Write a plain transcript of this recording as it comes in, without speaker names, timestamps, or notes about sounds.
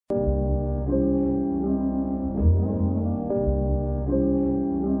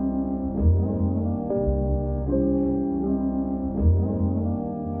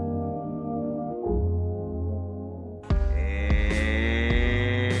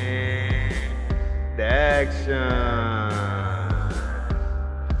reaction.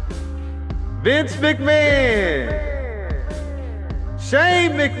 Vince McMahon,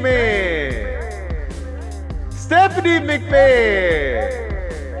 Shane McMahon, Stephanie McMahon,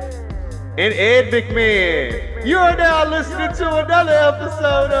 and Ed McMahon. You are now listening to another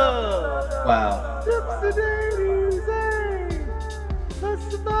episode of Wow. Tips and Daddies. Hey, but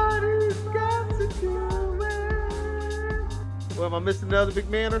somebody's got to do it. What, am I missing another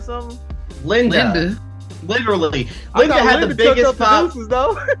McMahon or something? Linda. Literally. I Linda thought had the Linda took biggest up the pop. deuces,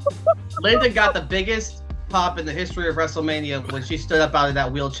 though. Linda got the biggest pop in the history of WrestleMania when she stood up out of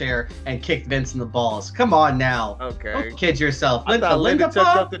that wheelchair and kicked Vince in the balls. Come on now. Okay. Don't kid yourself. I thought Linda took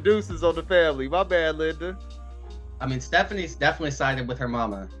pop? up the deuces on the family. My bad, Linda. I mean, Stephanie's definitely sided with her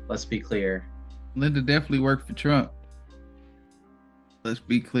mama. Let's be clear. Linda definitely worked for Trump. Let's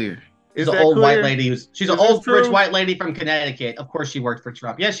be clear. She's Is an that old white clear? lady. She's an Is this old rich true? white lady from Connecticut. Of course, she worked for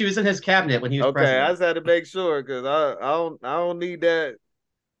Trump. Yeah, she was in his cabinet when he was Okay, I president. just had to make sure because I don't need that.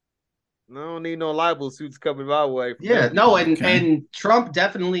 I don't need no libel suits coming my way. Yeah, no, and Okay. and Trump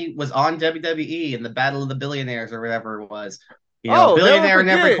definitely was on WWE in the Battle of the Billionaires or whatever it was. You Oh, know, never billionaire in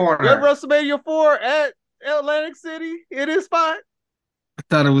every forget. corner. That WrestleMania 4 at Atlantic City in his spot. I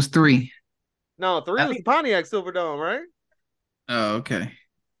thought it was 3. No, 3 was the Pontiac Silverdome, right? Oh, okay.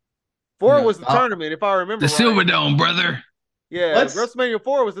 4 No, was the tournament, if I remember The right. Silverdome, brother. Yeah, Let's- WrestleMania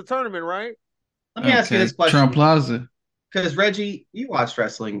 4 was the tournament, right? Let me ask you Okay, this question. Trump Plaza. Because Reggie, you watched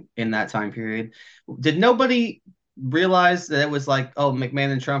wrestling in that time period. Did nobody realize that it was like, oh,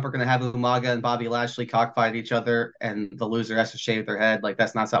 McMahon and Trump are going to have Umaga and Bobby Lashley cockfight each other, and the loser has to shave their head? Like,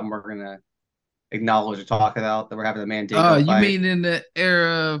 that's not something we're going to acknowledge or talk about, that we're having a Mandingo Oh, you fight. mean in the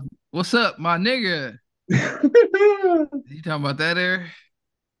era of, what's up, my nigga? You talking about that era?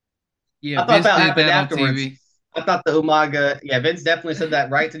 Yeah, I thought Vince that did happened that on afterwards. TV. I thought the Umaga, yeah, Vince definitely said that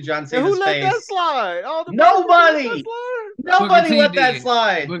right to John And Cena's who let that face. slide? All the Nobody! let that slide? Nobody Booker T let that did.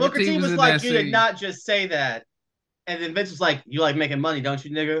 slide. Booker Booker T T was was in like, that you did scene. not just say that. And then Vince was like, you like making money, don't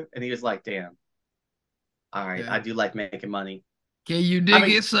you, nigga? And he was like, damn. All right, Yeah. I do like making money. Can you dig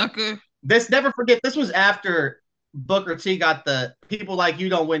mean- it, sucker? Never forget, this was after Booker T got the people like you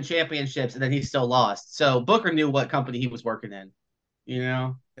don't win championships, and then he still lost. So Booker knew what company he was working in. You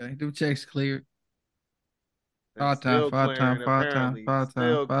know? Okay, them checks cleared. It's Five time, still five time, clearing, five time, apparently. five time,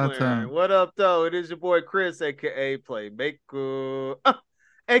 Still five clearing. time. What up, though? It is your boy Chris, aka Playmaker,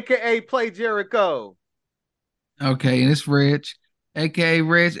 aka Play Jericho. Okay, and it's Reg, aka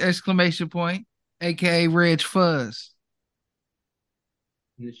Reg exclamation point, aka Reg Fuzz.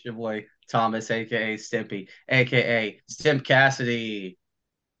 And it's your boy Thomas, aka Stimpy, aka Stimp Cassidy.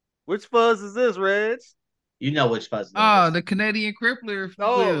 Which fuzz is this, Reg? You know which fuzz it Oh, is. the Canadian crippler, if you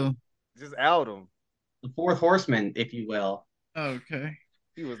Oh. will. Just out him. The fourth horseman, if you will. Okay.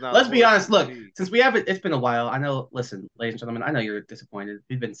 He was not. Let's be a honest. Look, horseman. since we haven't, it's been a while. I know. Listen, ladies and gentlemen, I know you're disappointed.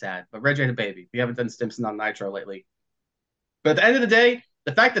 You've been sad, but Reggie had a baby. We haven't done Stimson on Nitro lately. But at the end of the day,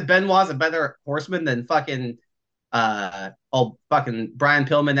 the fact that Benoit's a better horseman than fucking fucking Brian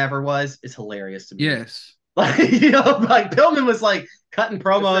Pillman ever was is hilarious to me. Yes. Like, like Pillman was like cutting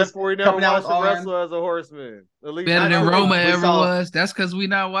promos, Except for we never coming out watched with a arms. wrestler as a horseman. At least Better I than know, Roma we ever saw- was. That's because we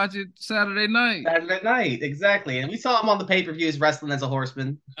not watching Saturday night. Saturday night, exactly. And we saw him on the pay-per-views wrestling as a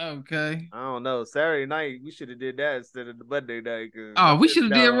horseman. Okay. I don't know. Saturday night, we should have did that instead of the Monday night. Oh, we should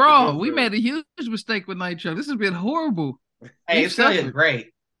have did Now, Raw. the We good made a huge mistake with Nitro. This has been horrible. Hey, We've it's gonna get suffered.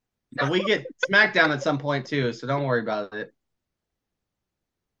 great. But we get SmackDown at some point too, so don't worry about it.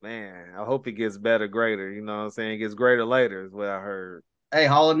 Man, I hope it gets better, greater. You know what I'm saying? It gets greater later, is what I heard. Hey,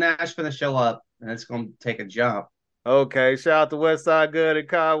 Hall and Nash gonna show up, and it's gonna take a jump. Okay, shout out to Westside Good and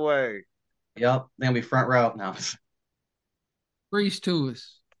Conway. Yep, they're gonna be front row now. Preach to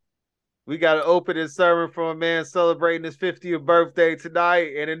us. We got an opening sermon from a man celebrating his 50th birthday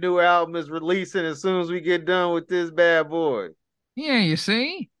tonight, and a new album is releasing as soon as we get done with this bad boy. Yeah, you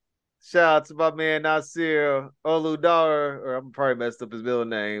see? Shout out to my man Nasir Oludara, or I'm probably messed up his middle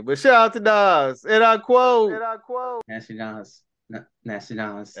name, but shout out to Nas. And I quote, Nasty Nas. Nasty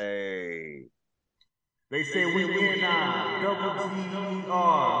Nas. hey. They say we win now, double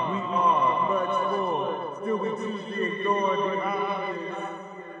G-E-R, we are much more. Still we choose to ignore the obvious.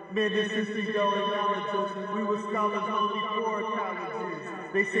 Men and sisters don't acknowledge us. We were scholars long before colleges.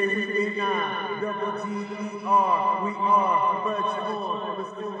 They say we win now, double G-E-R, we are much more.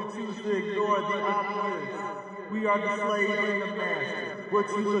 But still we choose to ignore the obvious. We are the slave and the master. What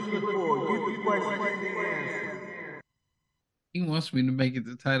you looking for? Get the question and the answer. He wants me to make it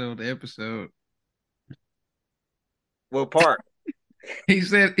the title of the episode. What part? He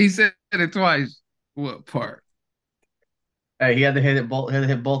said it twice. What part? Hey, he had to hit both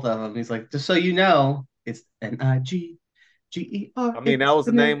of them. He's like, just so you know, It's Niger. I mean, that was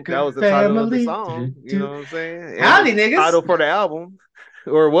the name. That was the title of the song. You know what I'm saying? Howdy, niggas. Title for the album,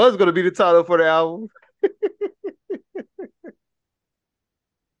 or it was going to be the title for the album.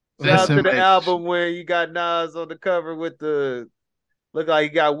 Shout out to the album where you got Nas on the cover with the look like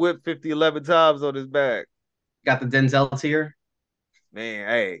he got whipped 11 times on his back. Got the Denzel tear. Man,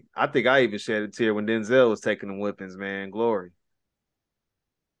 hey, I think I even shed a tear when Denzel was taking them whippings, man. Glory.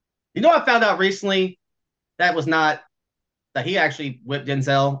 You know, I found out recently that he actually whipped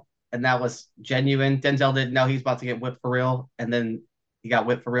Denzel, and that was genuine. Denzel didn't know he was about to get whipped for real, and then he got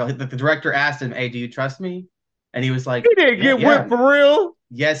whipped for real. The director asked him, "Hey, do you trust me?" And he was like, "He didn't get whipped for real."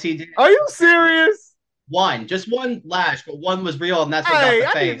 Yes, he did. Are you serious? Just one lash, but one was real, and that's what got the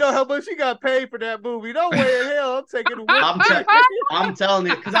face. I didn't know how much he got paid for that movie. No way in hell I'm taking a whip. I'm telling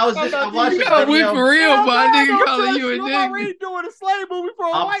you, because I watched you got whipped for real, my nigga calling you a nigga. I'm already doing a slave movie for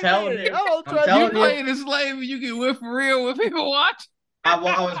a white man. You playing a slave and you get whipped for real when people watch. I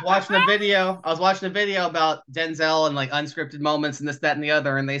was watching a video. I was watching a video about Denzel and like unscripted moments and this, that, and the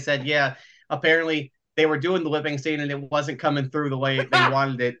other, and they said, yeah, apparently they were doing the whipping scene and it wasn't coming through the way they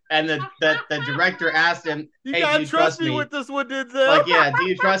wanted it. And the director asked him, "Hey, do you trust me with this one, Denzel?" Like, yeah, do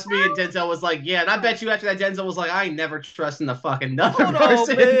you trust me? And Denzel was like, yeah. And I bet you after that, Denzel was like, I ain't never trusting the fucking another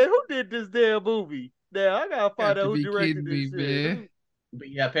person. Man, who did this damn movie? Now I gotta find out who directed this shit. Man. But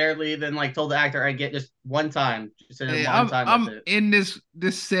yeah, apparently then like told the actor, I get just one time. Just I'm in this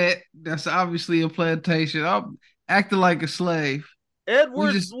set that's obviously a plantation. I'm acting like a slave.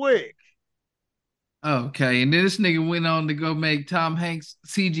 Edward Zwick. Okay, and then this nigga went on to go make Tom Hanks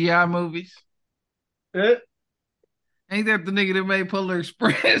CGI movies. Ain't that the nigga that made Polar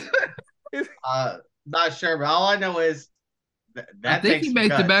Express? Not sure, but all I know is that I think he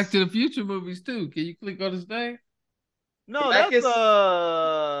made the Back to the Future movies too. Can you click on his name? No, that's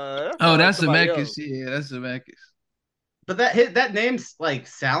Zemeckis. Yeah, that's Zemeckis. But that name's like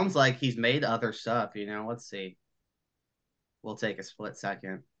sounds like he's made other stuff. You know, let's see. We'll take a split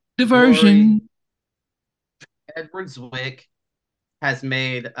second. Diversion. Edward Zwick has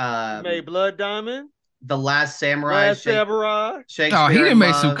made Blood Diamond, The Last Samurai, Shakespeare. Oh, he done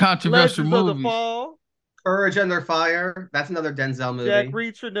made some controversial movies. Courage Under Fire. That's another Denzel movie. Jack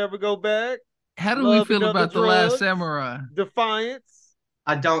Reacher, Never Go Back. How do we feel about The Last Samurai? Defiance.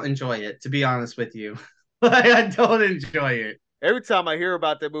 I don't enjoy it, to be honest with you. I don't enjoy it. Every time I hear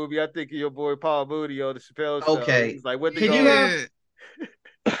about that movie, I think of your boy Paul Mooney on the Chappelle Show. Okay. He's like, what can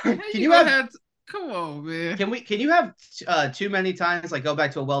you have come on, man. Can you have too many times like go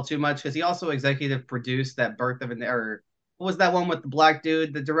back to a well too much? Because he also executive produced that Birth of an or what was that one with the black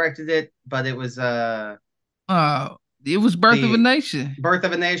dude that directed it? But it was Birth of a Nation. Birth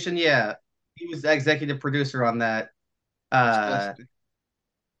of a Nation, yeah. He was the executive producer on that.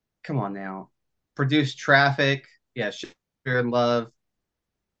 Come on now. Produced Traffic. Yeah, Shakespeare in Love.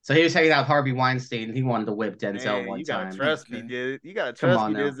 So he was hanging out with Harvey Weinstein, and he wanted to whip Denzel one time. You gotta trust me, dude. You gotta trust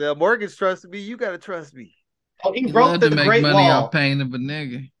me, Denzel. Morgan's trusting me. You gotta trust me. Oh, he wrote The Great Wall. Off paying of a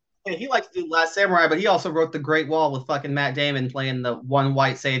nigga. Yeah, he likes to do Last Samurai, but he also wrote The Great Wall with fucking Matt Damon playing the one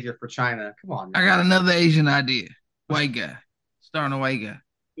white savior for China. Come on. I got another Asian idea. White guy. Starring a white guy.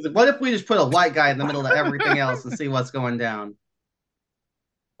 He's like, what if we just put a white guy in the middle of everything else and see what's going down?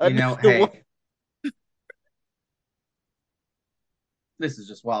 You know, hey. This is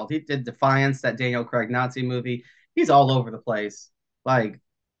just wild. He did Defiance, that Daniel Craig Nazi movie. He's all over the place. Like,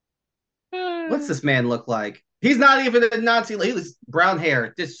 what's this man look like? He's not even a Nazi. He was brown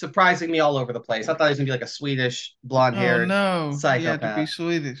hair, just surprising me all over the place. I thought he was gonna be like a Swedish blonde-haired psychopath. He had to be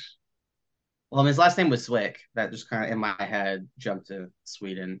Swedish. Well, his last name was Zwick. That just kind of in my head jumped to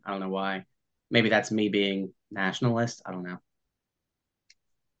Sweden. I don't know why. Maybe that's me being nationalist. I don't know.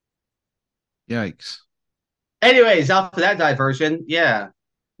 Yikes. Anyways, after that diversion, yeah.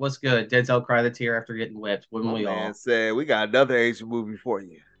 What's good? Denzel cried a tear after getting whipped. Wouldn't we all? Said we got another Asian movie for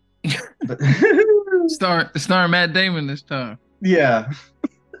you. Starring Matt Damon this time. Yeah.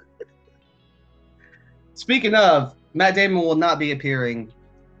 Speaking of, Matt Damon will not be appearing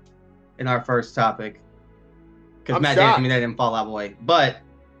in our first topic because Matt Damon didn't Fall Out Boy. But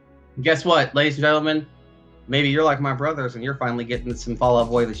guess what, ladies and gentlemen? Maybe you're like my brothers and you're finally getting some Fall Out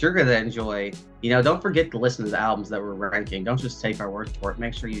Boy that you're going to enjoy. You know, don't forget to listen to the albums that we're ranking. Don't just take our word for it.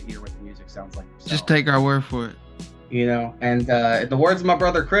 Make sure you hear what the music sounds like yourself. Just take our word for it. You know, and in the words of my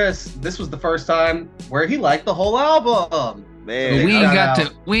brother Chris, this was the first time where he liked the whole album. Man, but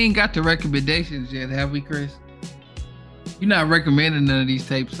we ain't got the recommendations yet, have we, Chris? You're not recommending none of these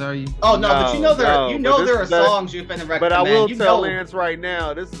tapes, are you? Oh no, but there are songs you've been recommending. But I will tell Lance right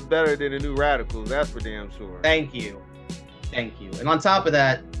now, this is better than the New Radicals. That's for damn sure. Thank you. And on top of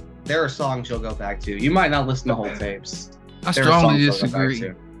that, there are songs you'll go back to. You might not listen to whole tapes. I There are strongly songs you'll go back disagree.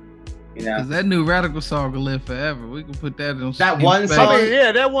 to. You know, Because that new Radical song will live forever. We can put that in That in one space. song- I mean,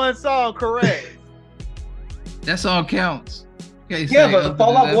 yeah, that one song, correct. That song counts. Can't yeah, say but other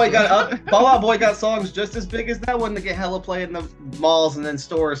Fall than Out that Boy song. Fall Out Boy got songs just as big as that one that get hella play in the malls and then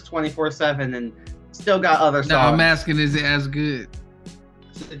stores 24/7 and still got other songs. No, I'm asking, is it as good?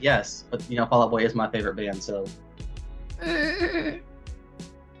 Yes, but you know, Fall Out Boy is my favorite band, so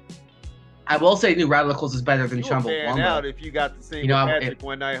I will say New Radicals is better than You a fan Chumbawamba. out if you got to sing You know, with I- Patrick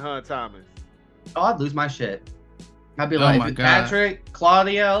one night, huh, Thomas? Oh, I'd lose my shit. I'd be Oh like, my dude, God. Patrick,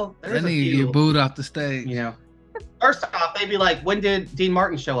 Claudio, That there's a nigga few. get booed off the stage. You know, first off, they'd be like, when did Dean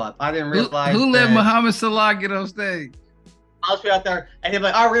Martin show up? I didn't Who, realize. who let that Muhammad Salah get on stage? I'll just be out there, and they'd be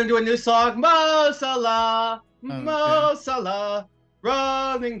like, "Oh, we're gonna do a new song, Mo Salah, Mo Salah,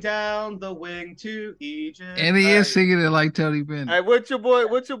 running down the wing to Egypt." And he is singing it like Tony Bennett. Hey, what your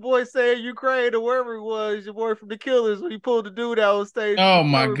boy say in Ukraine or wherever he was, your boy from the Killers, when he pulled the dude out on stage. Oh,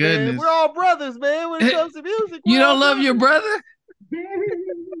 my Man, goodness. we're all brothers, man, when it comes to music. You we're all don't love your brothers. brother?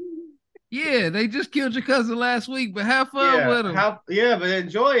 Yeah, they just killed your cousin last week, but have fun with him. But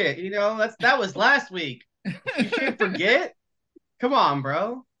enjoy it. You know, that was last week. You can't forget. Come on,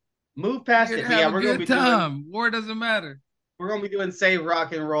 bro. Move past it. But yeah, Have we're a gonna good be time. War doesn't matter. we're gonna be doing Save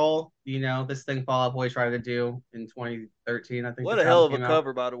Rock and Roll. You know, this thing Fall Out Boy tried to do in 2013. I think. What this a hell of album a came out.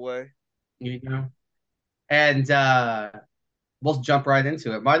 cover, by the way. You know, and we'll jump right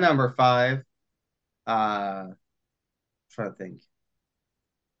into it. My number 5. Trying to think.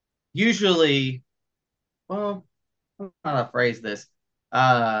 Usually, well, I don't know how to phrase this.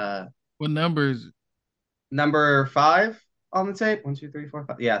 What number is it? Number 5 on the tape. 1, 2, 3, 4,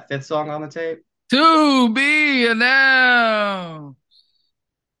 5. Yeah, 5th song on the tape. To be announced.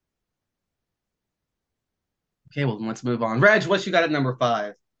 Okay, well, let's move on. Reg, what you got at number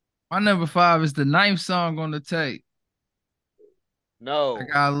 5? My number 5 is the 9th song on the tape. No. I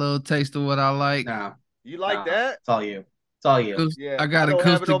got a little taste of what I like. No, You like no, that? It's all you. It's all you. Yeah. I got don't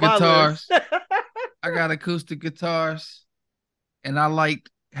have it acoustic on my guitars. list. I got acoustic guitars, and I liked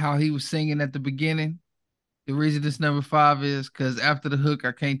how he was singing at the beginning. The reason this number 5 is because after the hook,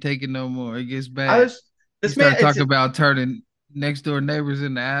 I can't take it no more. It gets bad. He This man, started talking about turning next door neighbors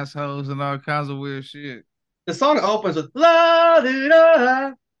into assholes and all kinds of weird shit. the song opens with la da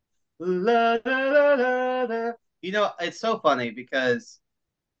da la da da da. You know, it's so funny because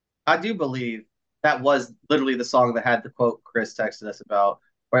I do believe that was literally the song that had the quote Chris texted us about,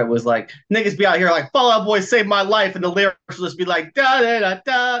 where it was like, niggas be out here like, Fall Out Boy saved my life, and the lyrics will just be like, da da da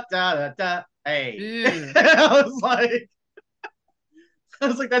da da da da. Hey. Yeah. I was like,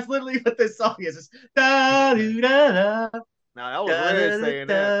 that's literally what this song is. It's da da da da. Nah, that was Red saying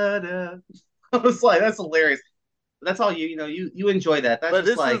that. I was like, that's hilarious. That's all you know. You enjoy that. That's But just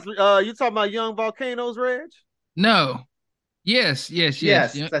this like is you talking about Young Volcanoes, Reg? No. Yes. Yes, Young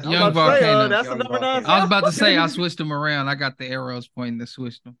that's- I'm Young about to say, Volcano. that's a Young number 9 Volcano. I was song. about to say I switched them around. I got the arrows pointing to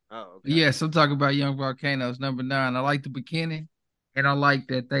switch them. Oh, okay. But yes, I'm talking about Young Volcanoes, number 9. I like the beginning, and I like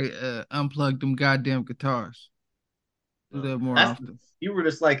that they unplugged them goddamn guitars. Do that more often. You were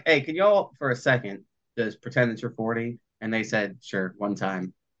just like, hey, can y'all for a second just pretend that you're 40? And they said, sure, one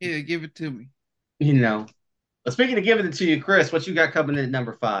time. Yeah, give it to me. You know. But speaking of giving it to you, Chris, what you got coming in at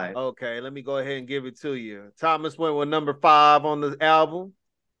number 5? Okay, let me go ahead and give it to you. Thomas went with number 5 on the album.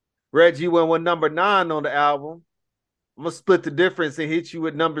 Reggie went with number 9 on the album. I'm gonna split the difference and hit you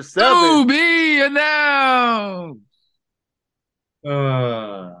with number 7. To be announced.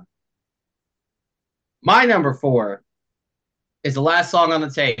 My number 4 is the last song on the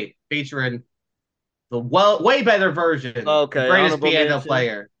tape featuring the way better version. Okay, the greatest honorable piano mention.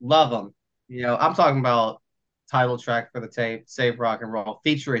 player. Love him. You know, I'm talking about title track for the tape, Save Rock and Roll,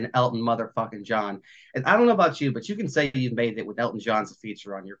 featuring Elton motherfucking John. And I don't know about you, but you can say you made it with Elton John's a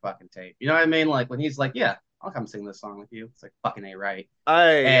feature on your fucking tape. You know what I mean? Like when he's like, yeah, I'll come sing this song with you. It's like fucking A right.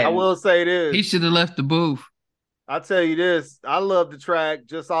 Hey, I And- will say this. He should have left the booth. I'll tell you this. I love the track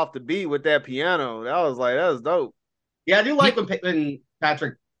just off the beat with that piano. That was like, that was dope. Yeah, I do like when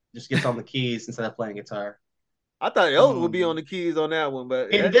Patrick just gets on the keys instead of playing guitar. I thought Elton would be on the keys on that one,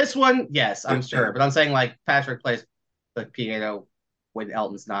 but In this one, yes, I'm sure. But I'm saying like Patrick plays the piano when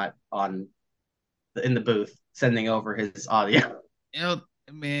Elton's not in the booth sending over his audio.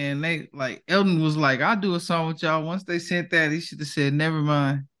 Man, Elton was like, I'll do a song with y'all. Once they sent that, he should have said, never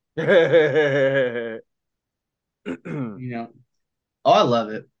mind. You know, oh, I love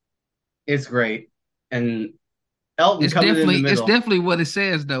it. It's great, and Elton It's coming in the definitely middle. what it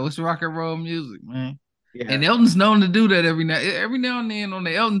says though. It's rock and roll music, man. Yeah. And Elton's known to do that every now and then on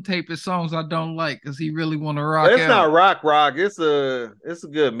the Elton tape. His songs I don't like because he really want to rock It's out. not rock. It's a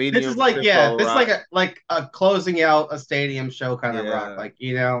good medium. This is like tempo this is rock. like a closing out a stadium show kind of Yeah. rock. Like,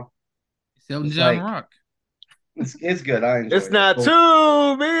 you know, It's Elton it's John like- rock. it's good. I enjoy It's it. not Cool.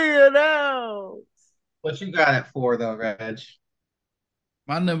 to be announced. What you got it for though, Reg?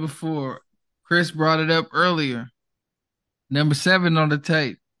 My number 4, Chris brought it up earlier. Number 7 on the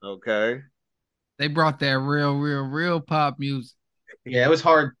tape. Okay. They brought that real pop music. Yeah, it was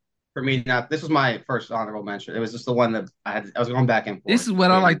hard for me not. This was my first honorable mention. It was just the one that I was going back and forth. This is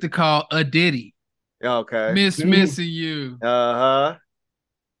what I like to call a ditty. Okay. Miss Missing You. Uh-huh.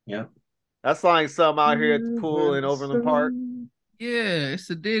 Yeah. That's like something out here at the pool in Overland Park. Yeah, it's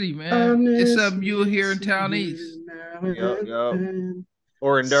a ditty, man. It's something you'll hear in Town East. Yup.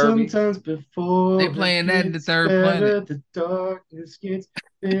 Or in Derby. Sometimes before They playing that in the it Third gets better, Planet. the darkness gets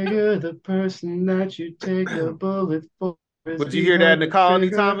bigger. The person that you take a bullet for. Would you hear that in the colony,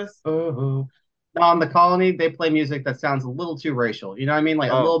 Thomas? Oh. No, on the colony, they play music that sounds a little too racial. You know what I mean?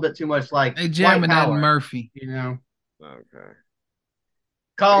 Like a little bit too much like They jamming white that power, Murphy. You know? Okay.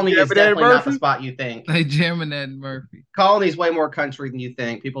 Colony They is jamming that definitely not the Murphy? spot you think. They jamming that Murphy. Colony's way more country than you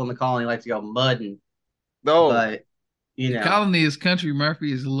think. People in the colony like to go mudding. No. But, you The know. colony is country.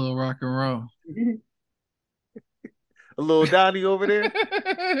 Murphy is a little rock and roll. A little Donnie over there.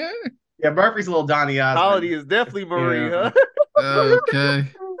 Yeah, Murphy's a little Donny Osmond. Colony is definitely Marie, Yeah. huh? Okay.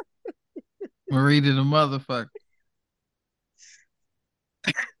 Marie to the motherfucker.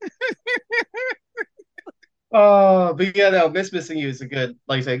 But yeah, no, Miss Missing You is a good,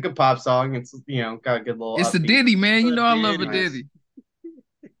 like you said, good pop song. It's, you know, got a good little. It's a upbeat. ditty, man. You know I love a Nice. ditty.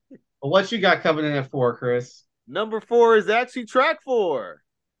 Well, what you got coming in at 4, Chris? Number 4 is actually track 4.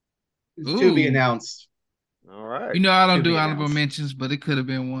 It's to be Ooh. announced. All right. You know I don't To do be honorable announced. mentions, but it could have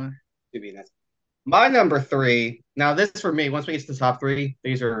been one. To be announced. My number 3. Now, this for me. Once we get to the top 3,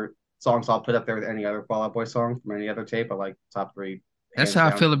 these are songs I'll put up there with any other Fall Out Boy song from any other tape. I like top 3. That's hands how I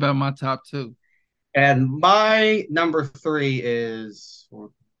down. feel about my top 2. And my number 3 is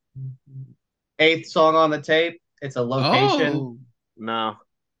 8th song on the tape. It's a location. Oh, No.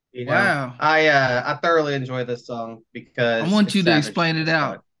 You know, wow. I thoroughly enjoy this song because I want it's you to savage explain it as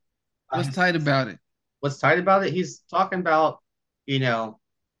out. fuck. What's tight about it? What's tight about it? He's talking about, you know,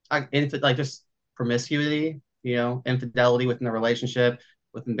 like just promiscuity, you know, infidelity within the relationship,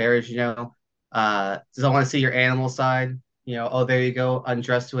 within marriage, you know. Does I want to see your animal side? You know, oh, there you go,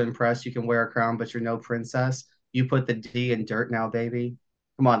 undressed to impress. You can wear a crown, but you're no princess. You put the D in dirt now, baby.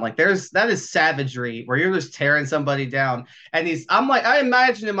 Come on, like that is savagery where you're just tearing somebody down. And I'm like, I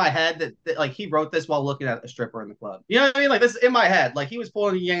imagine in my head that like he wrote this while looking at a stripper in the club. You know what I mean? Like this is in my head. Like he was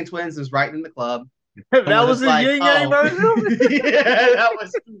pulling the Yang Twins and was writing in the club. That was his like, yin yang version? Yeah, that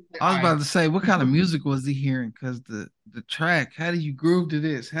was. I was about to say, what kind of music was he hearing? Because the track, how do you groove to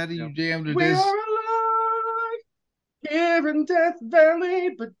this? How do you jam to We this? are alive here in Death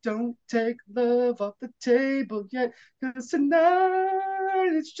Valley, but don't take love off the table yet. Because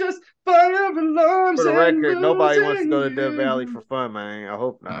tonight it's just fire alarms. For the and record, nobody wants to go to losing Death Valley you. for fun, man. I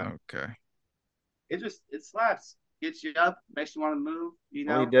hope not. Okay. It slaps, gets you up, makes you want to move. You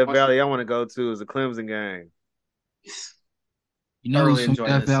know, Only Death Valley I want to go to is a Clemson game. You know Thoroughly who's from enjoy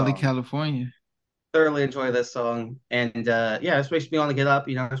Death this Valley, song. California? Thoroughly enjoy this song, and yeah, this makes me want to get up.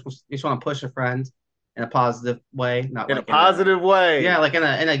 You know, just want to push a friend in a positive way, not In like a positive way. Yeah, like in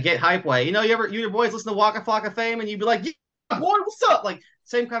a get hype way. You know, you and your boys listen to Waka Flocka Fame, and you'd be like, "Yeah, boy, what's up?" Like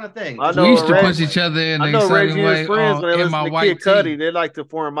same kind of thing. I know We used to Reggie- push each other in I an know exciting Reggie and way his friends when they in listen my to white Kid Cudi, tee. they like to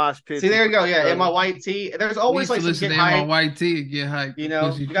form mosh pits. See, there you go. Yeah, in my white tee, there's We always used to like some listen get to In My hype. White Tee and get hype. You know,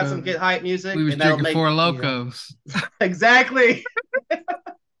 push we each got some other. get hype music. We was and that'll drinking make, Four you know- Locos. Exactly.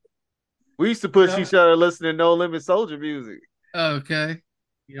 We used to push Yeah. each other listening to No Limit Soldier music. Okay.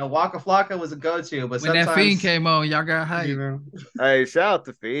 You know, Waka Flocka was a go-to, but When sometimes that fiend came on, y'all got hype. you know, Hey, shout out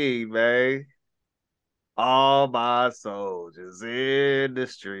to Feed, man. All my soldiers in the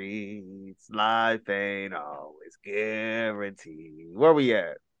streets. Life ain't always guaranteed. Where we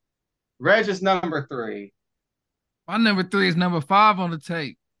at? Reg is number 3. My number 3 is number 5 on the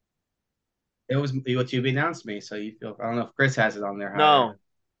tape. It was what you announced me, so you feel. I don't know if Chris has it on there. No.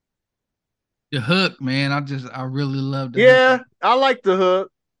 The hook, man. I really loved it. Yeah, I like the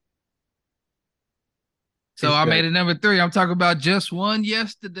hook. So It's I good. made it number 3. I'm talking about Just One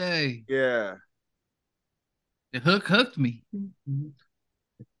Yesterday. Yeah. The hook hooked me.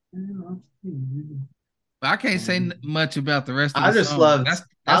 But I can't say much about the rest of the I just song. love. That's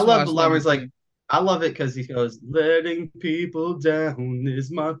I why love it's the line where number it's like, three. I love it because he goes, letting people down is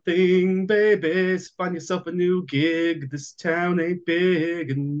my thing, baby. Find yourself a new gig. This town ain't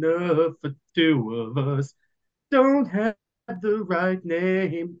big enough for two of us. Don't have the right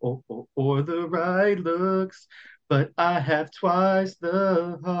name or the right looks, but I have twice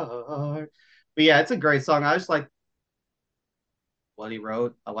the heart. But yeah, it's a great song. I just like what he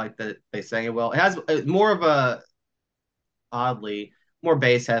wrote. I like that they sang it well. It has more of a oddly more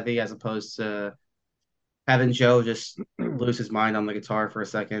bass heavy as opposed to having Joe just lose his mind on the guitar for a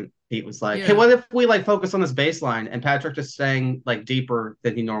second. Pete was like, "Hey, Yeah. what if we like focus on this bass line?" And Patrick just sang like deeper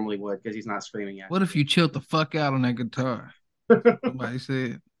than he normally would because he's not screaming yet. What if you chilled the fuck out on that guitar? Somebody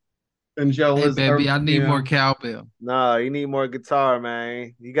said, And Joe "Hey, was, baby, I need you know, more cowbell." Nah, you need more guitar,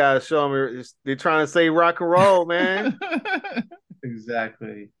 man. You gotta show them. They're trying to say rock and roll, man.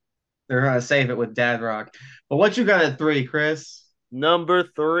 exactly. They're gonna save it with Dad Rock. But what you got at 3, Chris? Number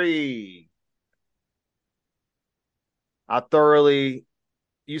 3. I thoroughly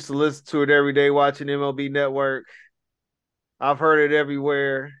used to listen to it every day watching MLB Network. I've heard it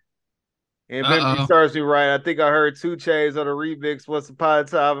everywhere. And memory Uh-oh. serves me right. I think I heard 2 Chainz on a remix once upon a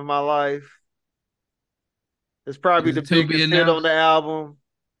time in my life. It's probably Is the it to be biggest hit on announced? the album.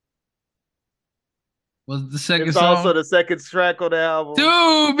 Was the second It's song? also the second track on the album.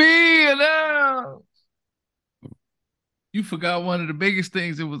 To be announced. You forgot one of the biggest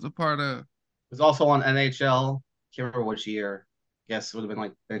things it was a part of. It was also on NHL. Can't remember which year. Guess it would have been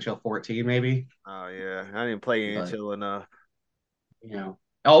like NHL 14, maybe. Oh yeah, I didn't play But, NHL enough. you know.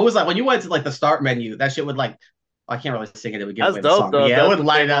 Oh, it was like when you went to like the start menu, that shit would like I can't really sing it, it would give That's away the dope song. though. But yeah, it That's would what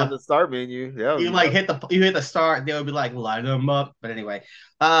light came on up. the start menu. That would You be like dope. hit the start, they would be like light them up. But anyway,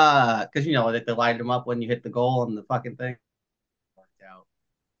 because you know they light them up when you hit the goal and the fucking thing.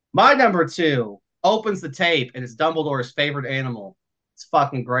 My number 2 opens the tape and it's Dumbledore's favorite animal. It's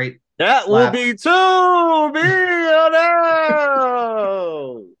fucking great. That will Slaps. be 2 billion.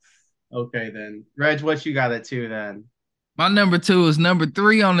 Okay then, Reg, what you got at 2 then? My number 2 is number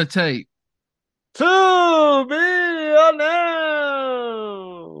 3 on the tape. 2 billion.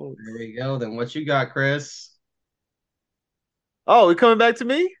 There we go. Then what you got, Chris? Oh, we coming back to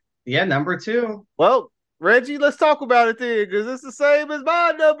me? Yeah, number 2. Well, Reggie, let's talk about it then, because it's the same as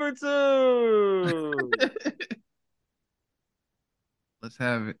my number 2. Let's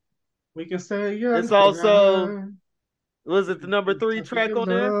have it. We can say young. It's also, was it the number 3 track on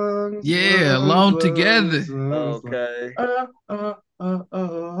there? Yeah, Alone Together. Okay. Oh.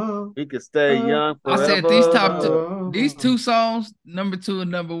 We could stay young I forever. said these 2 songs, number 2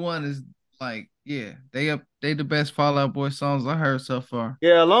 and number 1, is like, yeah, they the best Fall Out Boy songs I heard so far.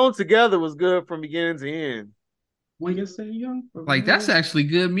 Yeah, Alone Together was good from beginning to end. We can say young. Like that's actually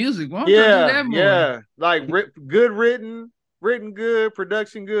good music. Why don't y'all do Yeah, that more? yeah. Like good written good,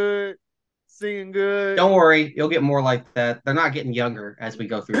 production good, singing good. Don't worry, you'll get more like that. They're not getting younger as we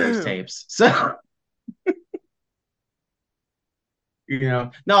go through those tapes. So you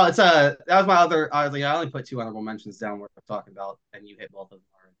know, no, it's that was my other. I was like, I only put 2 honorable mentions down where we're talking about, and you hit both of them.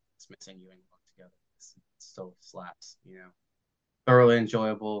 It's missing you and Alone Together. It still slaps. You know, thoroughly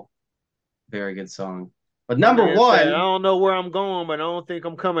enjoyable, very good song. But number Man 1, said, I don't know where I'm going, but I don't think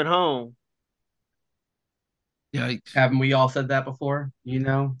I'm coming home. Yikes. haven't we all said that before? You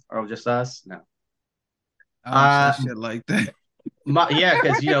know, or just us? No. I don't say shit like that. Yeah,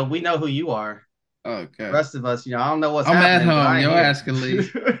 because you know we know who you are. Okay. The rest of us, you know, I don't know what's I'm happening. at home. but Your I ain't ass can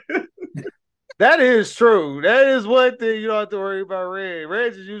leave. That is true. That is one thing you don't have to worry about.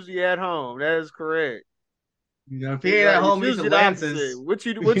 Reg is usually at home. That is correct. You know, if he ain't at home, It's he's usually at the Lance's.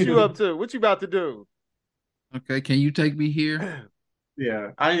 opposite. What you up to? What you about to do? Okay, can you take me here?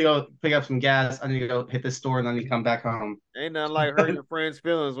 Yeah, I need to go pick up some gas. I need to go hit this store, and then need to come back home. Ain't nothing like hurting your friends'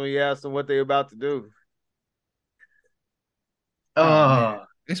 feelings when you ask them what they about to do. Man.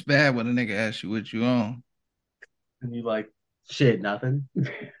 It's bad when a nigga asks you what you on. And you like, shit, nothing.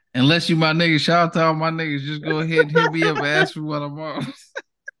 Unless you my nigga, shout out to all my niggas. Just go ahead and hit me up and ask me what I'm on.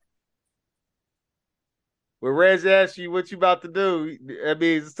 When Reg asks you what you about to do, that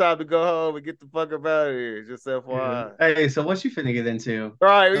means it's time to go home and get the fuck up out of here. Just FYI. Hey, so what you finna get into?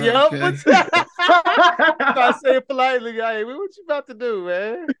 Right, yup. Okay. I say it politely, hey, what you about to do,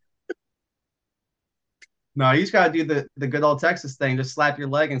 man? No, you just gotta do the good old Texas thing. Just slap your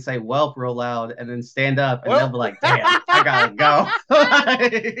leg and say "whelp" real loud, and then stand up, and they'll be like, "Damn, I gotta go."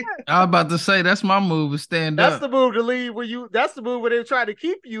 I was about to say that's my move is stand That's up. the move to leave that's the move where they try to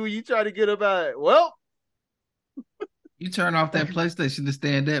keep you. You try to get up out. Well, You turn off that PlayStation to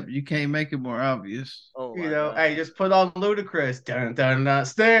stand up. You can't make it more obvious. Oh You my know, God. hey, just put on Ludacris. Dun, dun, dun,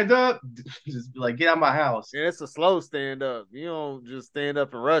 stand up. Just be like, get out of my house. Yeah, it's a slow stand up. You don't just stand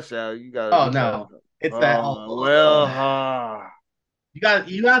up and rush out. You gotta. Oh no, it's that.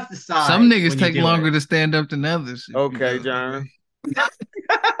 You have to decide. Some niggas when you take do longer it. to stand up than others. Okay, John.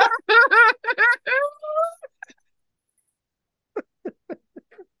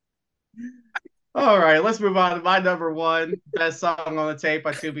 All right, let's move on to my number one best song on the tape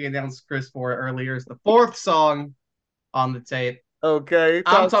by To Be Announced. Chris for earlier is the fourth song on the tape. Okay,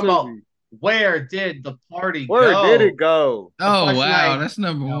 I'm talk talking to about me. Where Did the Party Where Go? did it go? Oh question wow, I- that's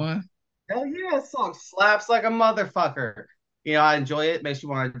number one. Hell yeah, that song slaps like a motherfucker. You know, I enjoy it. Makes you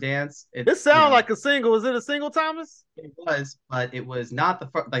want to dance. This sounds like a single. Is it a single, Thomas? It was, but it was not the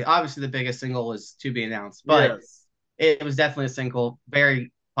first. Like obviously, the biggest single was To Be Announced, but Yes. it was definitely a single.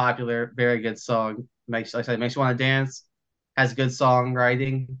 Very popular, very good song. Makes like I said, makes you want to dance. Has good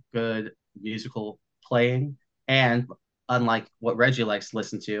songwriting, good musical playing, and unlike what Reggie likes to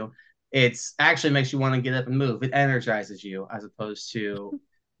listen to, it's actually makes you want to get up and move. It energizes you as opposed to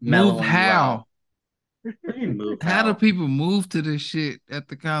Move mellowing you how? out. What do you mean move? How do people move to this shit at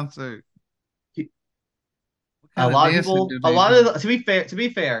the concert? A lot of people,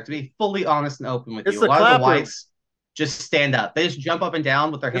 to be fully honest and open with It's you, a a lot of the clapper. whites just stand up. They just jump up and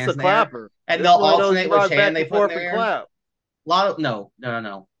down with their It's hands a in the air, clapper. and It's they'll one of those alternate you which rock back hand they and put in forth their and air. clap. A lot of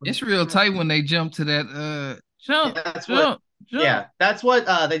no. It's real tight when they jump to that jump, Yeah, that's jump. Yeah, that's what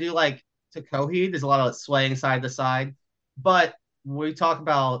they do. Like to Coheed, there's a lot of swaying side to side. But when we talk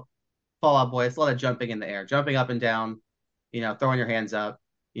about Fall Out Boy, it's a lot of jumping in the air, jumping up and down. You know, throwing your hands up.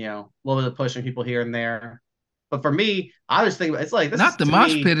 You know, a little bit of pushing people here and there. But for me, I was thinking it's like this Not is the to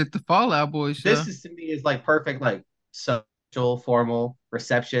mosh me, pit at the Fall Out Boy show. this is to me is like perfect like social formal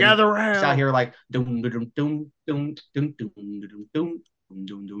reception. Gather Just out round. here like doom doom doom doom doom doom doom doom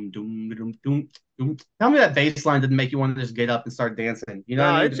doom doom doom doom doom. Tell me that bass line didn't make you want to just get up and start dancing. You know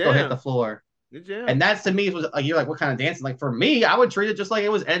what I mean? Just go hit the floor. And that's to me was you're like, what kind of dancing? Like for me, I would treat it just like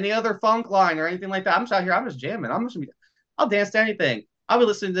it was any other funk line or anything like that. I'm just out here, I'm just jamming. I'll dance to anything. I would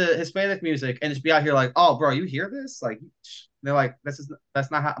listen to Hispanic music and just be out here like, oh, bro, you hear this? Like, they're like,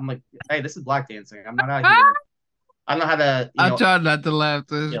 that's not how. I'm like, hey, this is black dancing. I'm not out here. I don't know how to. I try not to laugh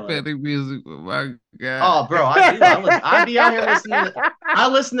to kill it. Hispanic music, but my God. Oh, bro, I do. I'd be out here listening. I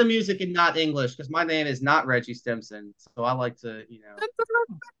listen to music in not English because my name is not Reggie Stimson. So I like to,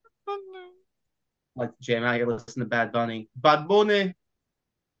 like to jam out here, listen to Bad Bunny. Bad Bunny.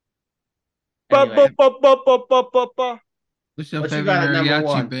 Anyway, What's your what you favorite got at number mariachi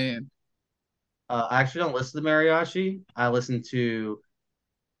one? band? I actually don't listen to mariachi. I listen to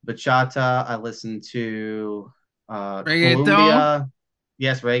bachata. I listen to Reggaeton? Colombia.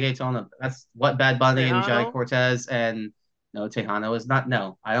 Yes, reggaeton. That's what Bad Bunny and Jai Tejano? Cortez and no, Tejano is not.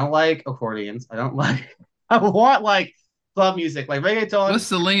 No, I don't like accordions. I don't like. I want like club music, like reggaeton. What's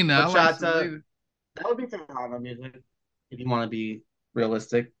Selena? I like bachata. Selena. That would be Tejano music if you want to be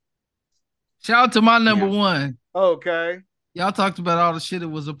realistic. Shout out to my number Yeah. one. Okay. Y'all talked about all the shit it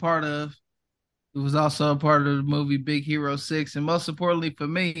was a part of. It was also a part of the movie Big Hero 6. And most importantly for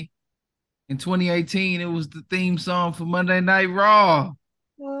me, in 2018, it was the theme song for Monday Night Raw.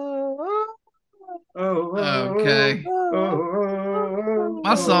 Okay.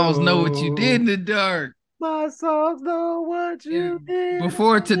 My songs know what you did in the dark. My songs know what you did.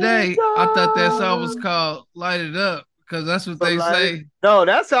 Before today, I thought that song was called Light It Up because that's what they say. No,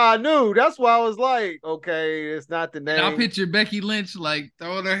 that's how I knew. That's why I was like, okay, it's not the name. And I picture Becky Lynch like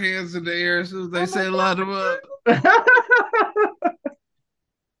throwing her hands in the air as soon as they say light them up.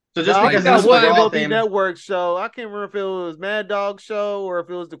 So just I because think this that was was Raw MLB theme, Network show. I can't remember if it was Mad Dog show or if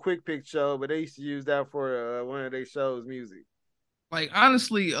it was the Quick Pick show, but they used to use that for one of their shows' music. Like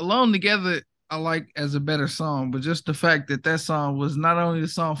honestly, Alone Together I like as a better song, but just the fact that that song was not only the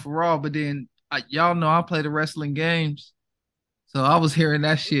song for Raw, but then y'all know I play the wrestling games, so I was hearing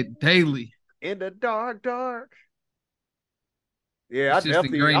that shit daily. In the dark, dark. Yeah, It's just I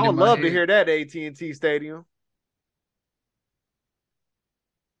ingrained in would my love to head. hear that AT&T Stadium.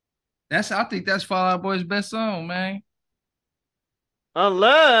 I think that's Fall Out Boy's best song, man.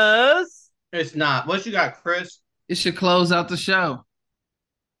 Unless, it's not. What you got, Chris? It should close out the show.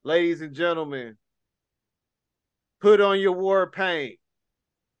 ladies and gentlemen, put on your war paint.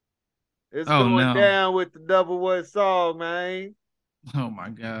 It's going down with the Double What song, man. Oh my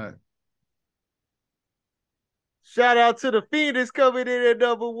God. Shout out to the Phoenix coming in at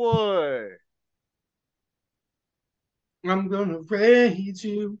number one. I'm gonna raid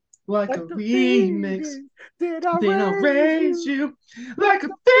you. like a the remix. phoenix, Then Then I'll I raise raise you you like a like a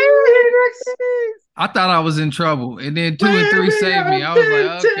phoenix. phoenix. I thought I was in trouble, and then 2 and 3 Weary saved me. of I was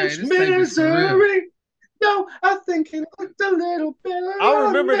like, okay, vintage this tape is for real. misery. No, I think it looked a little better. I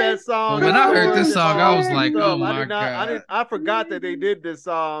remember on me. that song. But when I heard this before song, I was and like, stuff. oh I my did not. God. I forgot that they did this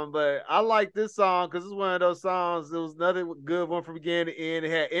song, but I like this song because it's one of those songs. It was another good one from beginning to end.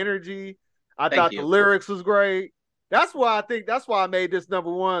 It had energy. I Thank thought you. the lyrics was great. That's why I made this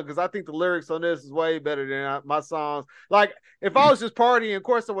number one, because I think the lyrics on this is way better than my songs. Like, if I was just partying, of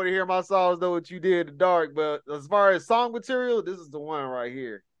course I want to hear my songs, Know What You Did in the Dark. But as far as song material, this is the one right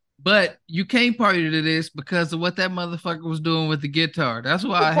here. But you can't party to this because of what that motherfucker was doing with the guitar. That's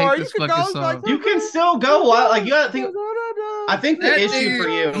why I hate Party, this you can fucking go, like, song. You can still go wild. Like, you gotta think. I think the That issue for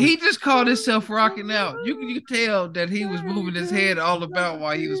nigga, you. he just called himself rocking out. You can tell that he was moving his head all about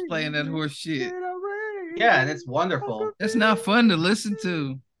while he was playing that horse shit. Yeah, and it's wonderful. That's not fun to listen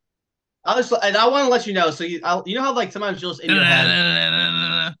to. I want to let you know. So you know how like sometimes you'll just in your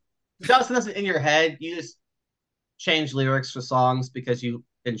head, sometimes in your head, you just change lyrics for songs because you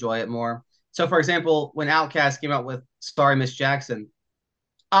enjoy it more. So, for example, when Outkast came out with "Sorry Miss Jackson,"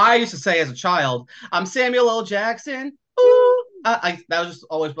 I used to say as a child, "I'm Samuel L. Jackson." Ooh, that was just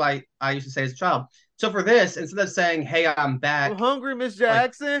always what I used to say as a child. So for this, instead of saying "Hey, I'm back," I'm hungry, Miss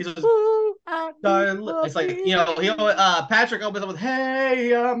Jackson. Like, Ooh, it's like Patrick opens up with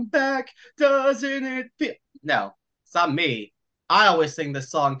 "Hey, I'm back, doesn't it feel?" No, it's not me. I always sing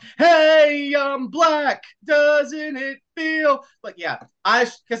this song. "Hey, I'm black, doesn't it feel?" But yeah,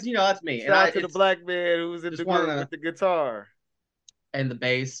 because that's me. Shout out to the black man who's in the group with the guitar and the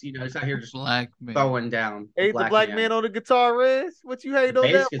bass. It's out here just black man throwing down. Ain't the black man on the guitar, Riz? What you hate on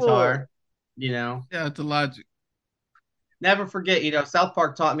bass that guitar? for? Yeah, to Logic. Never forget, South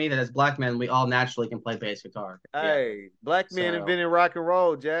Park taught me that as black men, we all naturally can play bass guitar. Hey, black men invented rock and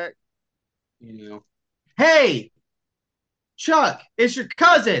roll, Jack. Hey, Chuck, it's your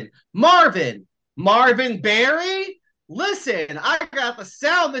cousin, Marvin. Marvin Berry? Listen, I got the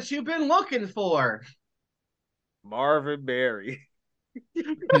sound that you've been looking for. Marvin Berry.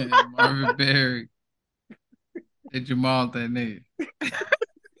 Marvin Berry. Hey, Jamal, that name.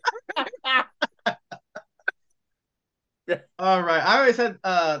 All right. I always said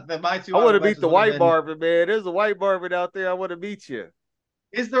that my two. I want to meet the white Marvin, man. There's a white Marvin out there. I want to meet you.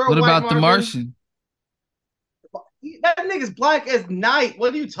 Is there a what white about Marvin? the Martian? That nigga's black as night.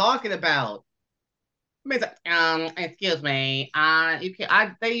 What are you talking about? Excuse me.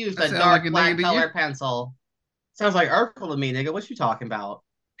 They used a dark black color pencil. Sounds like Urkel to me, nigga. What you talking about?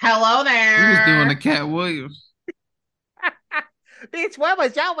 Hello there. He was doing the Cat Williams. Bitch, where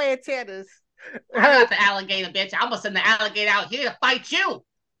was y'all antennas? I'm not the alligator, bitch. I'm gonna send the alligator out here to fight you.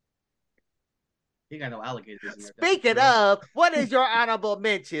 You got no alligators in there. Speaking of, what is your honorable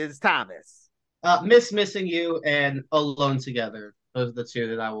mentions, Thomas? Missing You and Alone Together. Those are the two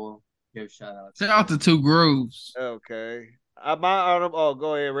that I will give shout out. Shout out to Two Grooves. Okay. My honorable. Oh,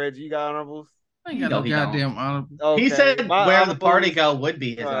 go ahead, Reggie. You got honorables? I ain't got no goddamn honorable. Okay. He said Where the Party Go would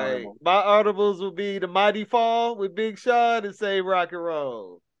be his honorable. My honorables would be The Mighty Fall with Big Sean and Save Rock and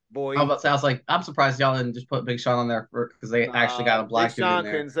Roll. Boy. I'm surprised y'all didn't just put Big Sean on there because they actually got a black dude in there. Big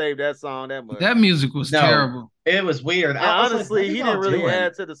Sean couldn't save that song that much. That music was terrible. It was weird. Honestly, he didn't really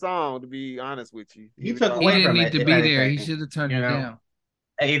add to the song, to be honest with you. He took away from it. He didn't need to be there. He should have turned it down.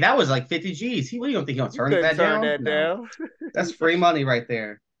 Hey, that was like 50 G's. What do you think he'll turn that down? No. That's free money right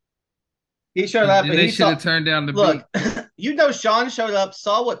there. He showed up and they should have turned down the beat. Sean showed up,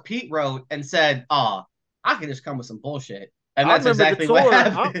 saw what Pete wrote, and said, I can just come with some bullshit. And that's exactly what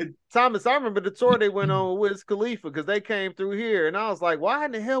happened. Thomas, I remember the tour they went on with Wiz Khalifa because they came through here. And I was like, why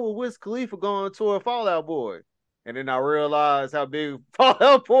in the hell would Wiz Khalifa go on tour of Fall Out Boy? And then I realized how big Fall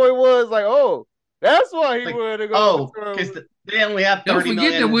Out Boy was. Like, oh, that's why he wanted to go on tour. Because they only have 30 Don't forget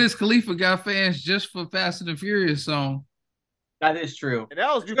million. that Wiz Khalifa got fans just for Fast and the Furious song. That is true. And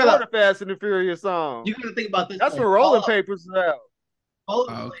that was before the Fast and the Furious song. You got to think about this. That's when Rolling Papers was out.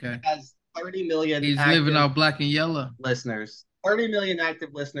 Okay. Has 30 million. He's living out Black and Yellow listeners. 30 million active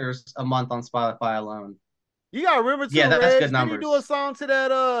listeners a month on Spotify alone. You gotta remember too. Yeah, that's good numbers. Did he do a song to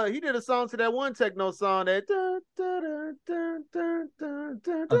that? He did a song to that one techno song that.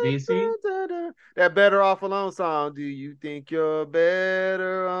 That Better Off Alone song. Do you think you're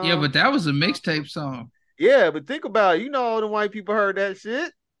better off? Yeah, but that was a mixtape song. Yeah, but think about it. All the white people heard that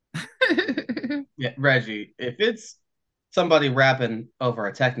shit. Yeah, Reggie, if it's somebody rapping over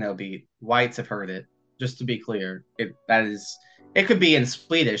a techno beat, whites have heard it. Just to be clear, it could be in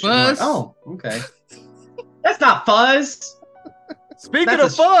Swedish. Fuzz? Oh, okay. That's not fuzz. Speaking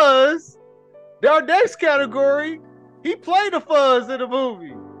of fuzz, our next category, he played a fuzz in the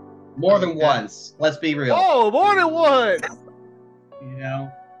movie. More than Okay. once. Let's be real. Oh, more than one. You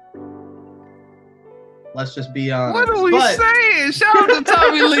know? Let's just be honest. What are we But saying? Shout out to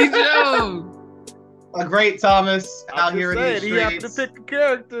Tommy Lee Jones. a great Thomas out I'm here just in saying, the he happened to streets. pick a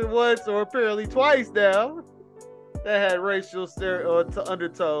character once or apparently twice now that had racial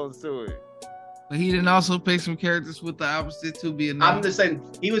undertones to it. But he didn't also pick some characters with the opposite to be enough. I'm just saying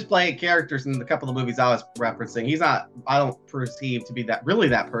he was playing characters in the couple of movies I was referencing. He's not, I don't perceive to be that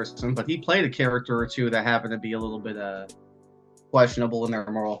person, but he played a character or two that happened to be a little bit questionable in their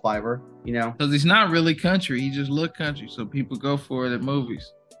moral fiber, you know? Because he's not really country. He just look country. So people go for it at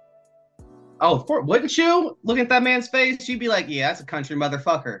movies. Oh, wouldn't you? Looking at that man's face, you'd be like, yeah, that's a country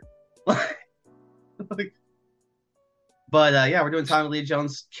motherfucker. But yeah, we're doing Tommy Lee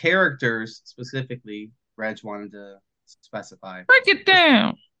Jones characters specifically. Reg wanted to specify. Break it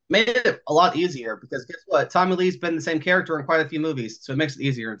down. Made it a lot easier because guess what? Tommy Lee's been the same character in quite a few movies, so it makes it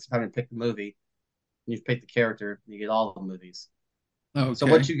easier instead of having to pick the movie. You've picked the character, you get all the movies. Okay. So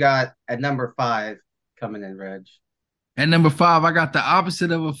what you got at number 5 coming in, Reg? At number 5, I got the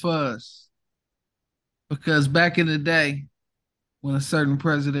opposite of a fuzz. Because back in the day, when a certain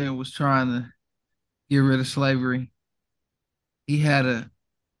president was trying to get rid of slavery, he had a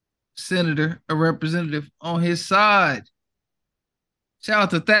senator, a representative on his side. Shout out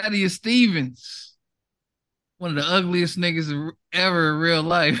to Thaddeus Stevens, one of the ugliest niggas ever in real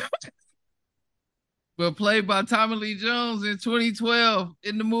life. But played by Tommy Lee Jones in 2012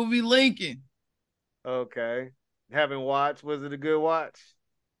 in the movie Lincoln. Okay. Haven't watched. Was it a good watch?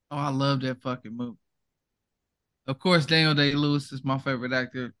 Oh, I love that fucking movie. Of course, Daniel Day-Lewis is my favorite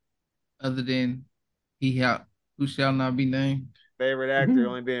actor, other than who shall not be named. Favorite actor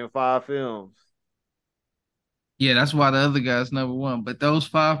only been in 5 films. Yeah, that's why the other guy's number 1. But those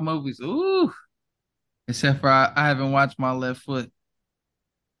 5 movies, ooh. Except for I haven't watched My Left Foot.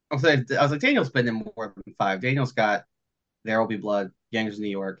 I was like, Daniel's been in more than 5. Daniel's got There Will Be Blood, Gangs of New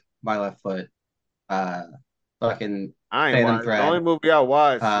York, My Left Foot, fucking I ain't Phantom watched. Thread. The only movie I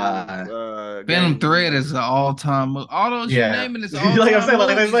watched Phantom Thread is an all-time movie. All those you're naming is all-time like I'm saying,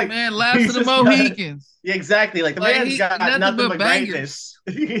 movies, like, man. Last of the Mohicans. Yeah, exactly. Like the Like, man's got nothing but greatness.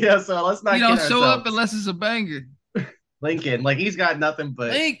 So let's not. He don't show up unless it's a banger. Lincoln, like he's got nothing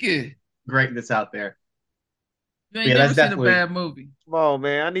but Lincoln. greatness out there. You ain't never seen a bad movie. Come on,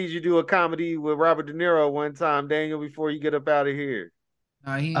 man. I need you to do a comedy with Robert De Niro one time, Daniel, before you get up out of here.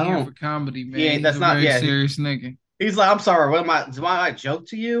 Nah, he ain't here for comedy, man. Yeah, that's He's not a very serious nigga. He's like, I'm sorry, what am I? Do I joke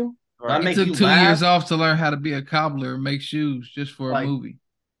to you? Right. He took 2 years off to learn how to be a cobbler and make shoes just for a movie.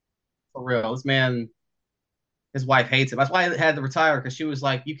 For real, this man, his wife hates him. That's why he had to retire, because she was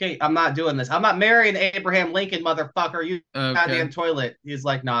like, "You can't. I'm not doing this. I'm not marrying Abraham Lincoln, motherfucker. You goddamn toilet." He's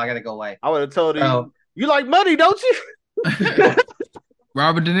like, "No, I gotta go away." I would have told him, "You like money, don't you?"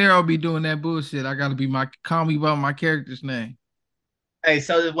 Robert De Niro be doing that bullshit. I gotta call me by my character's name. Hey,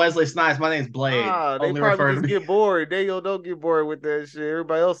 so did Wesley Snipes. My name's Blade. They probably just get bored. Daniel don't get bored with that shit.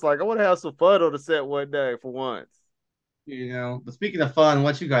 Everybody else like, I want to have some fun on the set one day for once. You know, but speaking of fun,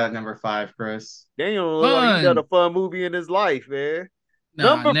 what you got at number 5, Chris? Daniel look like he done a fun movie in his life, man.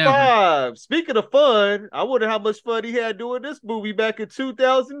 Nah, number never. 5. Speaking of fun, I wonder how much fun he had doing this movie back in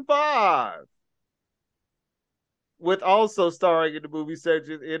 2005. With also starring in the movie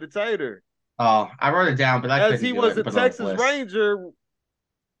Cedric the Entertainer. Oh, I wrote it down, but I couldn't as he do was it, a Texas Ranger,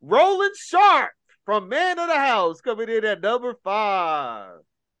 Roland Sharp from Man of the House coming in at number 5.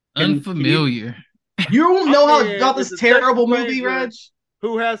 Unfamiliar. You don't know how about this terrible movie, Reg?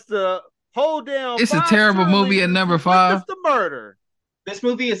 Who has to hold down? It's a terrible movie at number 5. The murder. This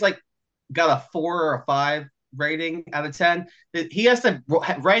movie is like got a 4 or a 5 rating out of 10. He has to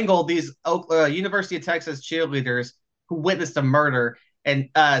wrangle these University of Texas cheerleaders who witnessed a murder, and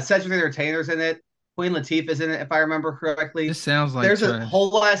Cedric the Entertainer's in it. Queen Latifah's in it, if I remember correctly. This sounds like there's trash. a whole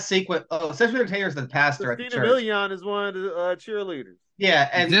last sequence. Oh, Cedric the Entertainer's the pastor at the Christina church. Milian is one of the cheerleaders. Yeah,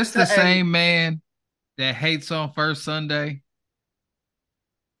 and is this the same man that hates on First Sunday?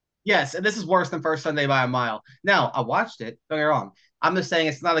 Yes, and this is worse than First Sunday by a mile. Now, I watched it. Don't get me wrong. I'm just saying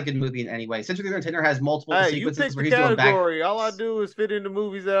it's not a good movie in any way. Cedric the Entertainer has multiple sequences where he's doing back. All I do is fit in the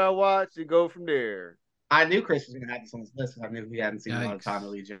movies that I watch and go from there. I knew Chris was going to have this on his list. I knew he hadn't seen a lot of Tommy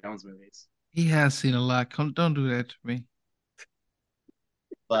Lee Jones movies. He has seen a lot. Don't do that to me.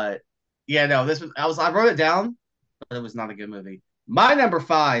 But yeah, no, I wrote it down, but it was not a good movie. My number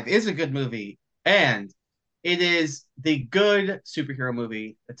 5 is a good movie, and it is the good superhero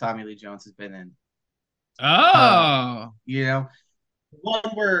movie that Tommy Lee Jones has been in. Oh, you know, one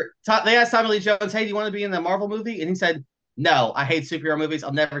where they asked Tommy Lee Jones, "Hey, do you want to be in the Marvel movie?" And he said, "No, I hate superhero movies.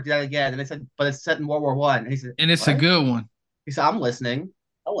 I'll never do that again." And they said, "But it's set in World War I." And he said, and it's a good one. He said, "I'm listening."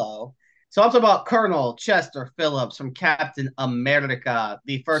 Hello. So I'm talking about Colonel Chester Phillips from Captain America,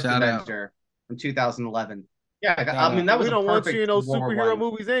 the first Shout out. Avenger from 2011. Yeah, Shout I mean out. that We was a don't want you in perfect those World War superhero One.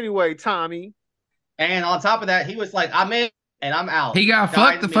 movies anyway, Tommy. And on top of that, he was like, "I'm in and I'm out." He got Died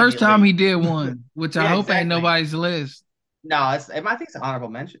fucked the first immediately. time he did one, which I Yeah, hope ain't exactly. nobody's list. No, I think it's an honorable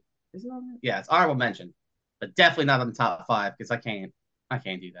mention. Is it on there? Yeah, it's honorable mention, but definitely not on the top 5 because I can't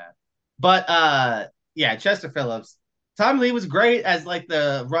do that. But yeah, Chester Phillips. Tom Lee was great as like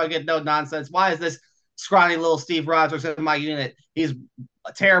the rugged, no nonsense. Why is this scrawny little Steve Rogers in my unit? He's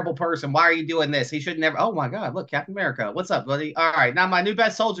a terrible person. Why are you doing this? He should never. Oh my God! Look, Captain America. What's up, buddy? All right, now my new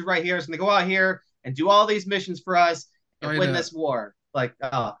best soldier right here is going to go out here and do all these missions for us and Straight win up. this war. Like,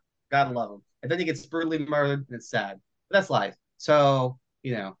 oh, gotta love him. And then he gets brutally murdered, and it's sad. But that's life. So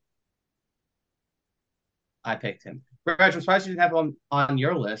I picked him. Reg, I'm surprised you didn't have him on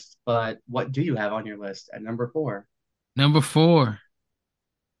your list, but what do you have on your list at number 4? Number 4,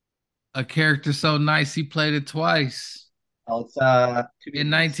 a character so nice he played it twice Oh, it's in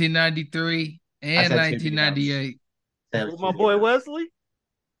 1993 I and said two B 1998. With my boy Wesley.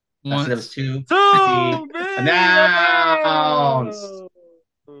 I said it was Once. 2 Two B announced. announced.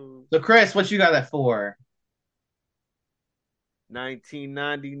 So Chris, what you got at 4?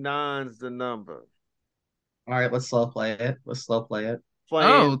 1999 is the number. All right, let's slow play it.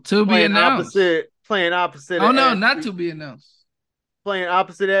 To be announced. Playing opposite. Oh no, not to be announced. Playing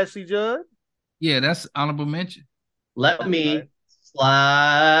opposite Ashley Judd. Yeah, that's honorable mention. Let me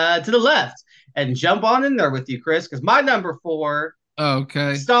slide to the left and jump on in there with you, Chris, because my number 4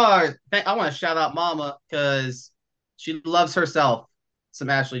 Okay. stars. I want to shout out Mama because she loves herself some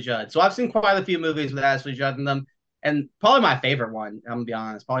Ashley Judd. So I've seen quite a few movies with Ashley Judd in them, and probably my favorite one, I'm gonna be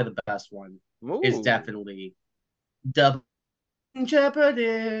honest, probably the best one is definitely Double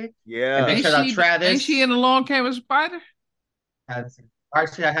Jeopardy. Yeah. And big shout out Travis. Ain't she in The Long Came a Spider?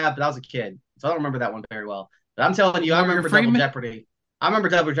 Actually, I have, but I was a kid, so I don't remember that one very well. But I'm telling you, I Morgan remember Freeman? Double Jeopardy. I remember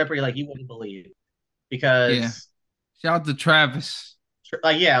Double Jeopardy like you wouldn't believe, because Yeah. Shout out to Travis.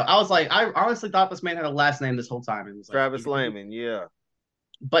 like I was like, I honestly thought this man had a last name this whole time. And it was like, Travis Lehman, yeah.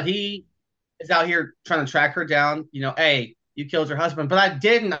 But he is out here trying to track her down. Hey, you killed your husband, but I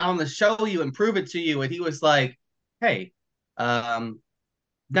didn't. I want to show you and prove it to you. And he was like, hey,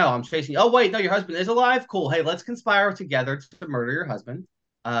 no, I'm chasing you. Oh, wait, no, your husband is alive? Cool. Hey, let's conspire together to murder your husband.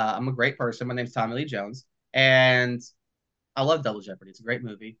 I'm a great person. My name's Tommy Lee Jones. And I love Double Jeopardy. It's a great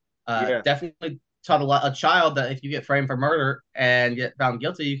movie. Definitely taught a child that if you get framed for murder and get found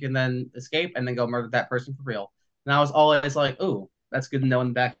guilty, you can then escape and then go murder that person for real. And I was always like, ooh, that's good to know in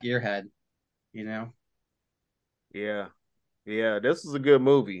the back of your head, Yeah. Yeah, this is a good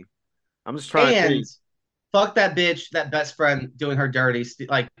movie. I'm just trying to think. Fuck that bitch, that best friend doing her dirty,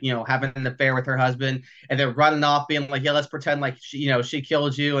 like, having an affair with her husband, and they're running off being like, yeah, let's pretend like she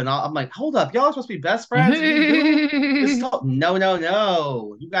killed you. And I'm like, hold up, y'all are supposed to be best friends?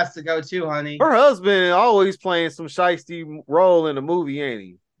 No. You got to go too, honey. Her husband always playing some shiesty role in the movie, ain't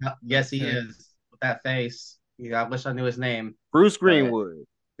he? Yes, he is. With that face. I wish I knew his name. Bruce Greenwood.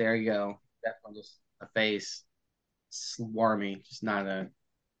 There you go. Definitely just a face. Swarmy. Just not a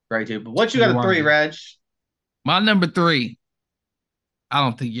great dude. But what you got at 3, Reg? My number 3. I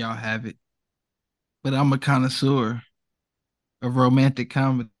don't think y'all have it, but I'm a connoisseur of romantic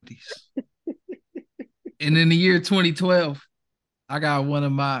comedies. And in the year 2012, I got one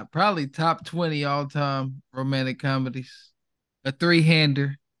of my probably top 20 all-time romantic comedies. A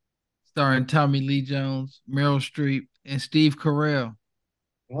 3-hander starring Tommy Lee Jones, Meryl Streep, and Steve Carell.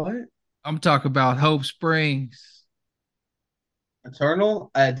 What? I'm talking about Hope Springs. Eternal?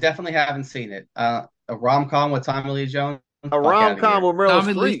 I definitely haven't seen it. A rom-com with Tommy Lee Jones? A rom-com with Meryl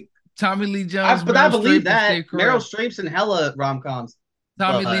Streep. Tommy Lee Jones, I believe that. Meryl Streep's in hella rom-coms.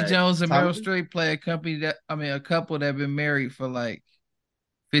 Tommy Lee Jones and Meryl Streep play a couple that have been married for like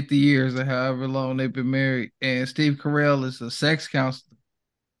 50 years or however long they've been married. And Steve Carell is a sex counselor.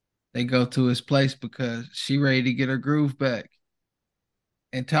 They go to his place because she ready to get her groove back.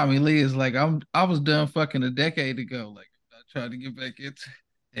 And Tommy Lee is like, I was done fucking a decade ago. Like, I tried to get back into it.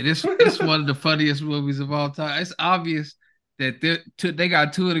 And it's one of the funniest movies of all time. It's obvious that they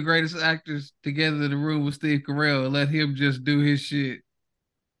got 2 of the greatest actors together in the room with Steve Carell and let him just do his shit.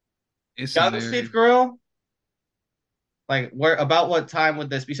 It's got the Steve Carell? Like, about what time would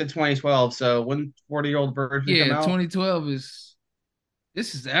this be? You said 2012, so when 40-Year-Old Virgin come out? 2012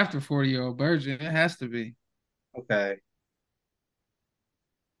 this is after 40-Year-Old Virgin. It has to be. Okay.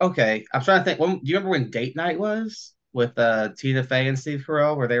 I'm trying to think. Do you remember when Date Night was? With Tina Fey and Steve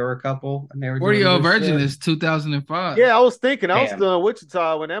Carell, where they were a couple and they were 40-Year-Old Virgin is 2005. Yeah, I was thinking. I was still in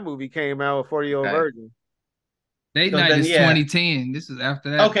Wichita when that movie came out with 40-Year-Old Virgin. Date So Night then, is yeah. 2010. This is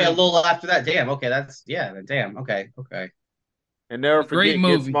after that. Okay, a too. little after that. Damn. Okay, damn. Okay. And never Great forget Get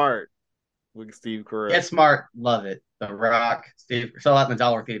movie. Smart with Steve Carell. Get Smart, love it. The Rock, Steve fell out in the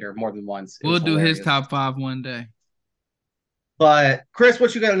Dollar Theater more than once. It We'll was do his hilarious. top 5 one day. But Chris,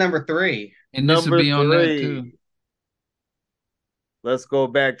 what you got at number 3? And this will Number be on that too. 3. Let's go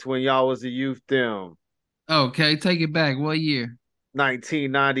back to when y'all was a youth them. Okay, take it back. What year?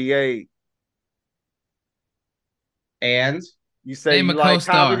 1998. And You say Name you a like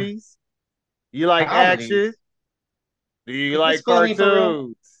co-star. comedies? You like Comedies. action? Do you Is like this funny for real?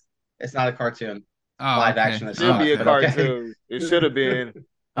 cartoons? It's not a cartoon. Oh, Live okay. action. Should be a but okay. cartoon. It should have been.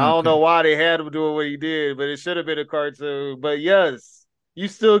 I don't know why they had him doing what he did, but it should have been a cartoon. But yes, you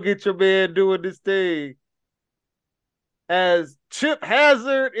still get your man doing this thing. As Chip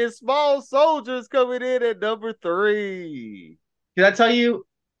Hazard and Small Soldiers coming in at number 3. Did I tell you?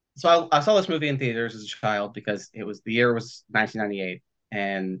 So I saw this movie in theaters as a child because the year was 1998,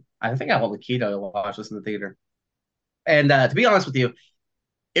 and I think I went with Keto to watch this in the theater. And to be honest with you,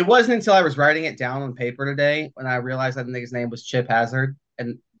 it wasn't until I was writing it down on paper today when I realized that the nigga's name was Chip Hazard,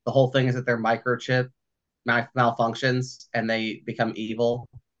 and the whole thing is that their microchip malfunctions and they become evil.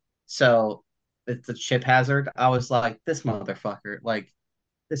 So it's a chip hazard. I was like, this motherfucker, like,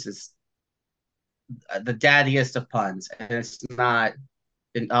 this is the daddiest of puns, and it's not.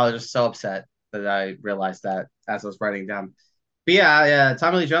 And I was just so upset that I realized that as I was writing down. But yeah,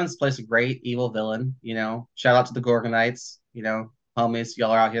 Tommy Lee Jones plays a great evil villain. Shout out to the Gorgonites. Homies,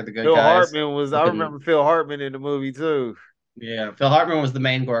 y'all are out here, the good Phil guys. Hartman was. I Looking- remember Phil Hartman in the movie too. Yeah, Phil Hartman was the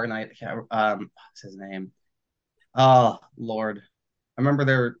main Gorgonite. What's his name? Oh Lord, I remember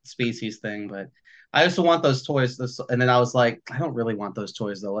their species thing, but I used to want those toys. And then I was like, I don't really want those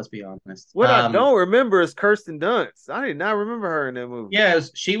toys though. Let's be honest. What I don't remember is Kirsten Dunst. I did not remember her in that movie. Yeah,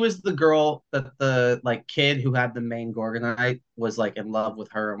 she was the girl that the kid who had the main Gorgonite was like in love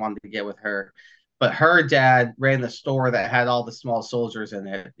with her and wanted to get with her. But her dad ran the store that had all the small soldiers in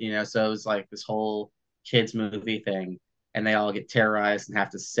it, so it was like this whole kids movie thing. And they all get terrorized and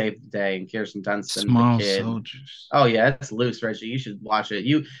have to save the day. And Kirsten Dunst and Small the kid. Soldiers. Oh yeah, it's loose, Reggie. You should watch it.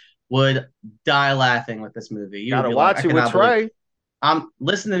 You would die laughing with this movie. You Gotta would be watch like, it with Trey.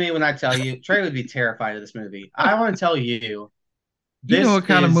 Listen to me when I tell you. Trey would be terrified of this movie. I want to tell you. You know what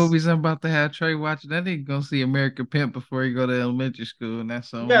kind of movies I'm about to have Trey watching? That nigga gonna see American Pimp before he go to elementary school, and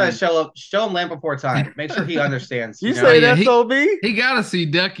that's on. You gotta show him Land Before Time. Make sure he understands. You say that's on me? He gotta see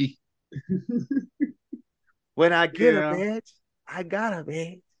Ducky. When I get a bitch, I got a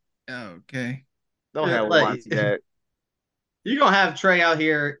bitch. Okay. Don't have watch that. You're gonna have Trey out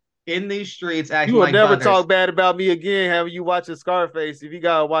here in these streets acting. You will like never butters. talk bad about me again. Having you watching Scarface, if you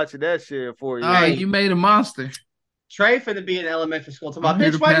gotta watching that shit for you. Oh, you made a monster. Trey finna be in elementary school talking about,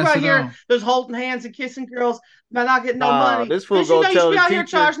 bitch, why you out here? There's holding hands and kissing girls, not getting no money. This fool bitch, gonna tell you the out teacher, here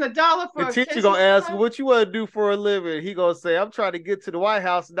charging $1 for the teacher gonna ask him, what you want to do for a living? He gonna say, I'm trying to get to the White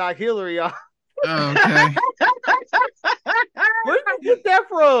House and not Hillary. Oh, okay. Where did you get that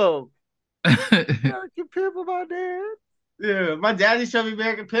from? American Pimp of my dad. Yeah, my daddy showed me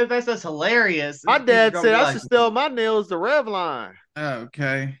American Pimp. That's just hilarious. My dad said I should sell my nails to Revlon.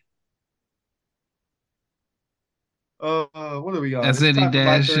 Okay. What are we on? That's any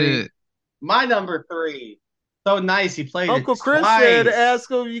dad shit. My number 3. So nice. He played Uncle Chris twice. said to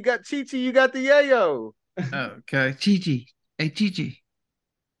ask him, you got Chi-Chi, you got the yayo. Okay. Chi-Chi. Hey, Chi-Chi.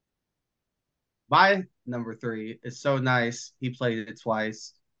 My number 3 is So Nice. He played it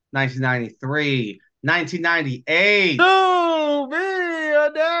twice. 1993. 1998. No,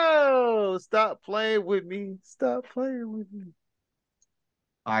 man, no. Stop playing with me. Stop playing with me.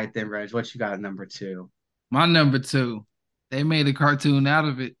 All right, then, Reg, what you got at number 2? My number 2. They made a cartoon out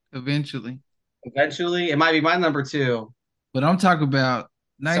of it eventually. Eventually? It might be my number 2. But I'm talking about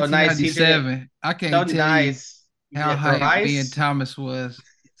 1997. So nice, I can't tell nice. you how hyped me and Thomas was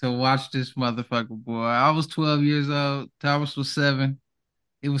to watch this motherfucker, boy. I was 12 years old. Thomas was 7.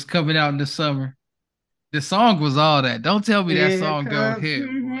 It was coming out in the summer. The song was all that. Don't tell me that song go hit,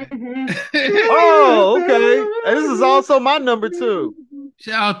 boy. Oh, okay. This is also my number 2.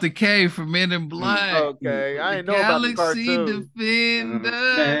 Shout out to K from Men in Black. Okay, I ain't know about the Galaxy cartoon. Defender.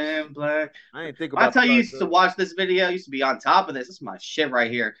 Men in Black. I ain't think about. I tell you, used to watch this video. Used to be on top of this. This is my shit right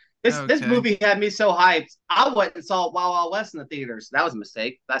here. This movie had me so hyped. I went and saw Wild Wild West in the theaters. That was a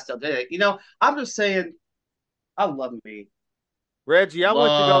mistake. But I still did it. I'm just saying. I love me. Reggie, I went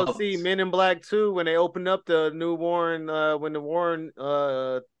to go see Men in Black 2 when they opened up the new Warren, when the Warren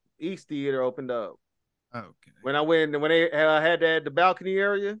East Theater opened up. Okay. When they had that at the balcony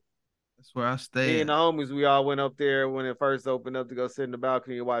area. That's where I Me stay and at. the homies, we all went up there when it first opened up to go sit in the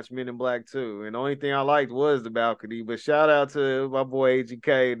balcony and watch Men in Black 2. And the only thing I liked was the balcony. But shout out to my boy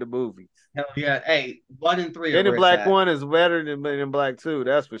AGK in the movies. Hell yeah. Hey, 1 and 3 are Men in where it's Black at. 1 is better than Men in Black 2,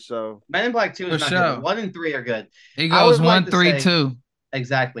 that's for sure. Men in Black 2 is For not sure. good, but 1 and 3 are good. It I goes would like 1, to 3, say- 2.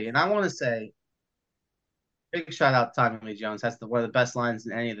 Exactly. And I want to say, big shout out to Tommy Lee Jones. That's one of the best lines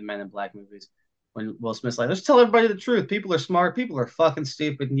in any of the Men in Black movies. When Will Smith's like, let's tell everybody the truth. People are smart. People are fucking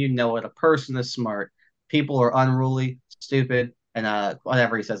stupid, and you know it. A person is smart. People are unruly, stupid, and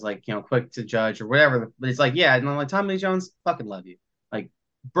whatever he says, like, quick to judge or whatever. But it's like, yeah, and I'm like, Tommy Lee Jones, fucking love you. Like,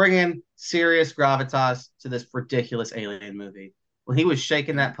 bring in serious gravitas to this ridiculous alien movie. When he was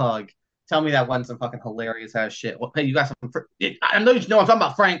shaking that pug, tell me that wasn't some fucking hilarious ass shit. Well, hey, you got some. I know you know I'm talking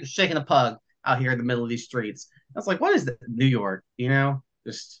about Frank shaking a pug out here in the middle of these streets. I was like, what is that? New York,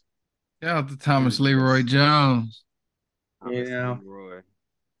 just. Shout out to Thomas Leroy Jones. Leroy.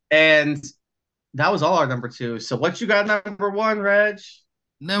 And that was all our number 2. So what you got number 1, Reg?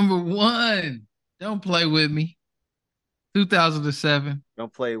 Number 1, Don't Play With Me. 2007.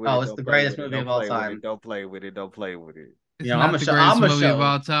 Don't play with it. Oh, it's the greatest movie of all time. Don't play with it. Don't play with it. It's not the greatest movie of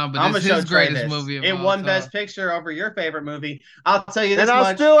all time, but it's his greatest movie of all time. It won Best Picture over your favorite movie. I'll tell you this much. And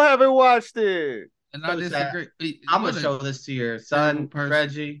I still haven't watched it. And I disagree. I'm going to show this to your son,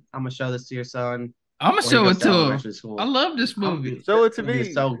 Reggie. I'm going to show this to your son. I'm going to show it to him. I love this movie. Show it to me.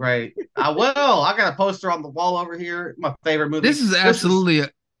 It's so great. I will. I got a poster on the wall over here. My favorite movie. This is absolutely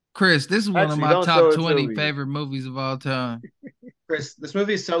Chris, this is one of my top 20 favorite movies of all time. Chris, this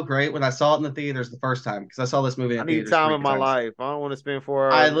movie is so great. When I saw it in the theaters the first time, because I saw this movie in the theaters. I need time in my life. I don't want to spend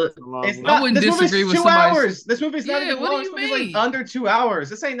 4 hours. I wouldn't disagree with 2 hours. This movie's not even long. This movie's like under 2 hours.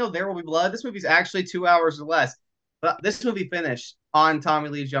 This ain't no There Will Be Blood. This movie's actually 2 hours or less. But this movie finished on Tommy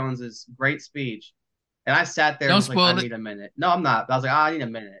Lee Jones's great speech. And I sat there and was like, I need a minute. No, I'm not. But I was like, I need a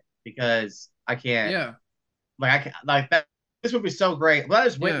minute because I can't. Yeah. I can't. That. This movie is so great. What I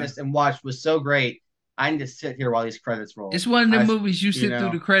just witnessed and watched was so great. I need to sit here while these credits roll. It's one of the movies you sit through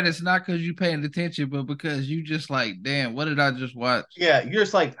the credits, not because you're paying attention, but because you just like, damn, what did I just watch? Yeah, you're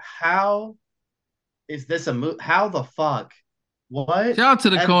just like, how is this a movie? How the fuck? What? Shout out to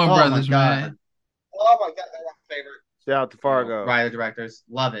the Coen brothers, man. Oh my God, they're my favorite. Shout out to Fargo. Writer directors.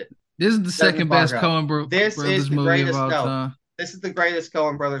 Love it. This is the second best Coen brothers movie of all time. This is the greatest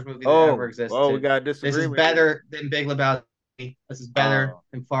Coen brothers movie that ever existed. Oh, we got disagreement. This is better than Big Lebowski. This is better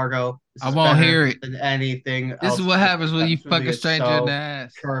than Fargo. I won't hear it. Than anything This else. is what happens when you fuck a stranger in the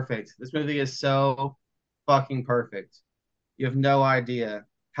ass. Perfect. This movie is so fucking perfect. You have no idea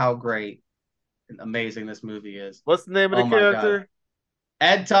how great and amazing this movie is. What's the name of the character? God.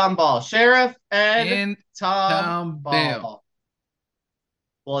 Ed Tomball. Sheriff Ed Tomball.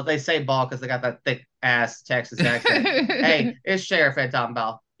 Well, they say ball because they got that thick ass Texas accent. Hey, it's Sheriff Ed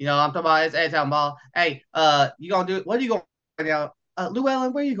Tomball. You know what I'm talking about? It's Ed Tomball. Hey, you gonna do it? What are you going right now?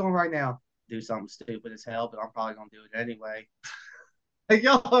 Llewellyn, where are you going right now? Do something stupid as hell, but I'm probably gonna do it anyway.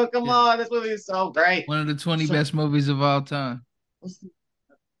 Yo, come on, this movie is so great. One of the 20 best movies of all time.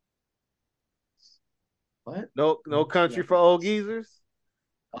 What? No Country for Old Geezers?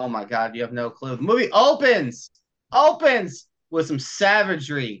 Oh my God, you have no clue. The movie opens with some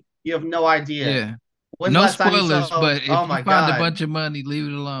savagery. You have no idea. Yeah. No spoilers, but if you find a bunch of money, leave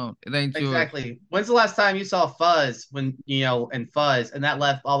it alone. It ain't yours. Exactly. When's the last time you saw Fuzz and that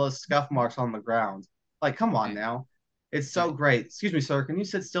left all those scuff marks on the ground? Like, come on now. It's so great. Excuse me, sir. Can you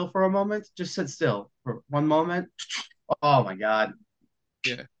sit still for a moment? Just sit still for one moment. Oh my God.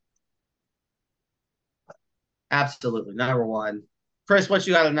 Yeah. Absolutely. Number 1. Chris, what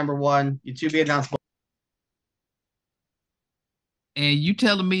you got at number 1? You to be announced. And you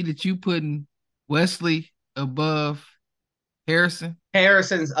telling me that you putting Wesley above Harrison?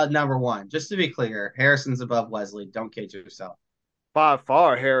 Harrison's number 1. Just to be clear, Harrison's above Wesley. Don't kid yourself. By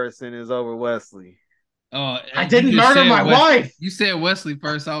far, Harrison is over Wesley. Oh, I didn't murder my wife. You said Wesley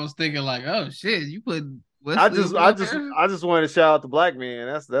first. I was thinking like, oh shit, you put Wesley. I just wanted to shout out the black man.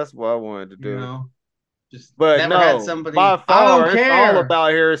 That's what I wanted to do. But no, by far, it's all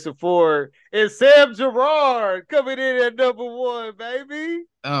about Harrison Ford and Sam Gerard coming in at number 1, baby.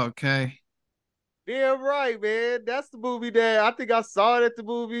 Okay. Damn right, man. That's the movie that I think I saw it at the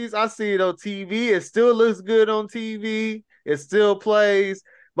movies. I see it on TV. It still looks good on TV. It still plays.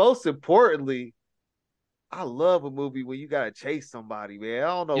 Most importantly, I love a movie where you gotta chase somebody, man. I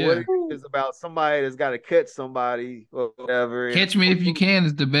don't know what it is about somebody that's gotta catch somebody or whatever. Catch Me If You Can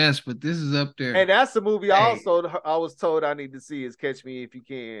is the best, but this is up there. And that's the movie I was told I need to see is Catch Me If You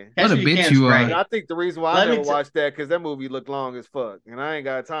Can. What a bitch you are. And I think the reason why I never watched that because that movie looked long as fuck, and I ain't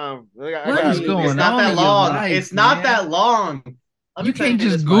got time. What is going on? It's not that long. It's not that long. Let You me tell can't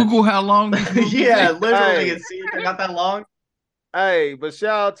just this much. Google how long these movies Yeah, is. literally, Hey. and see they're not that long. Hey, but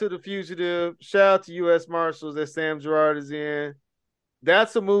shout out to The Fugitive. Shout out to U.S. Marshals that Sam Gerard is in.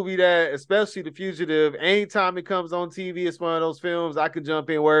 That's a movie that, especially The Fugitive, anytime it comes on TV, it's one of those films I could jump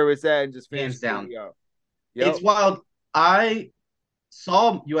in wherever it's at and just finish Hands the down. movie out. It's wild. I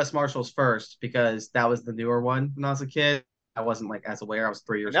saw U.S. Marshals first because that was the newer one when I was a kid. I wasn't like as aware. I was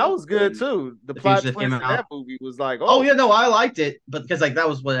 3 years And that old. was good when too. The The plot Fugitive twist came in that out. movie was like, Oh yeah, no, I liked it, but because like that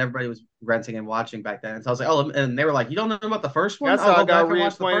was what everybody was renting and watching back then. And so I was like, oh, and they were like, you don't know about the first one? that's I'll how I go back got and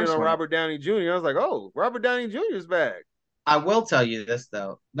watch the reacquainted first on one. Robert Downey Jr. I was like, oh, Robert Downey Jr. is back. I will tell you this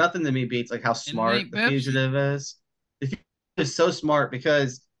though, nothing to me beats like how it smart ain't the Pepsi. Fugitive is. The Fugitive is so smart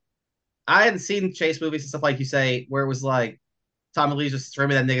because I hadn't seen chase movies and stuff like you say, where it was like Tommy Lee just threw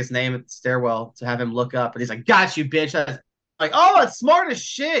me that nigga's name at the stairwell to have him look up, and he's like, "Got you, bitch." I was like, "Oh, that's smart as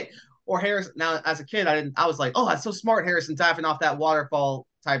shit." Or Harrison. Now, as a kid, I was like, "Oh, that's so smart, Harrison diving off that waterfall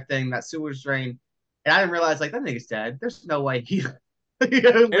type thing, that sewage drain," and I didn't realize like that nigga's dead. There's no way he. And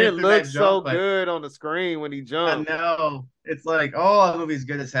it looks looks so good on the screen when he I jumped. know. It's like, oh, the movie's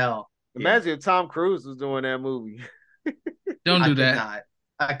good as hell. Imagine if Tom Cruise was doing that movie. Don't I do could that. not.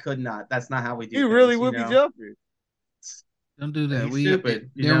 I could not. That's not how we do. He things, really would be jumping. Don't do that. He's stupid.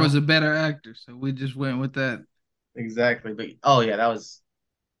 There was a better actor, so we just went with that. Exactly. But oh yeah, that was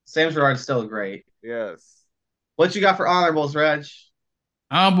Sam Gerard's still great. Yes. What you got for honorables, Reg?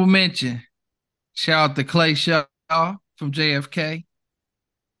 Honorable mention. Shout out to Clay Shaw from JFK.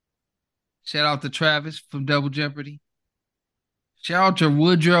 Shout out to Travis from Double Jeopardy. Shout out to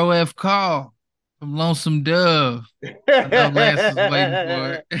Woodrow F. Call from Lonesome Dove. I know Lance was waiting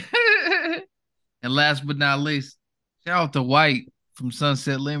for it. And last but not least, shout out to White from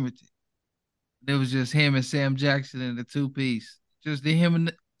Sunset Limited. It was just him and Sam Jackson in the two-piece. Just him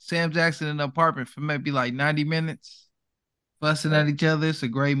and Sam Jackson in the apartment for maybe like 90 minutes, fussing at each other. It's a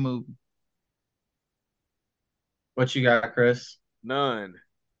great movie. What you got, Chris? None.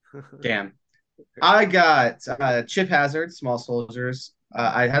 Damn. I got Chip Hazard, Small Soldiers.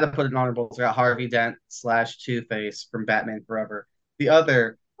 I had to put an honorable. I got Harvey Dent / Two-Face from Batman Forever. The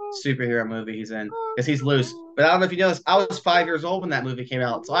other superhero movie he's in because he's loose. But I don't know if you noticed, I was 5 years old when that movie came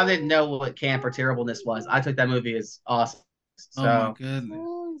out, so I didn't know what camp or terribleness was. I took that movie as awesome. So, oh my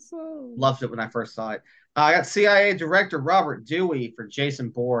goodness. Loved it when I first saw it. I got CIA director Robert Dewey for Jason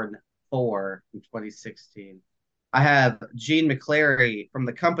Bourne 4 in 2016. I have Gene McClary from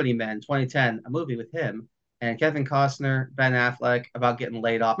The Company Men 2010, a movie with him, and Kevin Costner, Ben Affleck about getting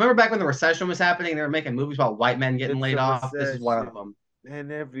laid off. Remember back when the recession was happening? They were making movies about white men getting laid off. This is one of them.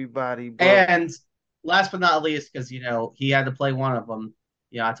 And everybody. Broke. And last but not least, because he had to play one of them.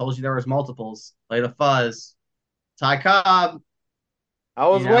 I told you there was multiples. Played a fuzz. Ty Cobb. I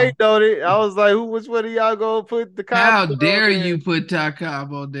was waiting on it. I was like, which one of y'all gonna put the Cobb? How dare you put Ty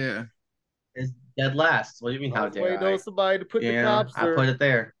Cobb on there? Is dead last. What do you mean? How dare waiting on somebody to put the Cobb? I put it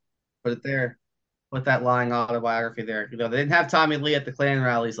there. Put that lying autobiography there. They didn't have Tommy Lee at the Klan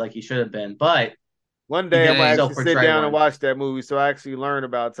rallies like he should have been, but one day I'm gonna actually sit down and watch that movie so I actually learn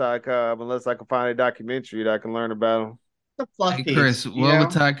about Ty Cobb. Unless I can find a documentary that I can learn about him. Hey, Chris, what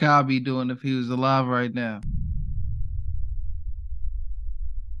would Ty Cobb be doing if he was alive right now?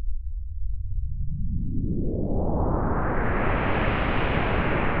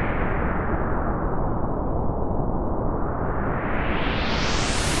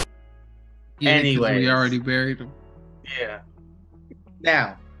 Anyway, we already buried him. Yeah.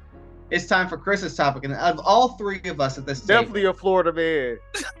 Now, it's time for Chris's topic, and of all three of us at this definitely a Florida man.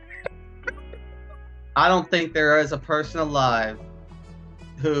 I don't think there is a person alive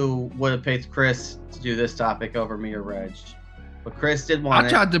who would have picked Chris to do this topic over me or Reg. But Chris did want I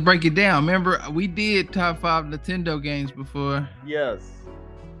tried to break it down. Remember, we did top 5 Nintendo games before. Yes.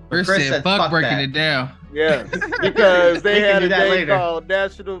 Chris said, fuck breaking it down. Yes, because they had a day called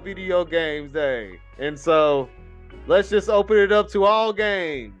National Video Games Day. And so let's just open it up to all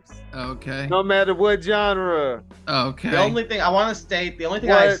games. Okay. No matter what genre. Okay. The only thing I want to state, the only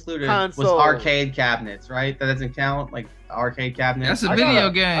thing I excluded was arcade cabinets, right? That doesn't count, like arcade cabinets. That's a video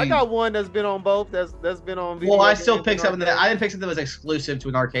game. I got one that's been on both. That's been on video. Well, I still picked something that I didn't pick something that was exclusive to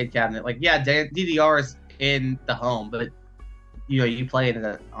an arcade cabinet. Like, yeah, DDR is in the home, but you play it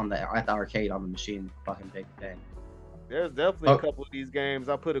at the arcade on the machine. Fucking big thing. There's definitely a couple of these games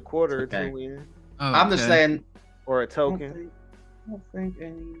I put a quarter or two in. Oh, I'm just saying. Or a token. I don't think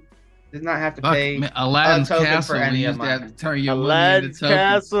any. Did not have to pay Aladdin's a token Castle for any of mine. To turn your Aladdin's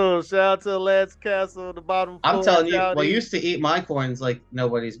Castle. Shout out to Aladdin's Castle, the bottom floor. I'm telling you, well, used to eat my coins like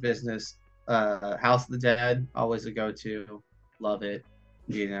nobody's business. House of the Dead, always a go-to. Love it,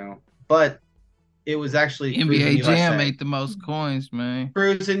 But It was actually Cruising NBA Jam USA. made the most coins, man.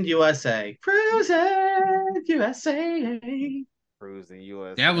 Cruising USA. Cruising USA. Cruising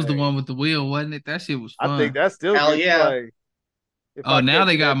USA. That was the one with the wheel, wasn't it? That shit was I think fun. that still Hell gets yeah. play. If Oh, I now catch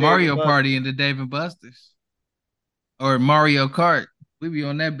they it got at Dave Mario and Party Buster's. in the Dave and Buster's. Or Mario Kart. We be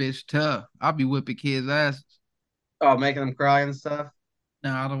on that bitch tough. I'll be whipping kids' asses. Oh, making them cry and stuff.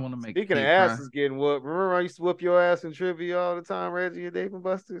 No, I don't want to make a Speaking of kid cry. asses getting whooped, remember I used to whoop your ass in trivia all the time, Reggie, at Dave and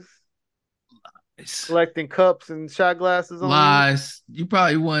Buster's? It's Collecting cups and shot glasses on you. lies. You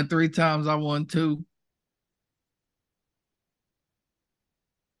probably won 3 times. I won 2.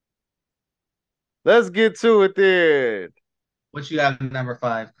 Let's get to it then. What you have number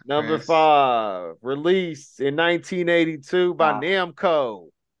 5? Number Chris? 5, released in 1982 by Ah. Namco.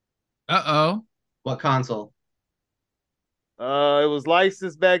 Uh-oh. What console? It was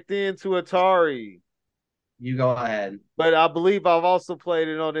licensed back then to Atari, You go ahead. but I believe I've also played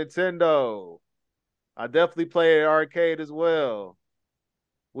it on Nintendo. I definitely played it arcade as well.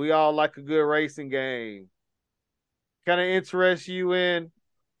 We all like a good racing game. Kind of interest you in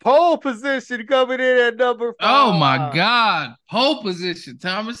pole position coming in at number 5. Oh my God. Pole position,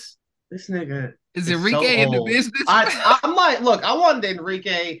 Thomas. This nigga Is so Enrique in the old. business? I'm like, look, I wanted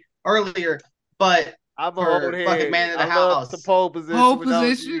Enrique earlier, but I'm a for old head. fucking man in the I love house. the pole position. Pole when I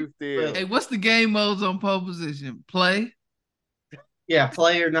was position? youth then. Hey, what's the game modes on pole position? Play? Yeah,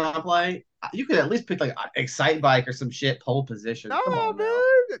 play or not play. You could at least pick like Excite Bike or some shit pole position. No, Come on now.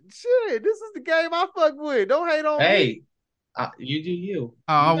 man. Shit, this is the game I fuck with. Don't hate on me. Hey, you do you.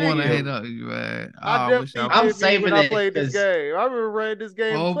 Oh, I You want to do you. hate on you, man. Oh, I I wish definitely I I'm did me saving when I it played this 'cause- game. I remember playing this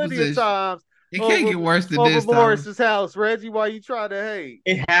game Pole plenty position. of times. It can't get worse than over this, Morris's Thomas. house, Reggie. Why you trying to hate?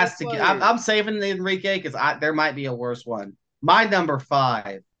 It has to Go get. play I'm saving the Enrique because there might be a worse one. My number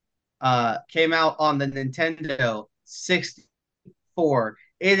 5 came out on the Nintendo 64.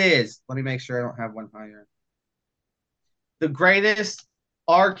 It is. Let me make sure I don't have one higher. The greatest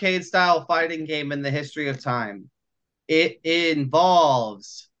arcade style fighting game in the history of time. It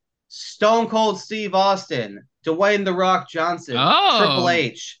involves Stone Cold Steve Austin, Dwayne The Rock Johnson, Oh. Triple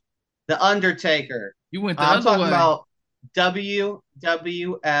H, The Undertaker. You went the I'm other talking way. about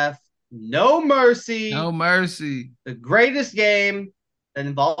WWF No Mercy. No mercy. The greatest game that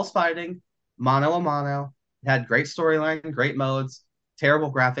involves fighting, mano a mano. It had great storyline, great modes,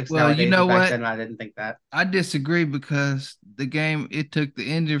 terrible graphics Well, nowadays. you know Back what? then, I didn't think that. I disagree because the game it took the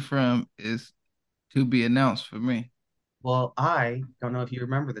engine from is to be announced for me. Well, I don't know if you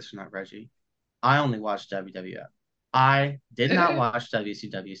remember this or not, Reggie. I only watched WWF. I did not watch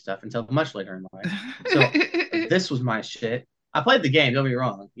WCW stuff until much later in life. So this was my shit. I played the game, don't be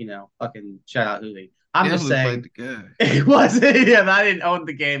wrong. You know, fucking shout out Hooli. I'm just saying played the game. it wasn't. Yeah, I didn't own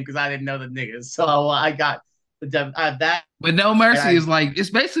the game because I didn't know the niggas. So I got that. But No Mercy I- is like it's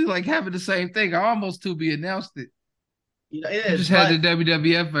basically like having the same thing. I almost to be announced it. You know, it You is. just had the but-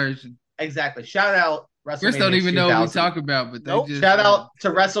 WWF version. exactly. Shout out WrestleMania. Chris don't even know what we 2000. talk about, but they Nope. just Shout out to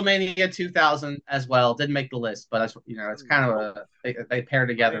WrestleMania 2000 as well. Didn't make the list, but that's it's kind of they pair I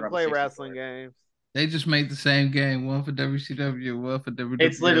together. didn't on the play 64. wrestling games. They just made the same game, one for WCW, one for WWF.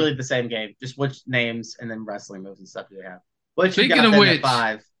 It's literally the same game, just which names and then wrestling moves and stuff they have. What you Speaking got of then which, at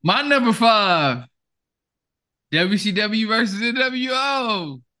 5? my number 5, WCW versus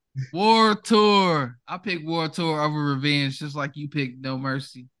NWO. War Tour. I picked War Tour over Revenge, just like you picked No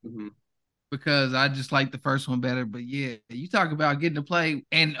Mercy, Mhm. because I just like the first one better. But yeah, you talk about getting to play,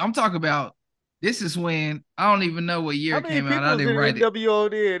 and I'm talking about this is when I don't even know what year How it many came out. people I was in didn't write it. NWO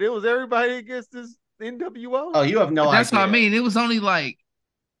did? It was everybody against this NWO. Oh, you have no But that's idea. what I mean. It was only like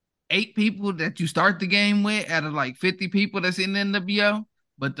 8 people that you start the game with out of like 50 people that's in NWO.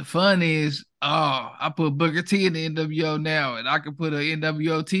 But the fun is, I put Booker T in the NWO now, and I can put an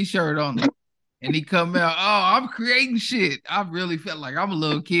NWO t-shirt on it. And he come out, I'm creating shit. I really felt like I'm a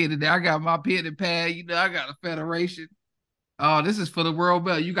little kid today. I got my pen and pad, I got a federation. Oh, this is for the world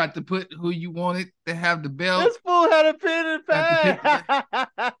belt. You got to put who you wanted to have the belt. This fool had a pen and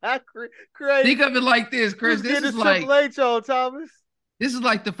pad. Crazy. Think of it like this, Chris. This is like Triple H on Thomas. This is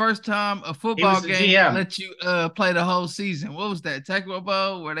like the first time a football was the game GM. let you play the whole season. What was that? Tecmo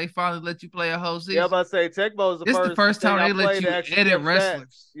Bowl, where they finally let you play a whole season? Yeah, I'm about to say Tecmo is the This first. the first time thing I they let played you that actually edit kept wrestlers.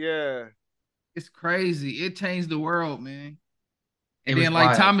 stats. Yeah. It's crazy. It changed the world, man. It And was then, like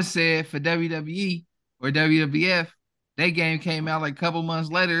wild. Thomas said, for WWE or WWF, that game came out like a couple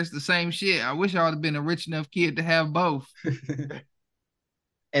months later. It's the same shit. I wish I would have been a rich enough kid to have both.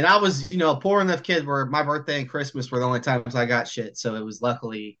 And I was, a poor enough kid where my birthday and Christmas were the only times I got shit. So it was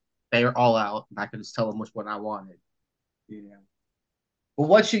luckily they were all out, and I could just tell them which one I wanted. Well,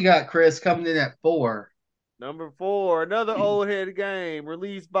 what you got, Chris, coming in at 4? Number 4, another old head game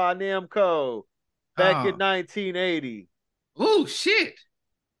released by Namco. back in 1980. Oh shit.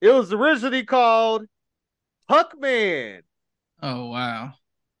 It was originally called Puckman. Oh wow.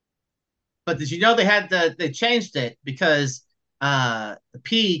 But did you know they changed it because the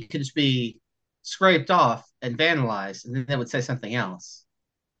P could just be scraped off and vandalized, and then it would say something else.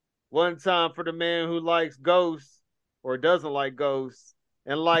 One time for the man who likes ghosts or doesn't like ghosts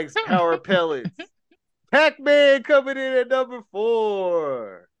and likes power pellets. Pac-Man coming in at number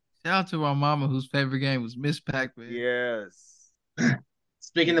 4. Shout out to my mama whose favorite game was Miss Pac-Man. Yes.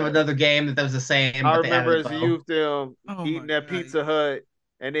 Speaking of another game that was the same, I but they remember added as a a bow. youth them eating my that God. Pizza Hut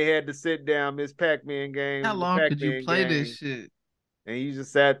and they had to sit down Miss Pac-Man game. How long could you Pac-Man play game, this shit? and you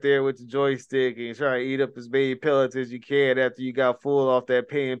just sat there with the joystick and try to eat up as many pellets as you can after you got full off that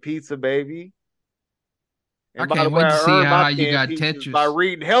pan pizza, baby. And I by the can't way, wait to I see earned how my you pan got pizzas by Tetris.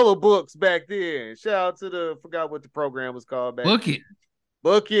 reading hella books back then. Shout out to forgot what the program was called back Book then. it.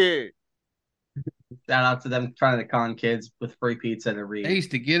 Book it. Shout out to them trying to con kids with free pizza to read. They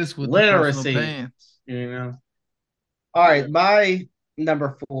used to get us with Literacy. the personal pants. You know. All right, my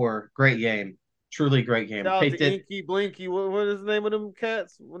number 4, great game, truly great game. Shout out to Picked it. Inky, Blinky. What is the name of them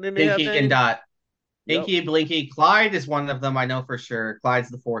cats? When they have Inky names? and Dot. Yep. Inky and Blinky. Clyde is one of them, I know for sure. Clyde's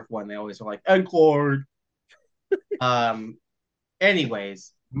the 4th one. They always are like, and Clyde.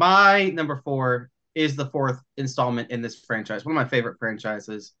 Anyways, my number 4 is the 4th installment in this franchise. One of my favorite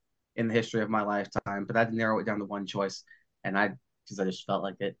franchises in the history of my lifetime, but I had to narrow it down to one choice, because I just felt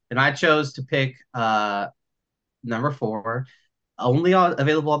like it. And I chose to pick number 4, only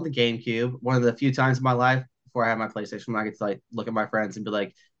available on the GameCube. One of the few times in my life before I had my PlayStation when I get to like look at my friends and be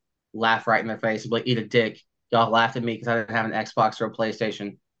like, laugh right in their face and be like, eat a dick. Y'all laughed at me because I didn't have an Xbox or a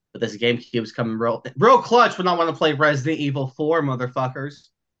PlayStation. But this GameCube's coming real clutch when I want to play Resident Evil 4, motherfuckers.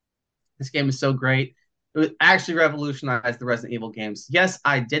 This game is so great. It actually revolutionized the Resident Evil games. Yes,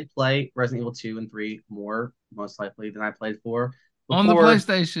 I did play Resident Evil 2 and 3 more, most likely, than I played 4. On the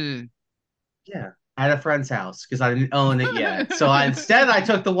PlayStation. Yeah, at a friend's house because I didn't own it yet. So instead I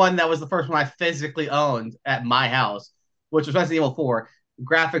took the one that was the first one I physically owned at my house, which was Resident Evil 4. The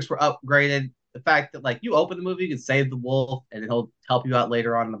graphics were upgraded. The fact that like you open the movie, you can save the wolf and he'll help you out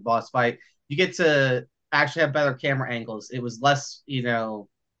later on in the boss fight. You get to actually have better camera angles. It was less,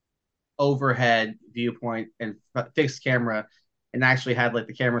 overhead viewpoint and fixed camera, and actually had like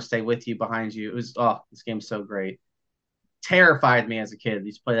the camera stay with you behind you. It was this game's so great. Terrified me as a kid. You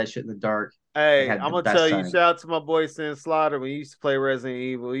used to play that shit in the dark. Hey, I'm gonna tell you, shout out to my boy Sin Slaughter. When he used to play Resident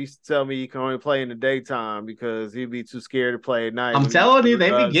Evil, he used to tell me you can only play in the daytime because he'd be too scared to play at night. I'm telling you,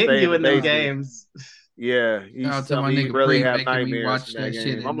 they be getting you in those games. Yeah, he used to tell my me he nigga really Pre have making me nightmares watch from that shit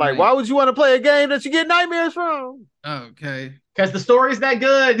game. at I'm like, night. why would you want to play a game that you get nightmares from? Okay. Because the story's that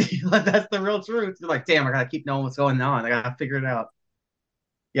good. That's the real truth. You're like, damn, I gotta keep knowing what's going on. I gotta figure it out.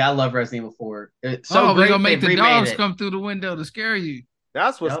 Yeah, I love Resident Evil 4. It's so great. We're gonna make the dogs it. come through the window to scare you.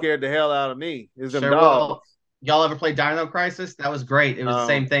 That's what scared the hell out of me. Is them dogs. Will. Y'all ever play Dino Crisis? That was great. It was the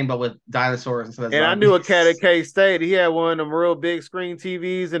same thing, but with dinosaurs instead of zombies. I knew a cat at K-State. He had one of them real big screen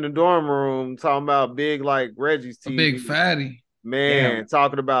TVs in the dorm room, talking about big like Reggie's TV. A big fatty. Man,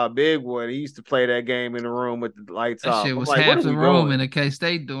 talking about big one. He used to play that game in the room with the lights off. That shit was like, half the room in the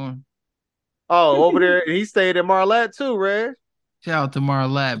K-State dorm. Oh, over there. He stayed at Marlette too, Reg. Shout out to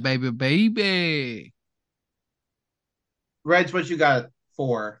Marlette, baby. Reg, what you got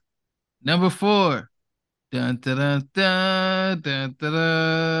for? Number 4. Dun dun dun dun dun dun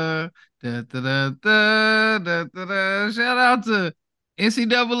dun dun dun dun. Shout out to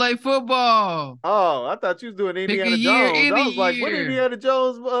NCAA football. Oh, I thought you was doing Indiana Jones. I was like, what Indiana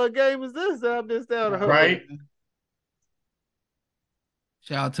Jones game is this that I missed out on? Right.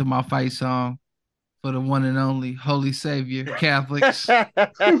 Shout out to my fight song for the one and only Holy Savior Catholics. The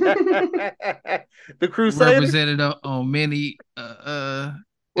Crusaders represented on many were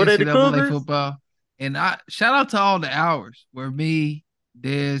they the NCAA football. And I shout out to all the hours where me,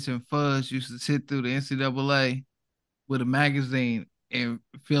 Dez, and Fuzz used to sit through the NCAA with a magazine and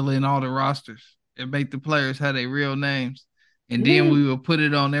fill in all the rosters and make the players have their real names. And then we would put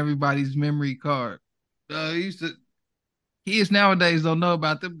it on everybody's memory card. Kids nowadays don't know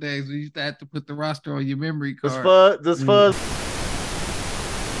about them days. We used to have to put the roster on your memory card. Does Fuzz?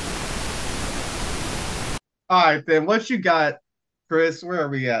 All right, then. What you got, Chris? Where are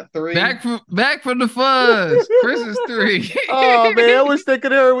we at? 3? Back from the Fuzz. Chris is 3. Oh, man. I wish they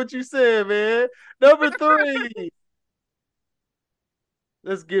could hear what you said, man. Number 3.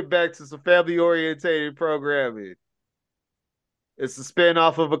 Let's get back to some family-orientated programming. It's a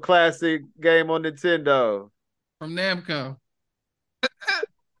spin-off of a classic game on Nintendo. From Namco.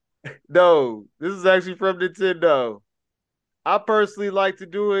 No, this is actually from Nintendo. I personally like to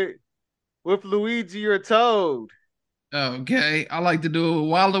do it With Luigi or Toad? Okay, I like to do it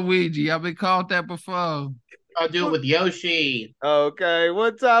with Waluigi. I've been called that before. I'll do it with Yoshi. Okay,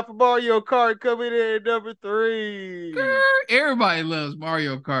 one time for Mario Kart coming in at number 3. Everybody loves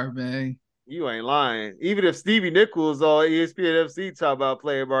Mario Kart, man. You ain't lying. Even if Stevie Nichols on ESPN FC talk about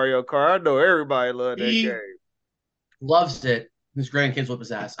playing Mario Kart, I know everybody love that He game. loves it. His grandkids whip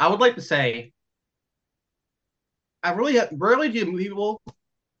his ass. I would like to say, I really rarely do people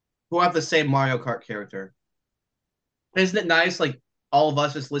who have the same Mario Kart character. Isn't it nice? Like all of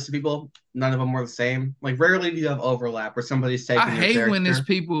us just list of people, none of them were the same. Like rarely do you have overlap where somebody's I taking your hate when there's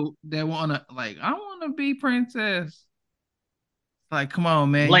character. people that wanna like, I wanna be princess. Like, come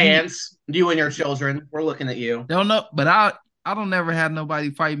on, man. Lance, you and your children, we're looking at you. Don't know, but I don't never have nobody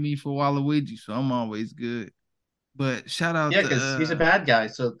fight me for Waluigi, so I'm always good. But Yeah, because he's a bad guy,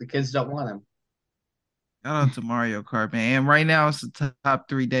 so the kids don't want him. shout out to Mario Kart, man. And right now it's the top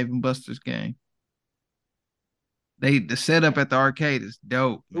 3 Dave and Buster's game. The setup at the arcade is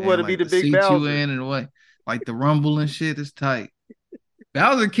dope, Who man. wanna Like be the the big seats you Bowser? in and what, like the rumble and shit is tight.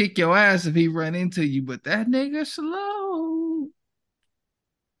 Bowser kick your ass if he run into you, but that nigga slow.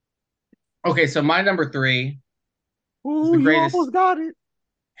 Okay, so my number 3 is Ooh, the you greatest almost got it.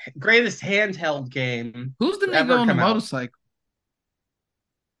 handheld game Who's the to nigga ever on the come out. motorcycle?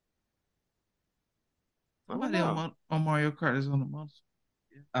 I don't Somebody know. on Mario Kart is on the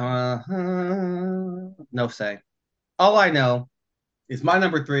motorcycle. No say. All I know is my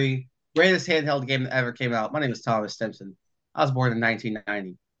number 3 greatest handheld game that ever came out. My name is Thomas Stimson. I was born in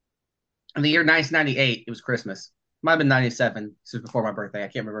 1990. In the year 1998, it was Christmas. Might have been 97. This was before my birthday. I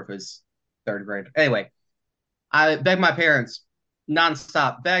can't remember if it was third grade. Anyway, I begged my parents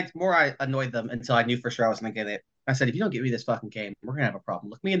nonstop, begged more. I annoyed them until I knew for sure I was going to get it. I said, if you don't get me this fucking game, we're going to have a problem.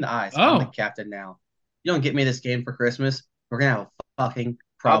 Look me in the eyes. I'm the Oh, captain now. You don't get me this game for Christmas, we're going to have a fucking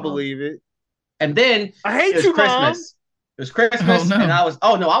I problem. believe it. And then I it hate was you, Mom. Christmas. It was oh Christmas, and no. I was,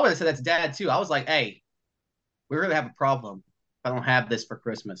 oh no, I would have said that's dad too. I was like, hey, we're gonna have a problem if I don't have this for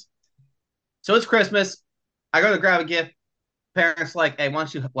Christmas. So it's Christmas. I go to grab a gift. Parents like, hey, why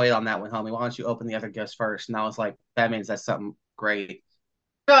don't you wait on that one, homie? Why don't you open the other gifts first? And I was like, that means that's something great.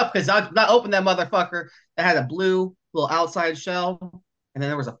 Up because I opened that motherfucker that had a blue little outside shell, and then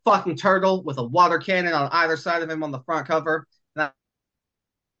there was a fucking turtle with a water cannon on either side of him on the front cover. And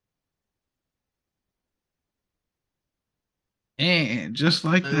And just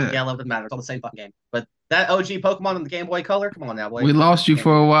like blue, that. yellow, doesn't matter. It's all the same fucking game. But that OG Pokemon on the Game Boy Color, come on now, boy. We lost you Can't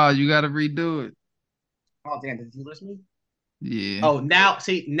for do a it. while. You got to redo it. Oh damn, did you lose me? Yeah. Oh, now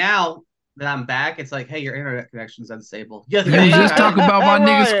that I'm back, it's like, hey, your internet connection's unstable. Yeah, You was just talking about my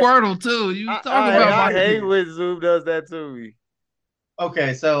nigga Right. Squirtle too. You was talking about I my hate nigga. when Zoom does that to me.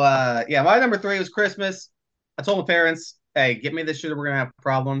 Okay, so yeah, my number 3 was Christmas. I told my parents, hey, get me this shit or we're gonna have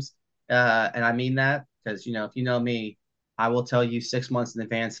problems. And I mean that because if you know me, I will tell you 6 months in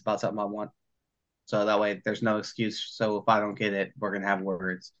advance about something I want. So that way there's no excuse. So if I don't get it, we're gonna have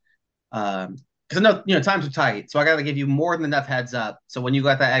words. Because I know times are tight, so I got to give you more than enough heads up. So when you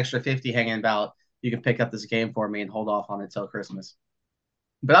got that extra 50 hanging about, you can pick up this game for me and hold off on it till Christmas.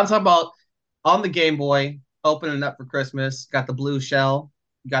 But I'm talking about on the Game Boy, opening up for Christmas. Got the blue shell,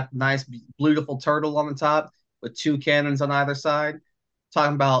 got the nice, beautiful turtle on the top with 2 cannons on either side.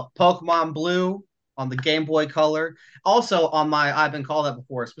 Talking about Pokemon Blue on the Game Boy Color. Also on my, I've been called that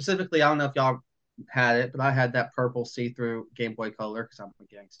before. Specifically, I don't know if y'all had it, but I had that purple see-through Game Boy Color because I'm a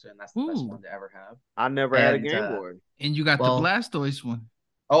gangster and that's the best Ooh. one to ever have. I never had a And Game Boy. And you got the well, Blastoise one.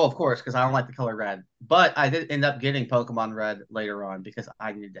 oh, of course, because I don't like the color red. But I did end up getting Pokemon Red later on because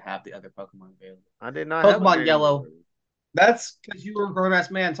I needed to have the other Pokemon available. I did not have a Pokemon Game Yellow. Boy. That's because you were a grown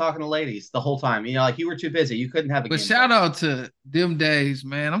ass man talking to ladies the whole time. Like you were too busy. You couldn't have a But Game shout Boy. out to them days,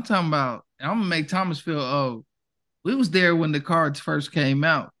 man. I'm talking about, I'm gonna make Thomas feel old. We was there when the cards first came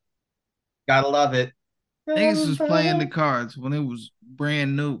out. Gotta love it. Niggas was playing the cards when it was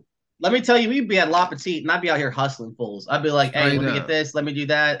brand new. Let me tell you, we'd be at La Petite and I'd be out here hustling fools. I'd be like, hey, Straight let me up. get this, let me do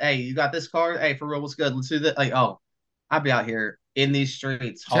that. Hey, you got this card? Hey, for real, what's good? Let's do that. Like, oh, I'd be out here in these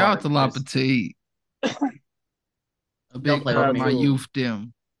streets. Shout out to La Just Petite. A big play part with of me. my youth,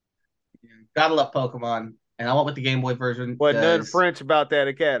 them. Gotta love Pokemon. And I went with the Game Boy version Wasn't nothing because French about that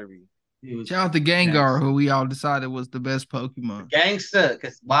academy. Shout out to Gengar, who we all decided was the best Pokemon. Gangsta.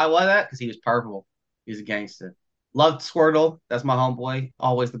 Because why was that? Because he was purple. He's a gangster. Loved Squirtle. That's my homeboy.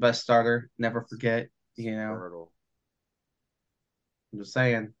 Always the best starter. Never forget. Turtle. I'm just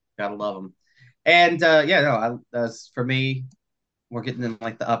saying. Gotta love him. And yeah, no, that's for me. We're getting in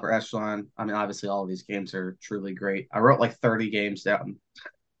like the upper echelon. I mean, obviously, all of these games are truly great. I wrote like 30 games down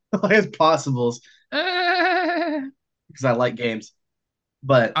as possibles Eh. because I like games.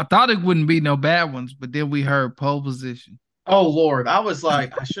 But I thought it wouldn't be no bad ones, but then we heard pole position. oh Lord, I was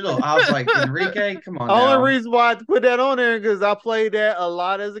like, I should have. I was like, Enrique, come on Only now. reason why I put that on there because I played that a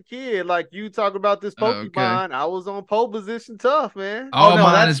lot as a kid. Like you talk about this Oh, okay. Pokemon, I was on pole position tough, man. All no,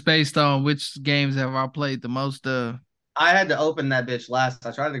 mine that's- is based on which games have I played the most of. I had to open that bitch last.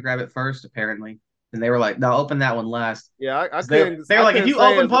 I tried to grab it first, apparently, and they were like, "No, open that one last." Yeah, I They couldn't. were I like, "If couldn't you say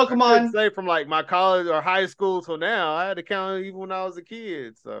open I couldn't Pokemon, say from like my college or high school till now. I had to count even when I was a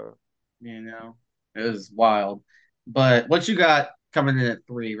kid. So you know, it was wild." But what you got coming in at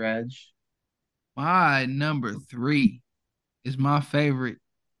 3, Reg? My number 3 is my favorite.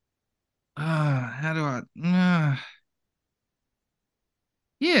 How do I?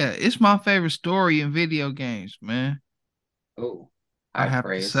 Yeah, it's my favorite story in video games, man. Oh, I high have to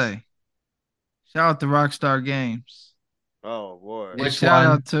praise. say. Shout out to Rockstar Games. oh boy. And Which shout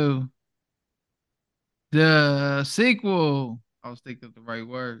one? out to the sequel. I was thinking of the right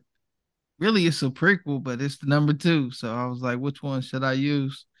word. Really, it's a prequel, but it's the number 2. So I was like, which one should I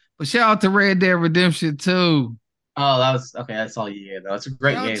use? But shout out to Red Dead Redemption 2. Oh, that was okay. That's all you get though. It's a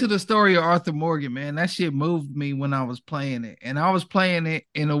great Shout out game. to the story of Arthur Morgan, man. That shit moved me when I was playing it. And I was playing it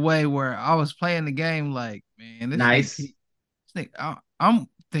in a way where I was playing the game like, man, Nice. I'm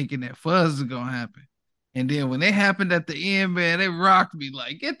thinking that fuzz is gonna happen. And then when it happened at the end, man, it rocked me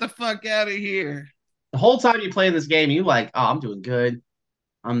like, get the fuck out of here. The whole time you play this game, you like, oh, I'm doing good.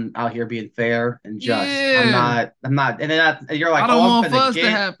 I'm out here being fair and just. I'm Yeah. not. And then you're like, I don't oh, want fuzz to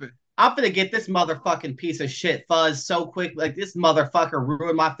happen. I'm gonna get this motherfucking piece of shit Fuzz so quick. Like this motherfucker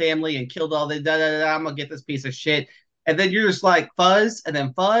ruined my family and killed all the da da da. I'm gonna get this piece of shit. And then you're just like Fuzz, and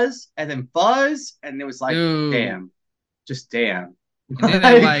then Fuzz, and then Fuzz, and it was like, Dude. damn, just damn. And then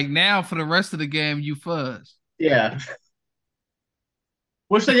they're like, now for the rest of the game, you fuzz. Yeah.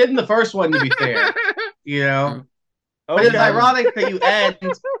 Which they did in the first one, to be fair. You know? But it's ironic that you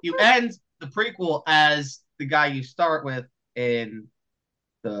end the prequel as the guy you start with in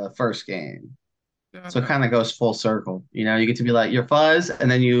the first game. So it kind of goes full circle. You know, you get to be like, you're Fuzz,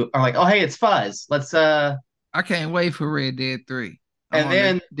 and then you are like, oh hey, it's Fuzz. Let's I can't wait for Red Dead 3. I'm and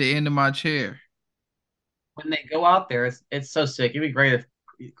then the end of my chair. when they go out there, it's so sick. It'd be great if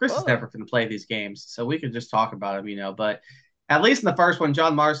Chris is never going to play these games, so we could just talk about them, you know. But at least in the first one,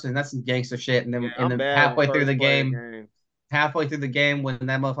 John Marston, that's some gangster shit. And then halfway through the game, when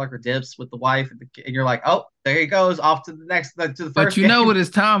that motherfucker dips with the wife, and you're like, oh, there he goes off to the next to the first. But you know what it's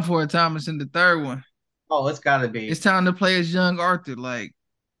time for, Thomas, in the third one. Oh, it's got to be. It's time to play as young Arthur, like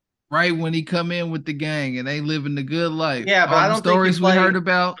right when he come in with the gang and they living the good life. Yeah, but I don't stories we heard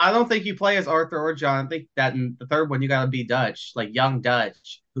about. I don't think you play as Arthur or John. I think that in the third one you got to be Dutch, like young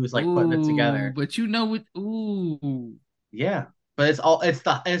Dutch, who's like putting it together. But you know what? Ooh. Yeah, but it's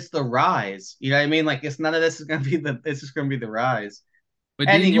the rise. You know what I mean? Like it's none of this is gonna be it's just gonna be the rise. But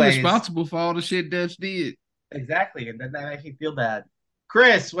then you're responsible for all the shit Dutch did. Exactly, and then that makes me feel bad.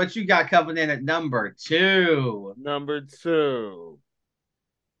 Chris, what you got coming in at number 2? Number 2.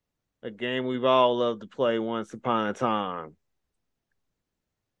 A game we've all loved to play once upon a time.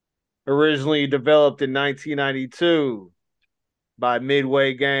 Originally developed in 1992 by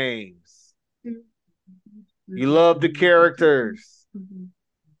Midway Games. You love the characters.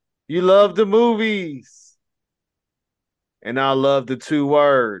 You love the movies. And I love the 2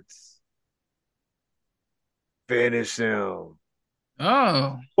 words. Finish them.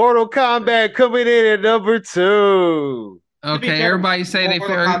 Oh. Mortal Kombat coming in at number 2. Okay, everybody say their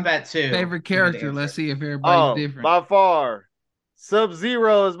favorite character. Let's see if everybody's different. By far,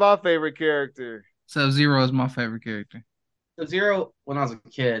 Sub-Zero is my favorite character. Sub-Zero is my favorite character. Sub-Zero, when I was a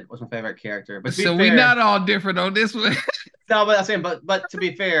kid, was my favorite character. But so we're not all different on this one. No, but I'm saying, but to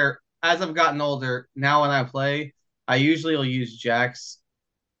be fair, as I've gotten older, now when I play, I usually will use Jax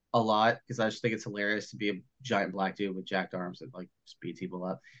a lot because I just think it's hilarious to be a giant black dude with jacked arms and like speed people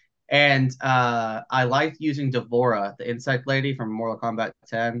up. And I liked using Devora, the insect lady from Mortal Kombat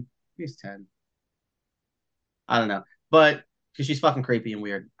 10. She's 10. I don't know. But because she's fucking creepy and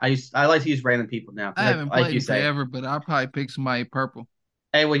weird. I like to use random people now. I haven't played in forever, but I'll probably pick somebody purple.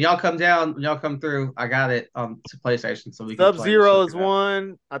 Hey, when y'all come through, I got it to PlayStation so we can Sub-Zero is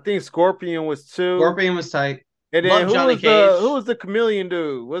 1. I think Scorpion was 2. Scorpion was tight. And then who was the chameleon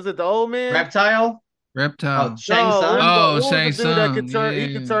dude? Was it the old man? Reptile. Oh, Shang Tsung. Shang Tsung.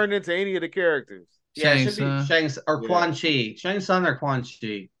 He could turn into any of the characters. Yeah, it should be Shang or Quan Chi. Shang Tsung or Quan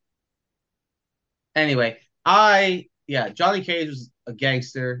Chi. Anyway, Johnny Cage was a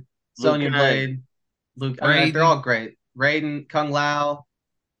gangster. Sonya Blade, Luke. I mean, they're all great. Raiden, Kung Lao,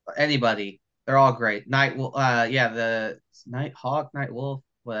 anybody. They're all great. The Nighthawk, Nightwolf,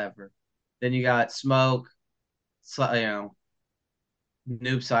 whatever. Then you got Smoke. So,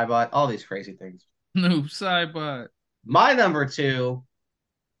 Noob Saibot, all these crazy things. Noob Saibot. My number 2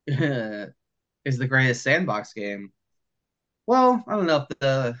 is the greatest sandbox game. Well, I don't know if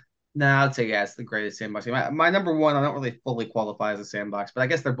the no, I'd say yeah, it's the greatest sandbox game. My number 1, I don't really fully qualify as a sandbox, but I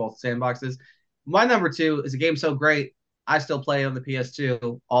guess they're both sandboxes. My number 2 is a game so great, I still play it on the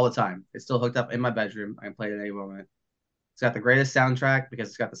PS2 all the time. It's still hooked up in my bedroom. I can play it at any moment. It's got the greatest soundtrack because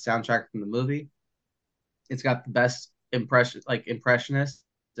it's got the soundtrack from the movie. It's got the best impressionist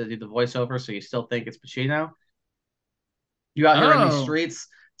to do the voiceover, so you still think it's Pacino. You out here in these streets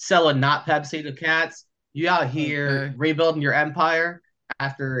selling not Pepsi to cats. You out here rebuilding your empire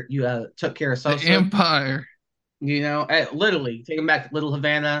after you took care of Sosa. The empire. You know, literally taking back Little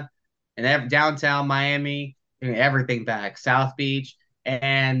Havana and downtown Miami, everything back, South Beach,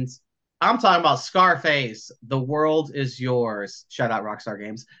 and I'm talking about Scarface. The world is yours. Shout out Rockstar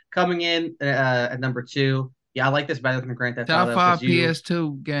Games coming in at number 2. Yeah, I like this better than Grand Theft Auto. Top 5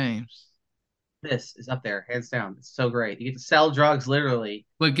 PS2 games. This is up there, hands down. It's so great. You get to sell drugs, literally.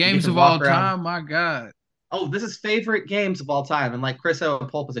 But games of all time, my God. Oh, this is favorite games of all time. And like Chris had a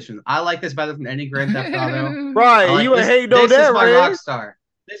pole position. I like this better than any Grand Theft Auto. Right. You ain't hating on that, This is my right? Rockstar.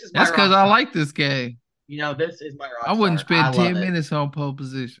 That's because I like this game. You know, this is my Rockstar. I wouldn't spend 10 minutes on pole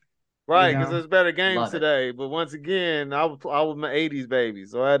position. Right, because there's better games today. But once again, I was my 80s baby,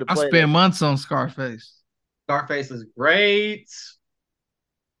 so I had to play. I spent months on Scarface. Scarface is great.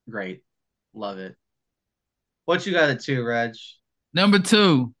 Great. Love it. What you got at 2, Reg? Number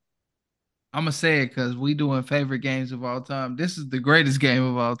 2. I'm going to say it because we doing favorite games of all time. This is the greatest game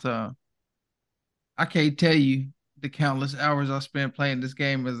of all time. I can't tell you the countless hours I spent playing this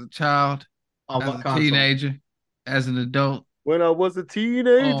game as a child, as a teenager, as an adult. When I was a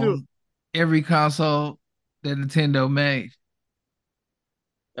teenager. Every console that Nintendo made.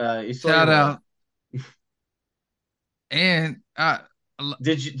 Shout out. And I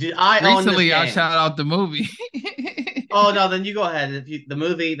recently I shout out the movie. Oh no, then you go ahead. If the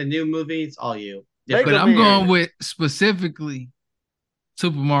new movie, it's all you. But I'm going with specifically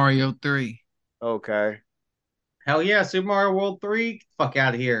Super Mario 3. Okay. Hell yeah, Super Mario World 3. Fuck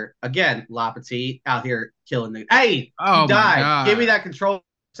out of here. Again, La Petite out here killing the. Hey, you died. Give me that control.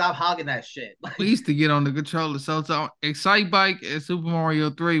 Stop hogging that shit. We used to get on the controller. So Excite Bike and Super Mario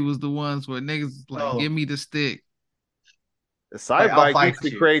 3 was the ones where niggas was like, give me the stick. Excite Bike used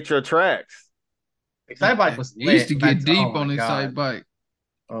to create your tracks. Excite Bike was lit. We used to get deep on Excite Bike.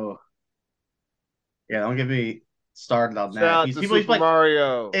 Oh. Yeah, don't get me started on that. Shout out to Super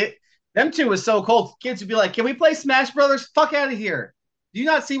Mario. Them two was so cold. Kids would be like, can we play Smash Brothers? Fuck out of here. Do you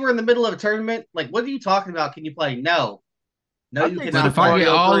not see we're in the middle of a tournament? Like, what are you talking about? Can you play? No. No, you cannot. But if I get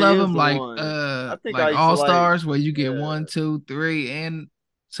all of them, like All Stars, where you get 1, 2, 3, and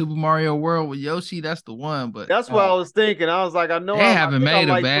Super Mario World with Yoshi, that's the one. But that's what I was thinking. I was like, I know they haven't made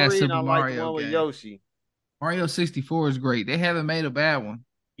a bad Super Mario game. With Yoshi. Mario 64 is great. They haven't made a bad one.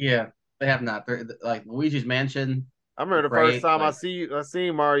 Yeah, they have not. They're, like Luigi's Mansion. I remember the first time I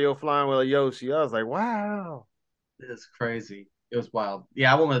seen Mario flying with a Yoshi. I was like, wow, this is crazy. It was wild.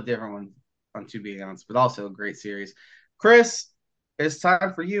 Yeah, I went with a different one on To Be Honest, but also a great series. Chris, it's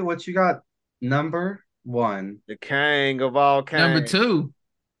time for you. What you got? Number 1. The king of all kings. Number 2.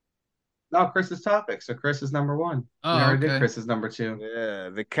 No, Chris's topic. So Chris is number 1. Oh, we already did Chris is number 2. Yeah,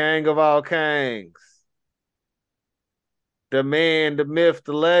 the king of all kings. The man, the myth,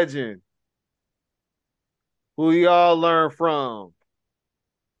 the legend. Who we all learn from.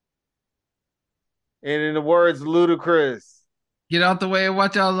 And in the words of Ludacris. Get out the way and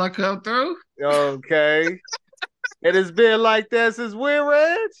watch out as I come through. Okay. It has been like that since when,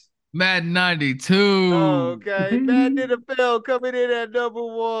 Reg? Madden 92. Okay. Madden NFL coming in at number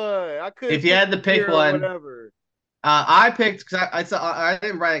 1. I couldn't. If you had to pick one. I picked, because I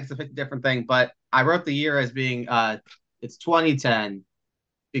didn't write it because I picked a different thing, but I wrote the year as being it's 2010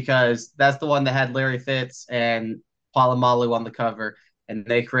 because that's the one that had Larry Fitz and Polamalu on the cover, and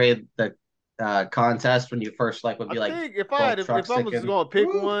they created the contest when you first would be like. If I was going to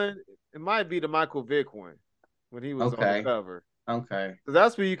pick one, it might be the Michael Vick one when he was on the cover. Okay, so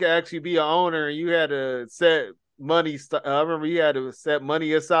that's where you could actually be an owner, and you had to set money. I remember you had to set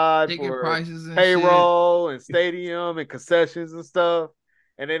money aside ticket for prices and payroll and stadium and concessions and stuff.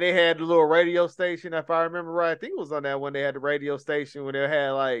 And then they had the little radio station, if I remember right. I think it was on that one. They had the radio station when they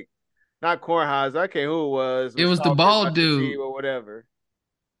had not Kornheiser. I can't who it was. It was the bald dude or whatever.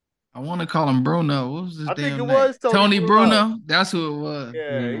 I want to call him Bruno. What was his name? I think it was Tony Bruno. That's who it was.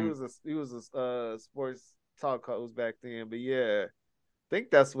 Yeah, he was a sports talk coach back then. But yeah, I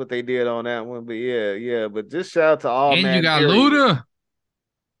think that's what they did on that one. But yeah. But just shout out to all. And you got Luda.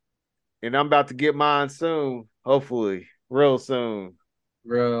 And I'm about to get mine soon. Hopefully, real soon.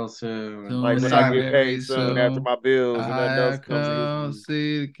 Real soon. Soon Like when It's I time. get very paid soon after soon, my bills and nothing I else comes to hit come me.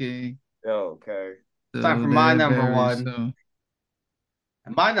 see the king. Yo, okay. Time for Soon my there number very one. soon.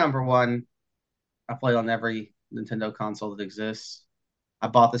 And my number one, I played on every Nintendo console that exists. I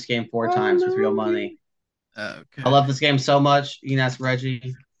bought this game 4 times with real money. Okay. I love this game so much. You can ask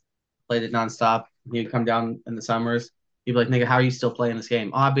Reggie. Played it nonstop. He'd come down in the summers. He'd be like, "Nigga, how are you still playing this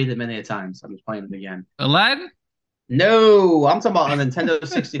game?" Oh, I beat it many a times. I'm just playing it again. Aladdin? No, I'm talking about a Nintendo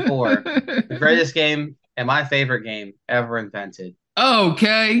 64, the greatest game and my favorite game ever invented.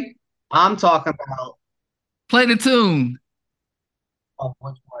 Okay. I'm talking about Play the tune. which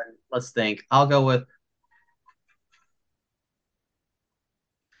one? Let's think. I'll go with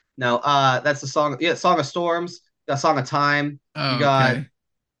no. That's the song. Yeah, Song of Storms. Got Song of Time. You got. Okay.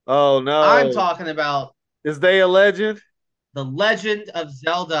 Oh I'm no. talking about Is they a legend? The Legend of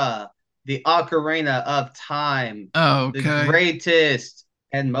Zelda, the Ocarina of Time, the Okay. greatest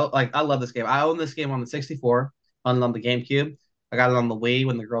and like I love this game. I own this game on the 64, on the GameCube. I got it on the Wii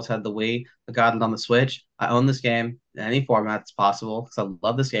when the girls had the Wii. I got it on the Switch. I own this game in any format that's possible because I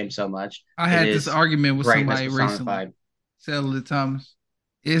love this game so much. I It had this is argument with greatness somebody recently. personified. Settle Thomas.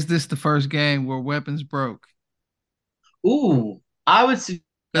 Is this the first game where weapons broke? Ooh, I would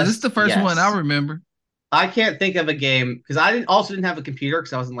Because it's the first yes. one I remember. I can't think of a game because I didn't have a computer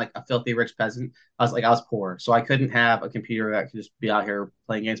because I wasn't like a filthy rich peasant. I was poor, so I couldn't have a computer that could just be out here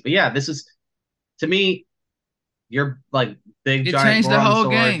playing games. But yeah, this is to me, your like big It giant changed the Goron whole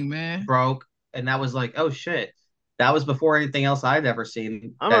sword game, man. broke, and that was like, oh shit, that was before anything else I'd ever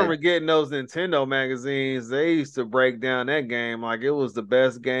seen. I remember getting those Nintendo magazines. They used to break down that game like it was the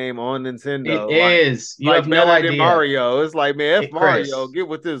best game on Nintendo. It is. You have no better than idea. Mario. It's like, man, F Mario, get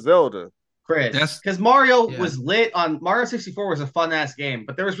with this Zelda. Chris, because Mario was lit on Mario 64 was a fun ass game,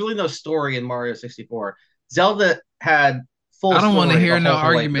 but there was really no story in Mario 64. Zelda had full. I don't want to hear no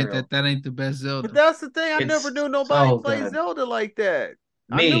whole argument that ain't the best Zelda. But that's the thing. I never knew nobody play Zelda like that.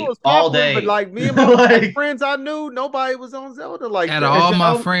 I knew it was popular, all day, but like me and my friends I knew, nobody was on Zelda like that. All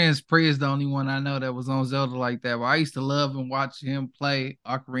my friends, Pri is the only one I know that was on Zelda like that. But I used to love and watch him play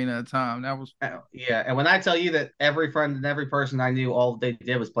Ocarina of Time. That was yeah. And when I tell you that every friend and every person I knew, all they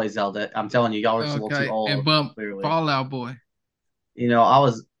did was play Zelda, I'm telling you, y'all are a little too old. And bump Fallout Boy. You know, I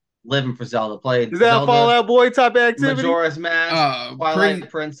was living for Zelda. Played. Is that Zelda, Fallout Boy type of activity? Majora's Mask, Twilight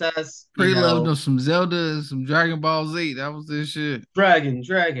Princess. Pri loved them some Zelda and some Dragon Ball Z. That was this shit. Dragon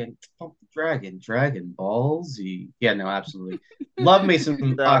Ball Z. Yeah, no, absolutely. Love me some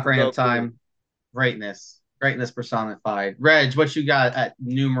Ocarina of Time. Greatness personified. Reg, what you got at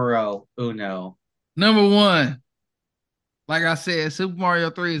numero uno? Number one. Like I said, Super Mario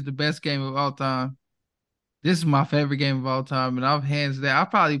 3 is the best game of all time. This is my favorite game of all time, and I've hands down. I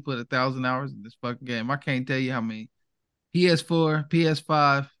probably put 1,000 hours in this fucking game. I can't tell you how many. PS4,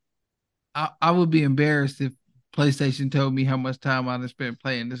 PS5. I would be embarrassed if PlayStation told me how much time I've spent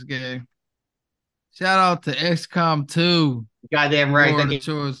playing this game. Shout out to XCOM 2. Goddamn right.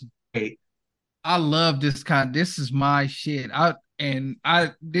 I love this kind. This is my shit. I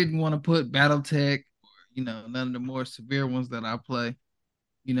didn't want to put BattleTech, none of the more severe ones that I play.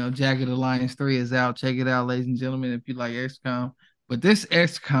 Jagged Alliance 3 is out. Check it out, ladies and gentlemen, if you like XCOM. But this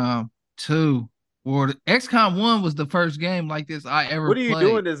XCOM 2, or XCOM 1 was the first game like this I ever played. What are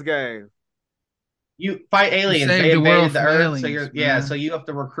you doing this game? You fight aliens. They invaded the Earth. Aliens, so you have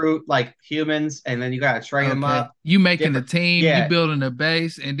to recruit like humans, and then you gotta train them up. You making a team, you building a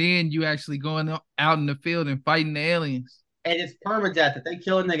base, and then you actually going out in the field and fighting the aliens. And it's permadeath. If they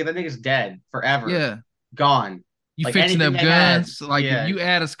kill a nigga, that nigga's dead forever. Yeah. Gone. You like fixing up guns. If you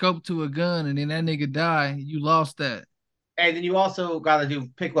add a scope to a gun and then that nigga die, you lost that. And then you also got to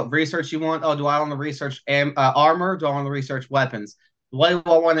pick what research you want. Oh, do I want to research armor? Do I want to research weapons? What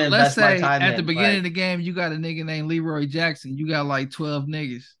do I want to invest my time in? At the beginning of the game, you got a nigga named Leroy Jackson. You got like 12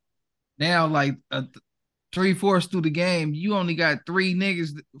 niggas. Now, like 3/4 through the game, you only got 3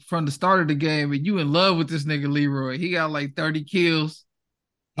 niggas from the start of the game, and you in love with this nigga Leroy. He got like 30 kills.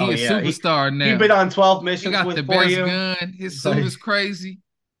 He a superstar now. You've been on 12 missions. He got the best gun. His suit is crazy.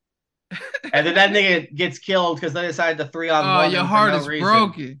 And then that nigga gets killed because they decided to 3-on-1. Oh, your heart is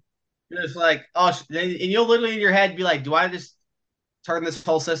broken. You're just like, and you'll literally in your head be like, do I just turn this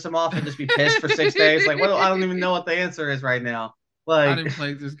whole system off and just be pissed for 6 days? Like, I don't even know what the answer is right now. Like, I didn't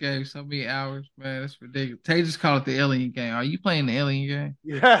play this game so many hours, man. That's ridiculous. They just call it the Alien game. Are you playing the Alien game?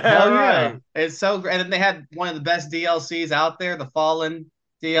 Yeah, hell yeah. It's so great. And then they had one of the best DLCs out there, the Fallen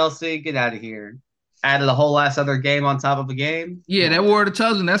DLC. Get out of here. Added a whole ass other game on top of a game. Yeah, that War of the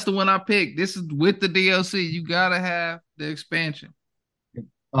Chosen. That's the one I picked. This is with the DLC. You gotta have the expansion.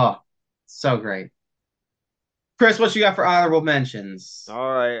 Oh, so great. Chris, what you got for honorable mentions?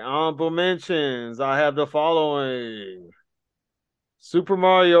 All right, honorable mentions. I have the following: Super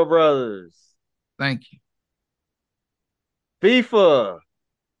Mario Brothers, Thank you. FIFA.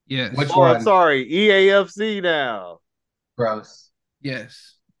 Yes. Which Or one? sorry, EAFC now. Gross.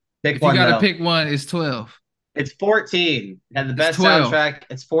 Yes. Pick If you one got to though. pick one, it's 12. It's 14. It had the It's best 12. soundtrack.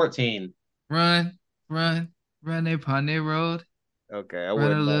 It's 14. Run, run, run upon the road. Okay, I Run a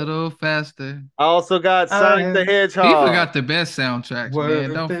wouldn't know. little faster. I also got Sonic the FIFA Hedgehog. got the best soundtracks, man.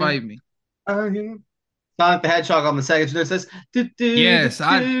 Don't fight me. Sonic the Hedgehog on the second. It says, Yes,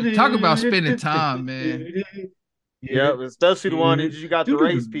 I talk about spending time, man. Yep, especially the one that you got the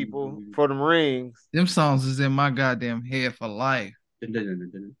race people for them rings. Them songs is in my goddamn head for life.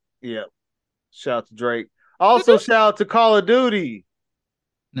 Yep. Shout out to Drake. Also, shout out to Call of Duty.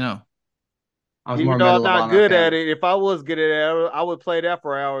 No. I was Even more though I'm Medal of not Honor good fan. at it, if I was good at it, I would play that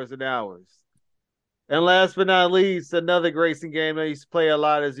for hours and hours. And last but not least, another racing game I used to play a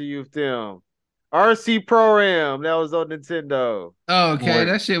lot as a youth them. RC Pro-Am. That was on Nintendo. Oh, okay, Lord.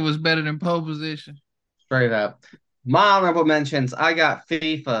 that shit was better than pole position. Straight up. My honorable mentions, I got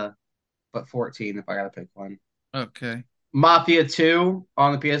FIFA, but 14 if I gotta pick one. Okay. Mafia 2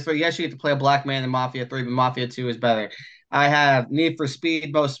 on the PS3. Yes, you get to play a black man in Mafia 3, but Mafia 2 is better. I have Need for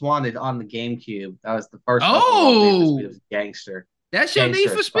Speed Most Wanted on the GameCube. That was the first open world Need for Speed. It was gangster. That's your Need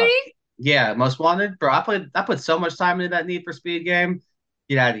Gangster for as fuck. Speed? Yeah, Most Wanted. Bro, I put so much time into that Need for Speed game.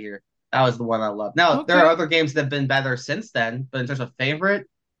 Get out of here. That was the one I loved. Now, there are Okay. other games that have been better since then, but in terms of favorite,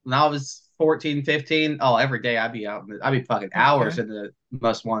 when I was 14, 15, every day I'd be fucking hours into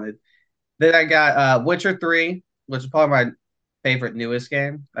Most Wanted. Then I got Witcher 3, which is probably my favorite newest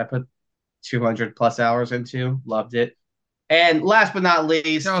game. I put 200 plus hours into. Loved it. And last but not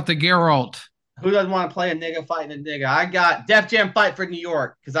least, Shout out to Geralt. who doesn't want to play a nigga fighting a nigga? I got Def Jam Fight for New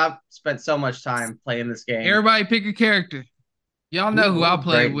York because I've spent so much time playing this game. Everybody pick a character. Y'all know who I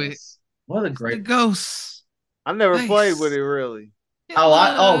play with. What a The great Ghosts. I never played with it really.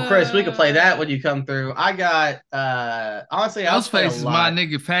 Chris, we could play that when you come through. I got honestly, I'll play a Ghostface is lot. my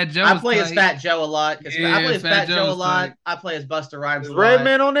nigga. Fat Joe. I play as Fat Joe a lot. I play as Fat Joe a lot. tight. I play as Buster Rhymes Is a lot.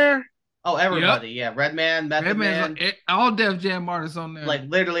 Redman on there? Oh, everybody, yeah. Redman, Method Man. All Def Jam artists on there. Like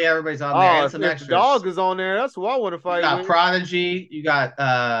literally everybody's on there. Oh, And some if extras. the dog is on there, that's who I want to fight You got with. Prodigy. You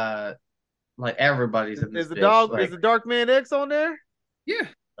got like everybody's in this. Is the bitch. dog? Like, Is the Dark Man X on there? Yeah.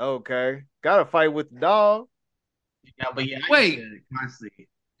 Okay, gotta fight with the dog. yeah, but yeah. Wait. Constantly.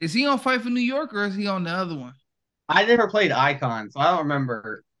 Is he on Fight for New York or is he on the other one? I never played Icon, so I don't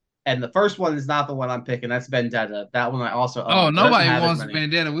remember. And the first one is not the one I'm picking. That's Vendetta. That one I also own. Oh, So nobody wants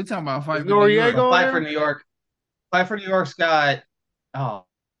Vendetta. We're talking about Fight for New York. Noriega Fight for New York. Fight for New York's got. Oh,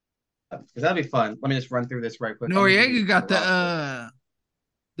 that'd be fun. Let me just run through this right quick. Noriega got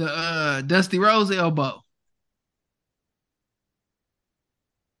the Dusty Rose elbow.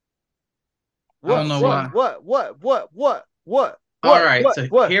 What? I don't know why. What? All right,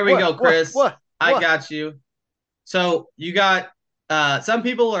 so here we go, Chris. I got you. So you got some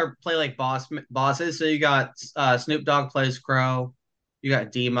people play like bosses. So you got Snoop Dogg plays Crow. You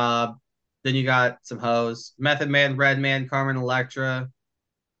got D Mob. Then you got some hoes. Method Man, Redman, Carmen Electra.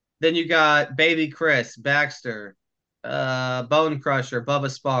 Then you got Baby Chris, Baxter, Bone Crusher,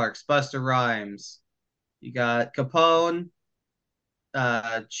 Bubba Sparks, Buster Rhymes. You got Capone,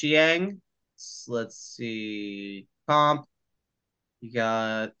 Chiang. Let's see, Comp. You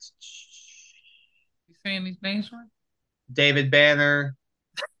got. You saying these names right? David Banner,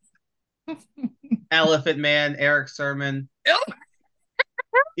 Elephant Man, Eric Sermon.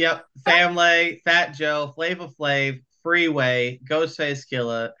 Yep, Family, Fat Joe, Flava Flav, Freeway, Ghostface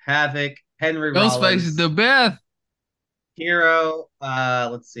Killer, Havoc, Henry Rollins. Ghostface is the best. Hero,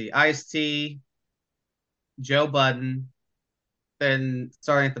 let's see, Ice-T, Joe Budden. Then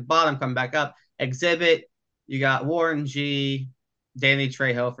starting at the bottom, come back up. Exhibit, you got Warren G, Danny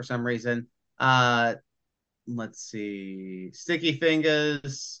Trejo for some reason. Let's see, Sticky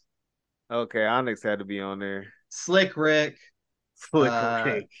Fingers. Okay, Onyx had to be on there. Slick Rick.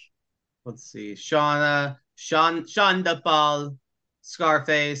 Rick. Let's see, Shauna, Shonda Paul,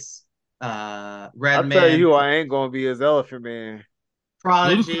 Scarface, Redman. I'll tell you who I ain't gonna be as Elephant Man.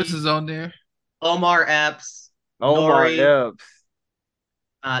 Prodigy. Ludacris is on there. Omar Epps. Omar Epps.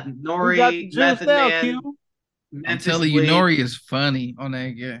 Nori, Method Man. Q? I'm telling you, Nori is funny on that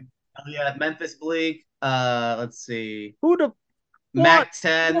game. Oh, yeah, Memphis Bleak. Let's see. Who the Mac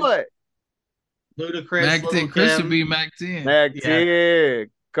 10. What? Ludacris. Mac 10. Chris would be Mac 10. Mac 10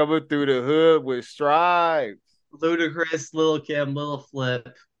 coming through the hood with stripes. Ludacris, Lil Kim, Lil Flip,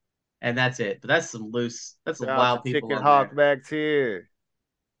 and that's it. But that's some loose. That's some wild people. Chicken Hawk Mac 10.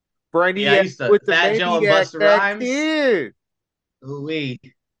 Yeah, I Brainiac used to with the Fat Joe and maniac Busta back Rhymes. then. Ooh-wee.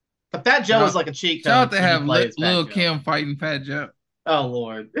 But Fat Joe was like a cheat Shout out code to when you have play as Fat Lil Joe. Kim fighting Fat Joe. Oh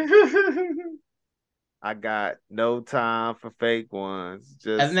Lord. I got no time for fake ones.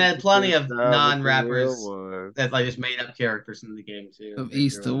 Just And then plenty of with the non-rappers real ones. that like just made up characters in the game too. From They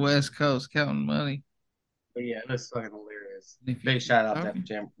East threw to in. West Coast counting money. But yeah, that's fucking hilarious. If you Big keep shout out to talking. Def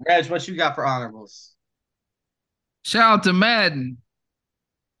Jam. Reg, what you got for honorables? Shout out to Madden.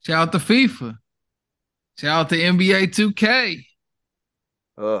 Shout out to FIFA. Shout out to NBA 2K.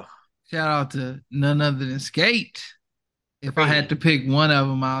 Ugh. Shout out to none other than Skate. If I had to pick one of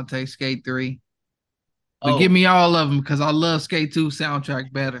them, I'll take Skate 3. But give me all of them because I love Skate 2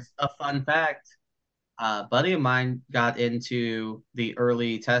 soundtrack better. A fun fact. A buddy of mine got into the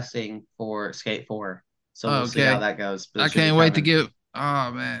early testing for Skate 4. So we'll see how that goes. I can't wait to get.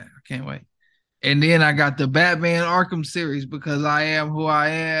 Oh, man. I can't wait. And then I got the Batman Arkham series because I am who I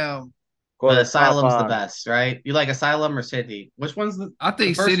am. But Asylum's the best, right? You like Asylum or City? Which one's the? I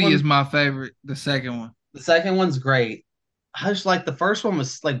think City is my favorite. The second one. The second one's great. I just like the first one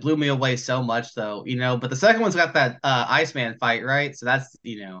was like blew me away so much though, you know. But the second one's got that Iceman fight, right? So that's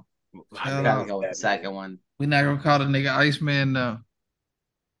I gotta go with the second one. We're not gonna call the nigga Iceman though.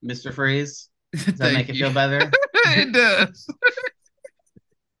 Mr. Freeze. Does that make you feel better? It does.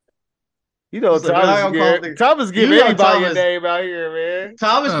 You know, Thomas give anybody a name out here, man.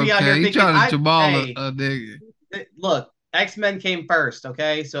 Thomas be out here thinking, trying to Jamal a nigga. Look, X-Men came first,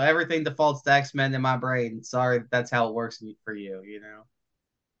 okay? So everything defaults to X-Men in my brain. Sorry, that's how it works for you, you know?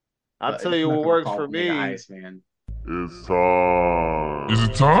 I'll tell you what works for me. Iceman. It's time. Is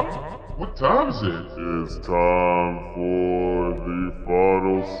it time? What time is it? It's time for the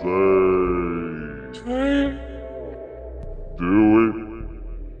final say. Do it.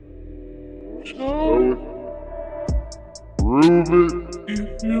 Show it. Prove it.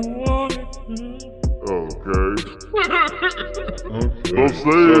 If you want it. Okay. So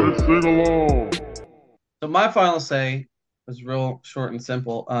say it and sing along. So my final say was real short and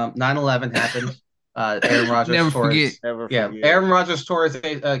simple. 9/11 happened. Aaron Rodgers Never tore forget. Aaron Rodgers tore his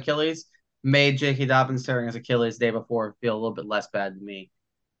Achilles, made J.K. Dobbins tearing his Achilles the day before feel a little bit less bad to me.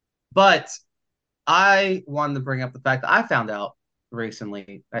 But I wanted to bring up the fact that I found out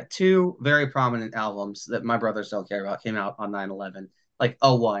recently that two very prominent albums that my brothers don't care about came out on 9/11. Like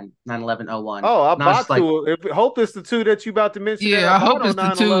 01, 9/11-01. Oh, I'm about to. Hope it's the two that you about to mention. Yeah, I hope it's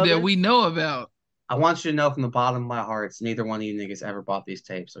the two that we know about. I want you to know from the bottom of my heart, neither one of you niggas ever bought these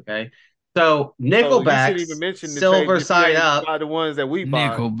tapes, okay? So Nickelback, Silver Side Up, the ones that we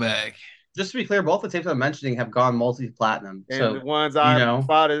bought. Nickelback. Just to be clear, both the tapes I'm mentioning have gone multi-platinum. And so the ones I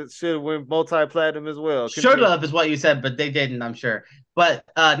bought should have went multi-platinum as well. Should have is what you said, but they didn't, I'm sure. But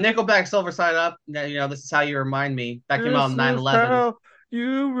Nickelback, Silver Side Up, this is how you remind me. That came out on 9/11.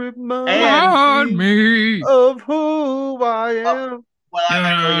 You remind me of who I am. Well, I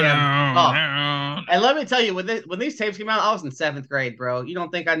really am. And let me tell you, when these tapes came out, I was in 7th grade, bro. You don't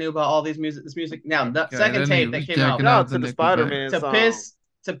think I knew about all this music? Now, the second tape that came out to the Spider-Man song.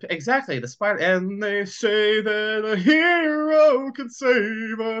 Exactly, the Spider, and they say that a hero can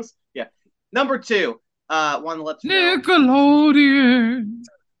save us. Yeah. Number 2, want to let you know Nickelodeon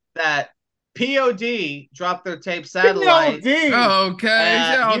that POD dropped their tape Satellite.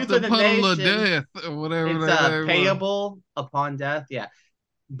 Okay. Youth of the Puddle of Death or whatever. It's payable upon death. Yeah.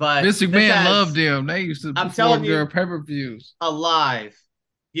 But Vince McMahon loved them. They used to perform their pay-per-views. Alive,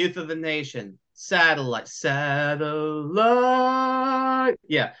 Youth of the Nation, Satellite.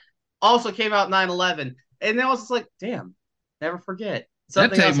 Yeah. Also came out 9/11. And then I was just like, damn, never forget.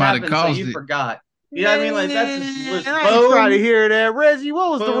 Something else happened, so you forgot. You know what I mean? Like, that's just I try to hear that. Reggie,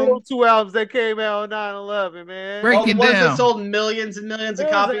 what was the real 2 albums that came out on 9/11, man? Break it the ones down. that sold millions and millions of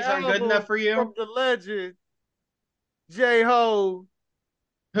copies aren't good enough for you? From the legend, J-Ho.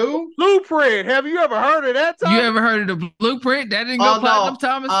 Who? Blueprint. Have you ever heard of that? You ever heard of the Blueprint? That didn't go platinum,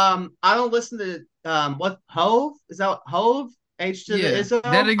 Thomas? I don't listen to what Hove? Is that Hove? H to the Izzo?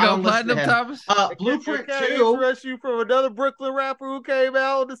 That didn't go platinum, Thomas? Blueprint 2. Interest you from another Brooklyn rapper who came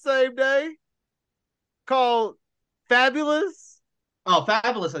out on the same day called Fabulous. Oh,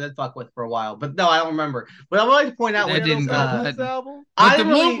 Fabulous I did fuck with for a while, but no, I don't remember. But I would like to point out that didn't go platinum. Album? But the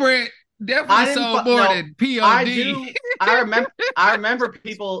Blueprint definitely sold more than POD. I remember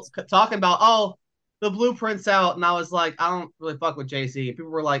people talking about, the Blueprint's out, and I was like, I don't really fuck with Jay-Z. And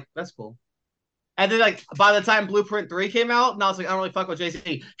people were like, that's cool. And then, like, by the time Blueprint 3 came out, and I was like, I don't really fuck with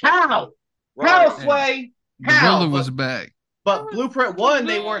Jay-Z. How? How, Sway? How? The ruler was back. But Blueprint 1,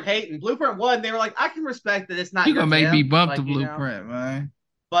 they weren't hating. Blueprint 1, they were like, I can respect that it's not you gonna make me bump like, the Blueprint, man.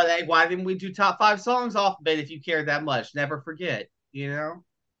 But hey, why didn't we do top 5 songs off of it if you cared that much? Never forget, you know?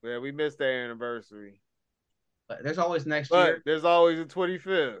 Yeah, we missed that anniversary. But there's always next But year. there's always a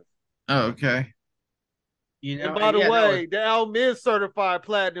 25th. Oh, okay. You know, And by the yeah, no, way, the album is certified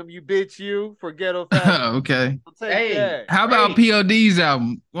platinum, you bitch you, for Ghetto Fat. Okay. I'll take Hey, that. How about Hey. POD's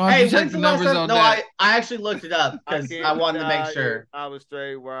album? Why don't hey, you check when's the the last numbers time? on No, that? I actually looked it up because can't I wanted to make deny sure. it. I was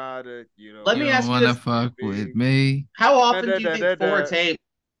straight wired, you know. Let You me don't ask you wanna this: fuck with me. How often do you think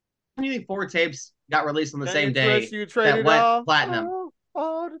Da-da-da-da-da. four tapes got released on the That same interest day you that traded went off? platinum?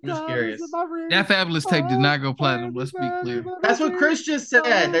 All the I'm just diamonds in curious. my ring. That Fabulous tape did not go platinum. Let's be clear. That's what Chris just said,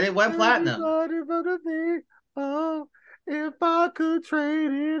 that it went platinum. Everybody but me. Oh, if I could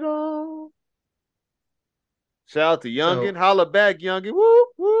trade it all. Shout out to Youngin. So- Holla back, Youngin. Woo,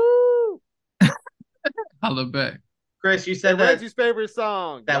 woo. Holla back. Chris, you And said that Reggie's favorite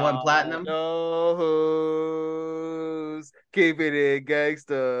song. that went Y'all platinum? know who's keeping it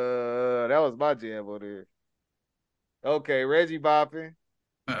gangsta. That was my jam on there. Okay, Reggie bopping.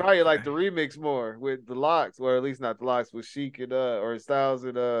 You probably like the remix more with the Locks, or at least not the Locks, with Sheik and or Styles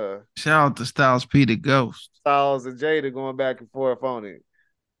and Shout out to Styles P the Ghost. Styles and Jada going back and forth on it.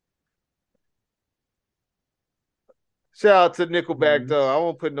 Shout out to Nickelback though. I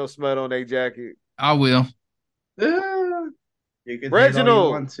won't put no smut on their jacket. I will. You can hate all you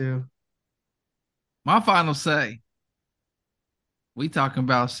Reginald. want to. My final say. We talking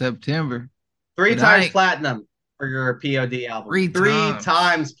about September. Three But I times ain't- platinum for your POD album. Three times.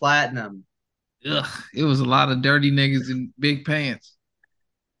 times platinum. Ugh, it was a lot of dirty niggas in big pants.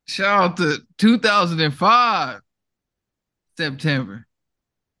 Shout out to 2005 September.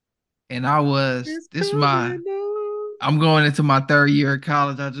 And I'm going into my third year of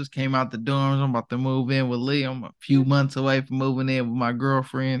college. I just came out the dorms. I'm about to move in with Lee. I'm a few months away from moving in with my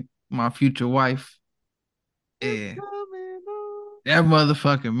girlfriend, my future wife. Yeah. That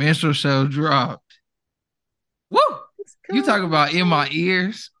motherfucking minstrel show dropped. Woo! You talk about in my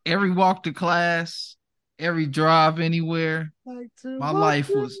ears, every walk to class, every drive anywhere. My life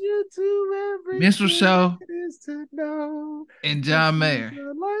was minstrel show and John Mayer.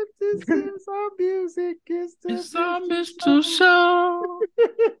 It's our music. It's our minstrel show.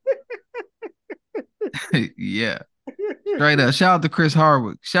 Yeah. Straight up. Shout out to Chris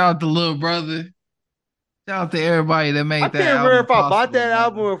Hardwick. Shout out to Little Brother. Shout out to everybody that made I that can't album remember if I bought possible, that man.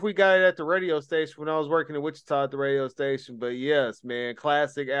 album or if we got it at the radio station when I was working in Wichita at the radio station. But yes, man,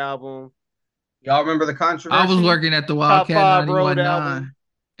 classic album. Y'all remember the controversy? I was working at the Top Wildcat 5 road 91.9 album.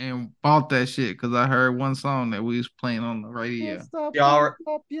 and bought that shit because I heard one song that we was playing on the radio. Y'all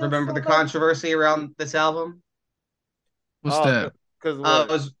remember the controversy around this album? What's that?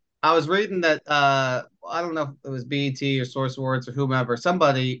 I was reading that I don't know if it was BET or Source Awards or whomever.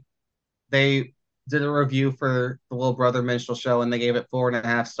 Somebody, they did a review for the Little Brother Minstrel Show and they gave it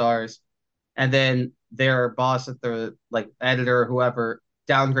 4.5 stars. And then their boss at the editor or whoever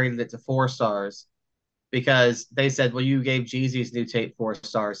downgraded it to 4 stars because they said, well, you gave Jeezy's new tape 4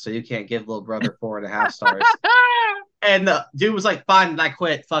 stars, so you can't give Little Brother 4.5 stars. And the dude was like, fine, and I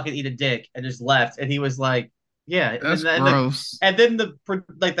quit, fucking eat a dick, and just left. And he was like, yeah. That's gross. And then the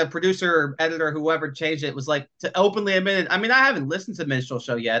producer or editor, whoever changed it, was like, to openly admit it. I mean, I haven't listened to Minstrel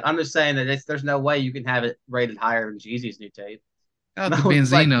Show yet. I'm just saying that there's no way you can have it rated higher than Jeezy's new tape. Shout out to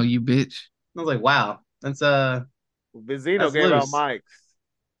Benzino, you bitch. I was like, wow, that's Benzino gave out mics.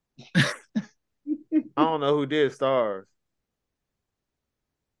 I don't know who did stars.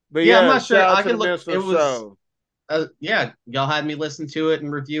 But yeah, I'm not sure. I can look. It was, yeah, y'all had me listen to it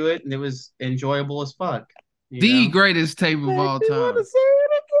and review it, and it was enjoyable as fuck. The greatest tape of all time.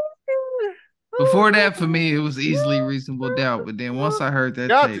 Before that, for me, it was easily Reasonable Doubt. But then once I heard that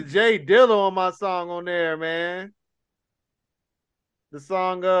Shout out tape, to Jay Dilla on my song on there, man. The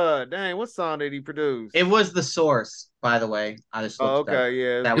song, dang, what song did he produce? It was The Source, by the way. I just looked it up.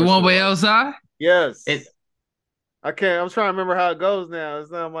 Yeah. That it won't be outside? Yes. I can't. I'm trying to remember how it goes now.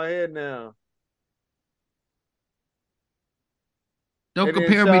 It's not in my head now. Don't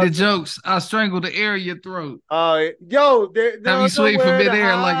compare me to jokes. I strangle the air in your throat. Yo, have you swing from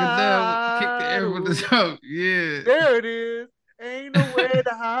midair like a dove, kick the air with the joke. Yeah. There it is. Ain't nowhere to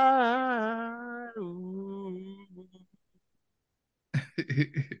hide.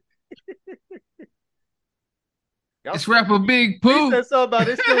 It's rapper Big Pooh. He said something about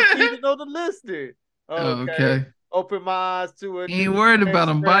it still keeping on the listing. Okay. Open my eyes to it. Ain't worried about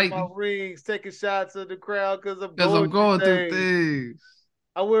them biting. My rings, taking shots of the crowd because I'm going through things.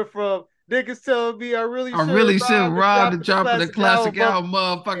 I went from niggas telling me I really should rob the drop of the classic album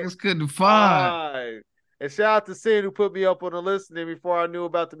motherfuckers couldn't find. And shout out to Sin who put me up on the listening before I knew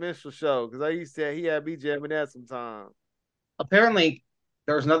about the Minstrel Show because he had me jamming that sometime. Apparently,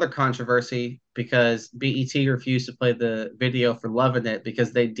 there was another controversy because BET refused to play the video for "Loving It"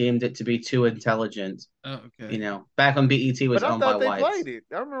 because they deemed it to be too intelligent. Oh, okay. You know, back when BET was But I owned by thought they whites. played it.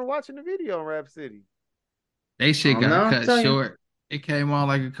 I remember watching the video on Rap City. They shit I don't got know, cut tell you. short. It came on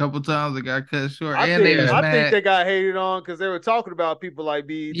like a couple times. It got cut short, I and they think was I think mad. they got hated on because they were talking about people like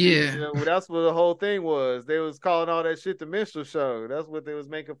BET. Yeah. You know, that's what the whole thing was. They was calling all that shit the minstrel show. That's what they was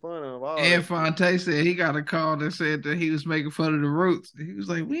making fun of. All And that. Fonte said he got a call that said that he was making fun of the Roots. He was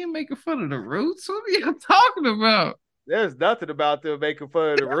like, "We ain't making fun of the Roots. What are you talking about? There's nothing about them making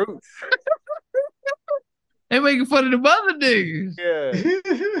fun of the Roots. They making fun of the other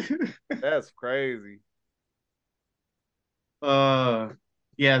niggas." Yeah, that's crazy.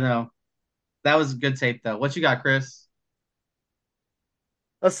 Yeah, no, that was a good tape though. What you got, Chris?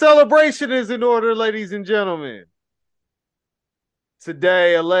 A celebration is in order, ladies and gentlemen.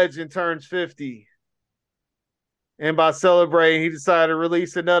 Today, a legend turns 50. And by celebrating, he decided to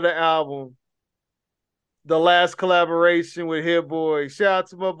release another album. The last collaboration with Hit Boy. Shout out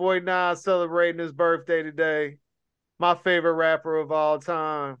to my boy Nas celebrating his birthday today. My favorite rapper of all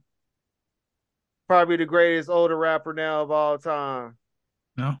time. Probably the greatest older rapper now of all time.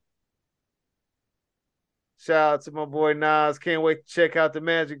 No. Shout out to my boy Nas. Can't wait to check out the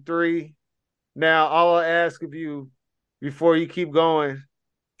Magic 3. Now, all I ask of you before you keep going,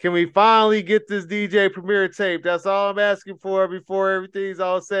 can we finally get this DJ Premier tape? That's all I'm asking for before everything's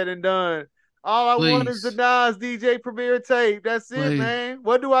all said and done. All I want is the Please. Nas DJ Premier tape. That's it, Please. man.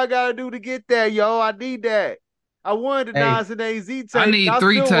 What do I gotta do to get that, yo? I need that. I wanted the Hey, Nas and AZ tape. I need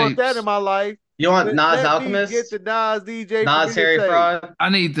 3 still want that tapes. in my life. You want But Nas let me Alchemist? get the Nas DJ Nas Premier Harry tape. Fraud? I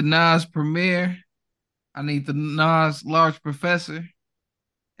need the Nas Premiere. I need the Nas Large Professor.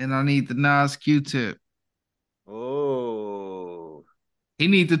 And I need the Nas Q-Tip. Oh. He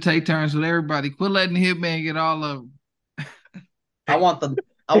needs to take turns with everybody. Quit letting Hitman get all of them. I want the Nas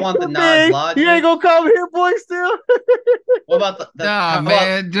Big, Logic. you ain't gonna come here, boy, still? What about the Nah, how about-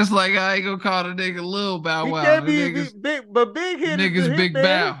 man. Just like I ain't gonna call the nigga Lil Bow He Wow. can't The be niggas, big, but Big the Hit is niggas the Big Hitman.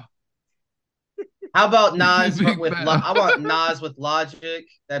 Bow. How about Nas Big with Bow. I want Nas with Logic.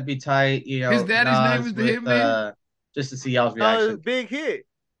 That'd be tight. You know, His daddy's Nas name is the with, Hitman? just to see y'all's No, reaction. it's Big Hit.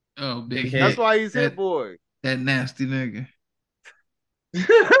 Oh, Big Big Hit. That's Hit. why he's Hit That, Boy. that nasty nigga.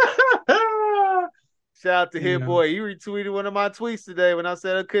 Shout out to Yeah. Hit Boy. He retweeted one of my tweets today when I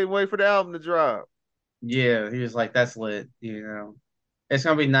said I couldn't wait for the album to drop. Yeah, he was like, "That's lit." You know, it's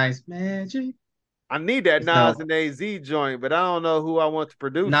gonna be nice. Magic. I need that No. Nas and AZ joint, but I don't know who I want to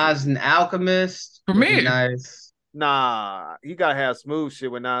produce. Nas it. and Alchemist. would be Premiere. nice. Nah, you gotta have smooth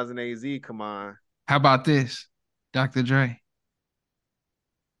shit with Nas and AZ. Come on. How about this? Dr. Dre.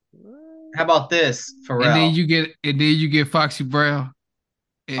 How about this, Pharrell? And then you get Foxy Brown.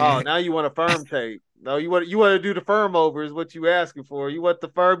 Oh, And now you want a firm tape. No, you want to do the firm over is what you asking for. You want the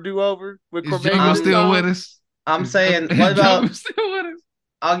firm do over with is Cormac Jungle still Song? with us? I'm saying, Is what about? Jungle still with us?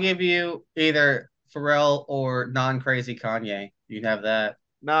 I'll give you either Pharrell or non-crazy Kanye. You can have that.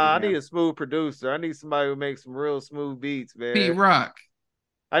 Nah, I Yeah. need a smooth producer. I need somebody who makes some real smooth beats, man. Pete Rock.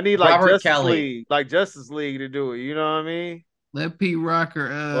 I need like Robert Justice Kelly. League, like Justice League to do it. You know what I mean? Let Pete Rock or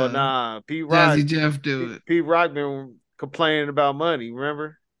Well, nah, Pete Rock. Jazzy Jeff do it. Pete Rock been complaining about money.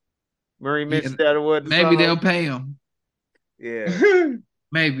 Remember? Murray mentioned that or what? Maybe they'll pay him. Yeah,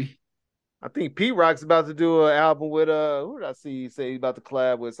 Maybe. I think Pete Rock's about to do an album with who did I see? Say he's about to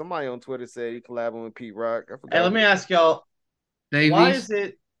collab with somebody on Twitter. Said he collabing with Pete Rock. I forgot. Hey, let me ask y'all, Davies. why is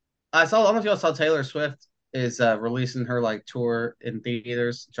it? I don't know if y'all saw Taylor Swift is releasing her like tour in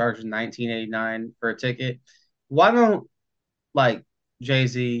theaters, charging $19.89 for a ticket. Why don't like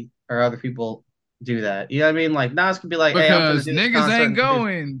Jay-Z or other people do that? You know what I mean? Like Nas could be like, "Hey, I'm gonna Because do this niggas concert ain't and do-"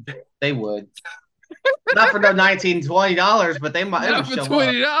 going. They would. Not for no $19, $20, but they might. They Not would for show up.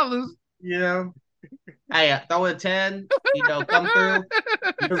 $20. You know. Hey, throw a 10. You know, come through.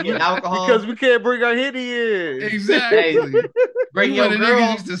 because Get alcohol. because we can't bring our hitty in. Exactly. Bring You your know the girl.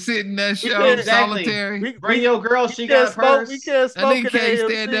 niggas used to sit in that show Exactly. solitary. Bring your girl. She got a purse. We can't That smoke nigga at the can't AMC.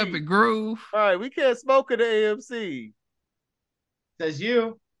 stand up and groove. All right, we can't smoke at the AMC. Says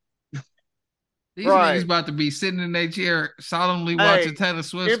you. These Right. niggas about to be sitting in their chair solemnly watching Taylor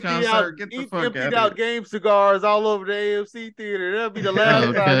Swift's concert. Get the fuck emptied out out of here. game cigars all over the AMC theater. That'll be the last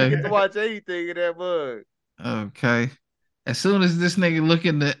time Okay. you get to watch anything in that mug. Okay. As soon as this nigga look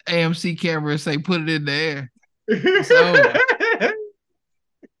in the AMC camera and say, put it in the air. over.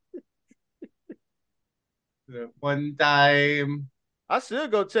 One time. I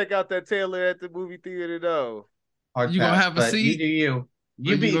should go check out that Taylor at the movie theater though. Hard You gonna pass, have a but seat? You do you.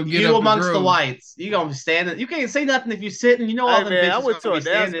 You Or be you gonna get you up and amongst the groove? whites. You gonna stand. You can't say nothing if you sitting. You know all Hey the man, I bitches went to gonna a be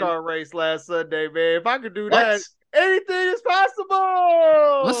standing. NASCAR race last Sunday, man. If I could do What? that, Anything is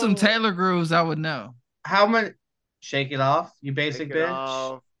possible. What's some Taylor grooves I would know? How many? Shake It Off, you basic Take it bitch.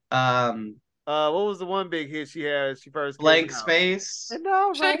 off. Um, What was the one big hit she had? She first came Blank out? Space. And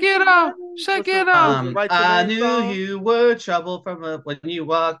all Shake right, it off. somebody. Shake What's it the- off. Right to I Name knew song? you were trouble when you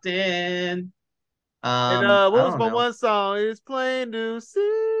walked in. And I what was don't my know one song? It's plain to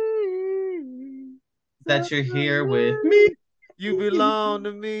see that you're here with that me. you belong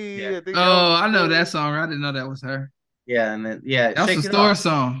to me. Yeah. I think Oh, that I know was- that song. I didn't know that was her. Yeah, and then yeah, That's Shake a It store Off.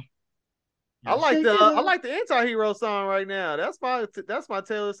 song. I like Shake the It I Off. like the anti-hero song right now. That's my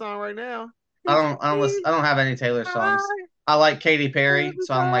Taylor song right now. I don't have any Taylor songs. I like Katy Perry,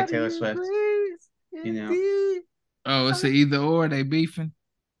 so I don't like Taylor Swift. You know. Oh, it's a either or. They beefing.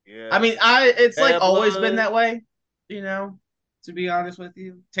 Yeah. I mean, it's like Bad always Blood. been that way, you know, to be honest with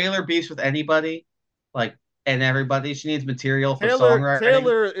you. Taylor beefs with anybody, like, and everybody. She needs material for songwriting.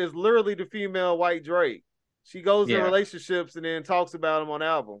 Taylor is literally the female white Drake. She goes in Yeah. relationships and then talks about them on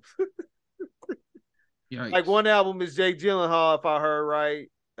albums. Yikes. Like one album is Jake Gyllenhaal, if I heard right.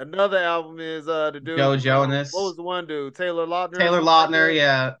 Another album is the dude Joe from- Jonas. What was the one dude? Taylor Lautner. Taylor Lautner,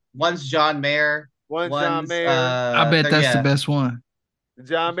 yeah. One's John Mayer. One John Mayer. I bet that's yeah. the best one. The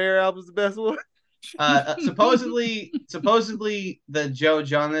John Mayer album's the best one. Supposedly, the Joe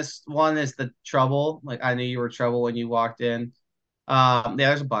Jonas one is the trouble. Like, I knew you were trouble when you walked in. Yeah,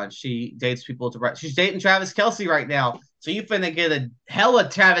 there's a bunch. She dates people she's dating Travis Kelce right now. So you finna get a hella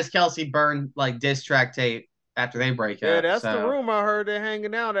Travis Kelce burn like diss track tape after they break Yeah, up. that's so. the rumor. I heard they're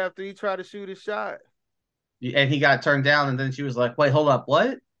hanging out after he tried to shoot his shot. And he got turned down, and then she was like, "Wait, hold up,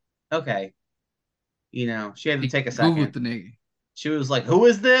 what?" Okay, she had to take a Googled second. the nigga. She was like, "Who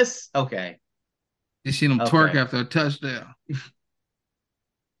is this?" Okay, You seen him Okay. twerk after a touchdown.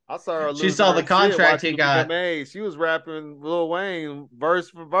 I saw her. She losing saw her the shit contract watching he got. VMAs. She was rapping Lil Wayne verse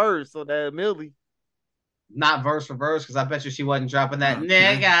for verse on that Millie. Not verse for verse, because I bet you she wasn't dropping that Okay.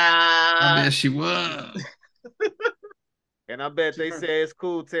 nigga. I bet she was. And I bet they say it's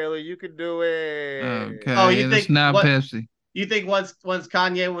cool, Taylor. You can do it. Okay. Oh, you and it's think not what- Pepsi. You think once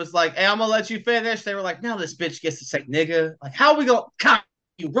Kanye was like, "Hey, I'm gonna let you finish," they were like, "Now this bitch gets to say nigga. Like, how are we gonna? Kanye,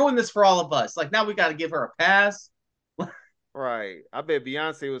 you ruined this for all of us. Like, now we got to give her a pass." Right. I bet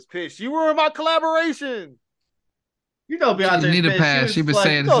Beyonce was pissed. You ruined my collaboration. You know, Beyonce need a pass. She been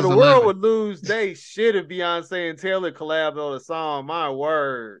saying No, This the is world 11. would lose they shit if Beyonce and Taylor collabed on a song. My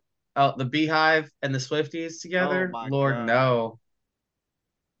word. "Oh, the Beehive and the Swifties together." Oh, my Lord, God. no.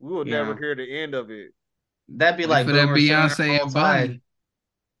 We will Yeah. never hear the end of it. That'd be Wait like for that Boomer Sooner Beyonce Roll and Tide. Bunny.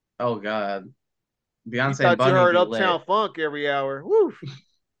 Oh God, You Beyonce and thought you Bunny heard be Uptown lit. Funk every hour. Woo.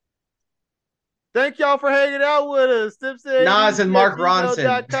 Thank y'all for hanging out with us. Nas and Mark Ronson.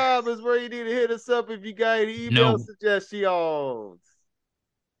 Ronson.com is where you need to hit us up if you got any email No. suggestions.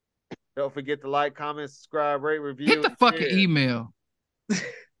 Don't forget to like, comment, subscribe, rate, review. Hit the and fucking share. email.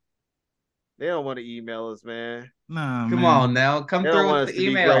 They don't want to email us, man. Nah, Come man. on now, come They don't through want with us the to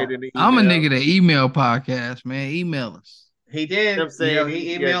be email. great in the I'm a email. nigga that email podcast, man. Email us. He did. I'm saying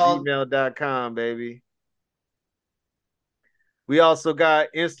He at emailed. gmail.com, baby. We also got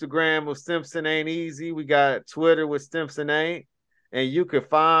Instagram with Stimson Ain't Easy. We got Twitter with Stimson Ain't. And you can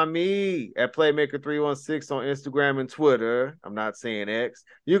find me at Playmaker316 on Instagram and Twitter. I'm not saying X.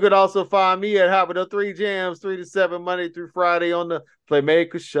 You could also find me at Hot with the 3 Jams, 3 to 7, Monday through Friday on the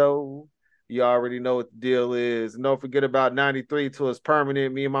Playmaker Show. You already know what the deal is. And don't forget about 93 till it's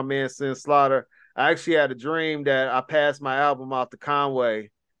permanent. Me and my man Sin Slaughter. I actually had a dream that I passed my album off to Conway.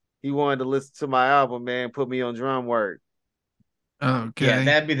 He wanted to listen to my album, man, put me on drum work. Okay. Yeah,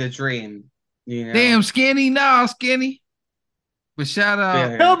 that'd be the dream. You know. Damn, Skinny. Nah, Skinny. But shout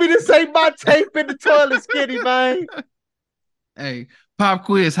out. Yeah. Tell me this ain't my tape in the toilet, Skinny, man. Hey, pop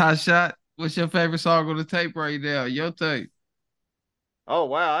quiz, hot shot. What's your favorite song on the tape right now? Your tape. Oh,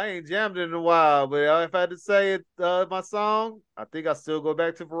 wow. I ain't jammed in a while, but if I had to say it, my song, I think I still go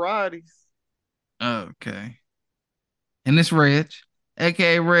back to Varieties. Okay. And it's Reg,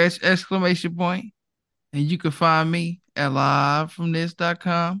 aka Reg, exclamation point. And you can find me at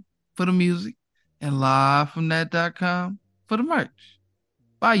livefromthis.com for the music and livefromthat.com for the merch.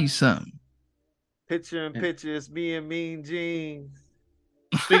 Buy you something. Picture in picture, it's me and Mean Jeans.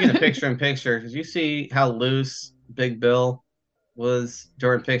 Speaking of picture in picture, did you see how loose Big Bill was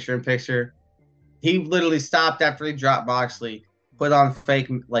during picture in picture? He literally stopped after he dropped Moxley, put on fake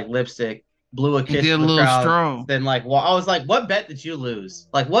like lipstick, blew a He kiss did to a the little crowd. stroll. Then like, well, I was like, "What bet did you lose?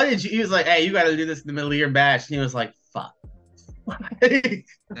 Like, what did you?" He was like, "Hey, you got to do this in the middle of your match." And he was like, "Fuck." Hey,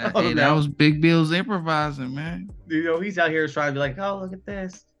 no. that was Big Bill's improvising, man. You know, he's out here trying to be like, "Oh, look at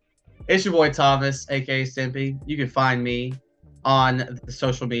this." It's your boy Thomas, aka Stimpy. You can find me on the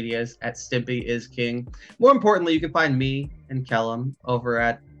social medias at Stimpy is King. More importantly, you can find me and Kellum over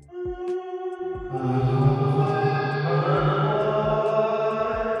at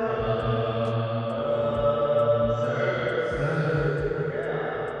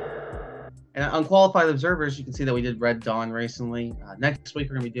and Unqualified Observers. You can see that we did Red Dawn recently. Next week,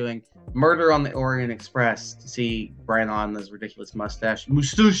 we're going to be doing Murder on the Orient Express to see Brian on those ridiculous mustaches.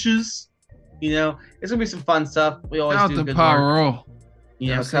 You know, it's going to be some fun stuff. We always Shout do to good work. Poirot.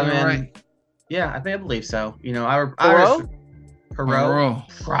 You know, Did I come say in. it right? Yeah, I believe so. You know, Poirot?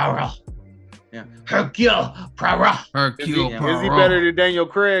 Poirot. Yeah. Hercule Poirot. Hercule Is he Poirot. better than Daniel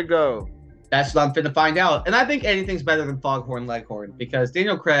Craig though? That's what I'm finna find out. And I think anything's better than Foghorn Leghorn because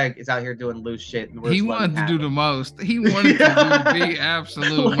Daniel Craig is out here doing loose shit. And we're He just letting wanted to him do have the it. most. He wanted to do the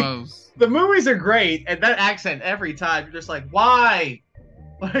absolute Like, most. The movies are great, and that accent every time, you're just like, why?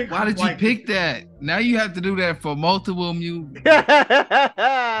 Like, Why did you pick that? Now you have to do that for multiple movies.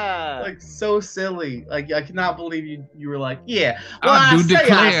 Like, so silly. Like, I cannot believe you were like, yeah. Well, I do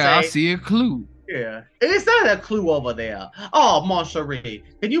declare, I say. see a clue. Yeah. Is that a clue over there? Oh, Mon Cherie,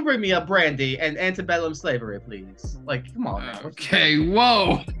 can you bring me a brandy and antebellum slavery, please? Like, come on now. Okay,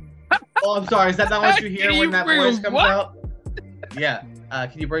 whoa. Oh, I'm sorry. Is that not what you hear Can when you that bring voice comes what? out? Yeah.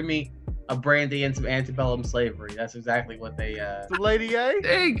 Can you bring me a brandy and some antebellum slavery? That's exactly what they. The Lady A? They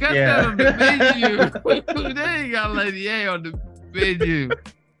ain't got Yeah. that on the menu. They ain't got Lady A on the menu.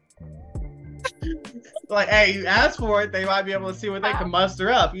 Like, hey, you ask for it, they might be able to see what they can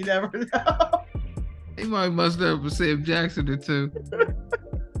muster up. You never know. He might must up with Sam Jackson or two.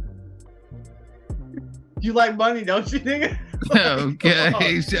 You like money, don't you, nigga?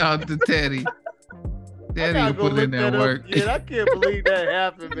 Okay, shout out to Teddy. Teddy I will gotta go put in look that that work. up. Yeah, I can't believe that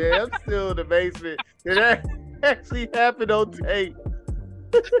happened, man. I'm still in the basement. Did that actually happen on tape?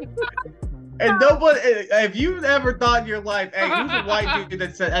 And nobody, if you've ever thought in your life, hey, who's a white dude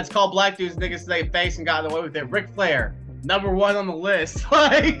that's called black dudes niggas today face and gotten away with it? Ric Flair, #1 on the list.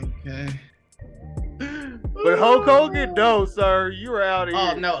 Like, Okay. But Hulk Hogan, no, sir. You were out of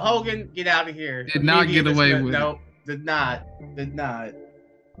here. oh no, Hogan, get out of here. Did not Media get away just- with no, did not.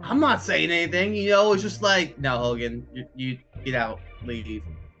 I'm not saying anything, you know, it's just like, no, Hogan, you get out, leave.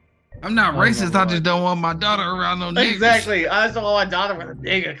 I'm not Oh, racist. no, I just don't want my daughter around no niggas. Exactly. I just don't want my daughter with a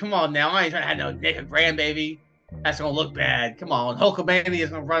nigga. Come on now. I ain't trying to have no nigga grandbaby. That's gonna look bad. Come on. Hulkamania is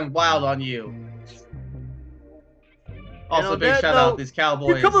gonna run wild on you. Also, on big that shout note, out these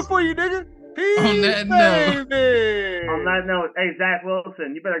Cowboys. He coming for you, nigga. Peace, On that note. baby. On that note, hey, Zach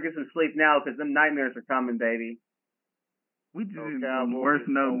Wilson, you better get some sleep now because them nightmares are coming, baby. We just No did the Cowboys, worst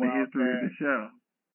note in the no history of the Wildcats. show.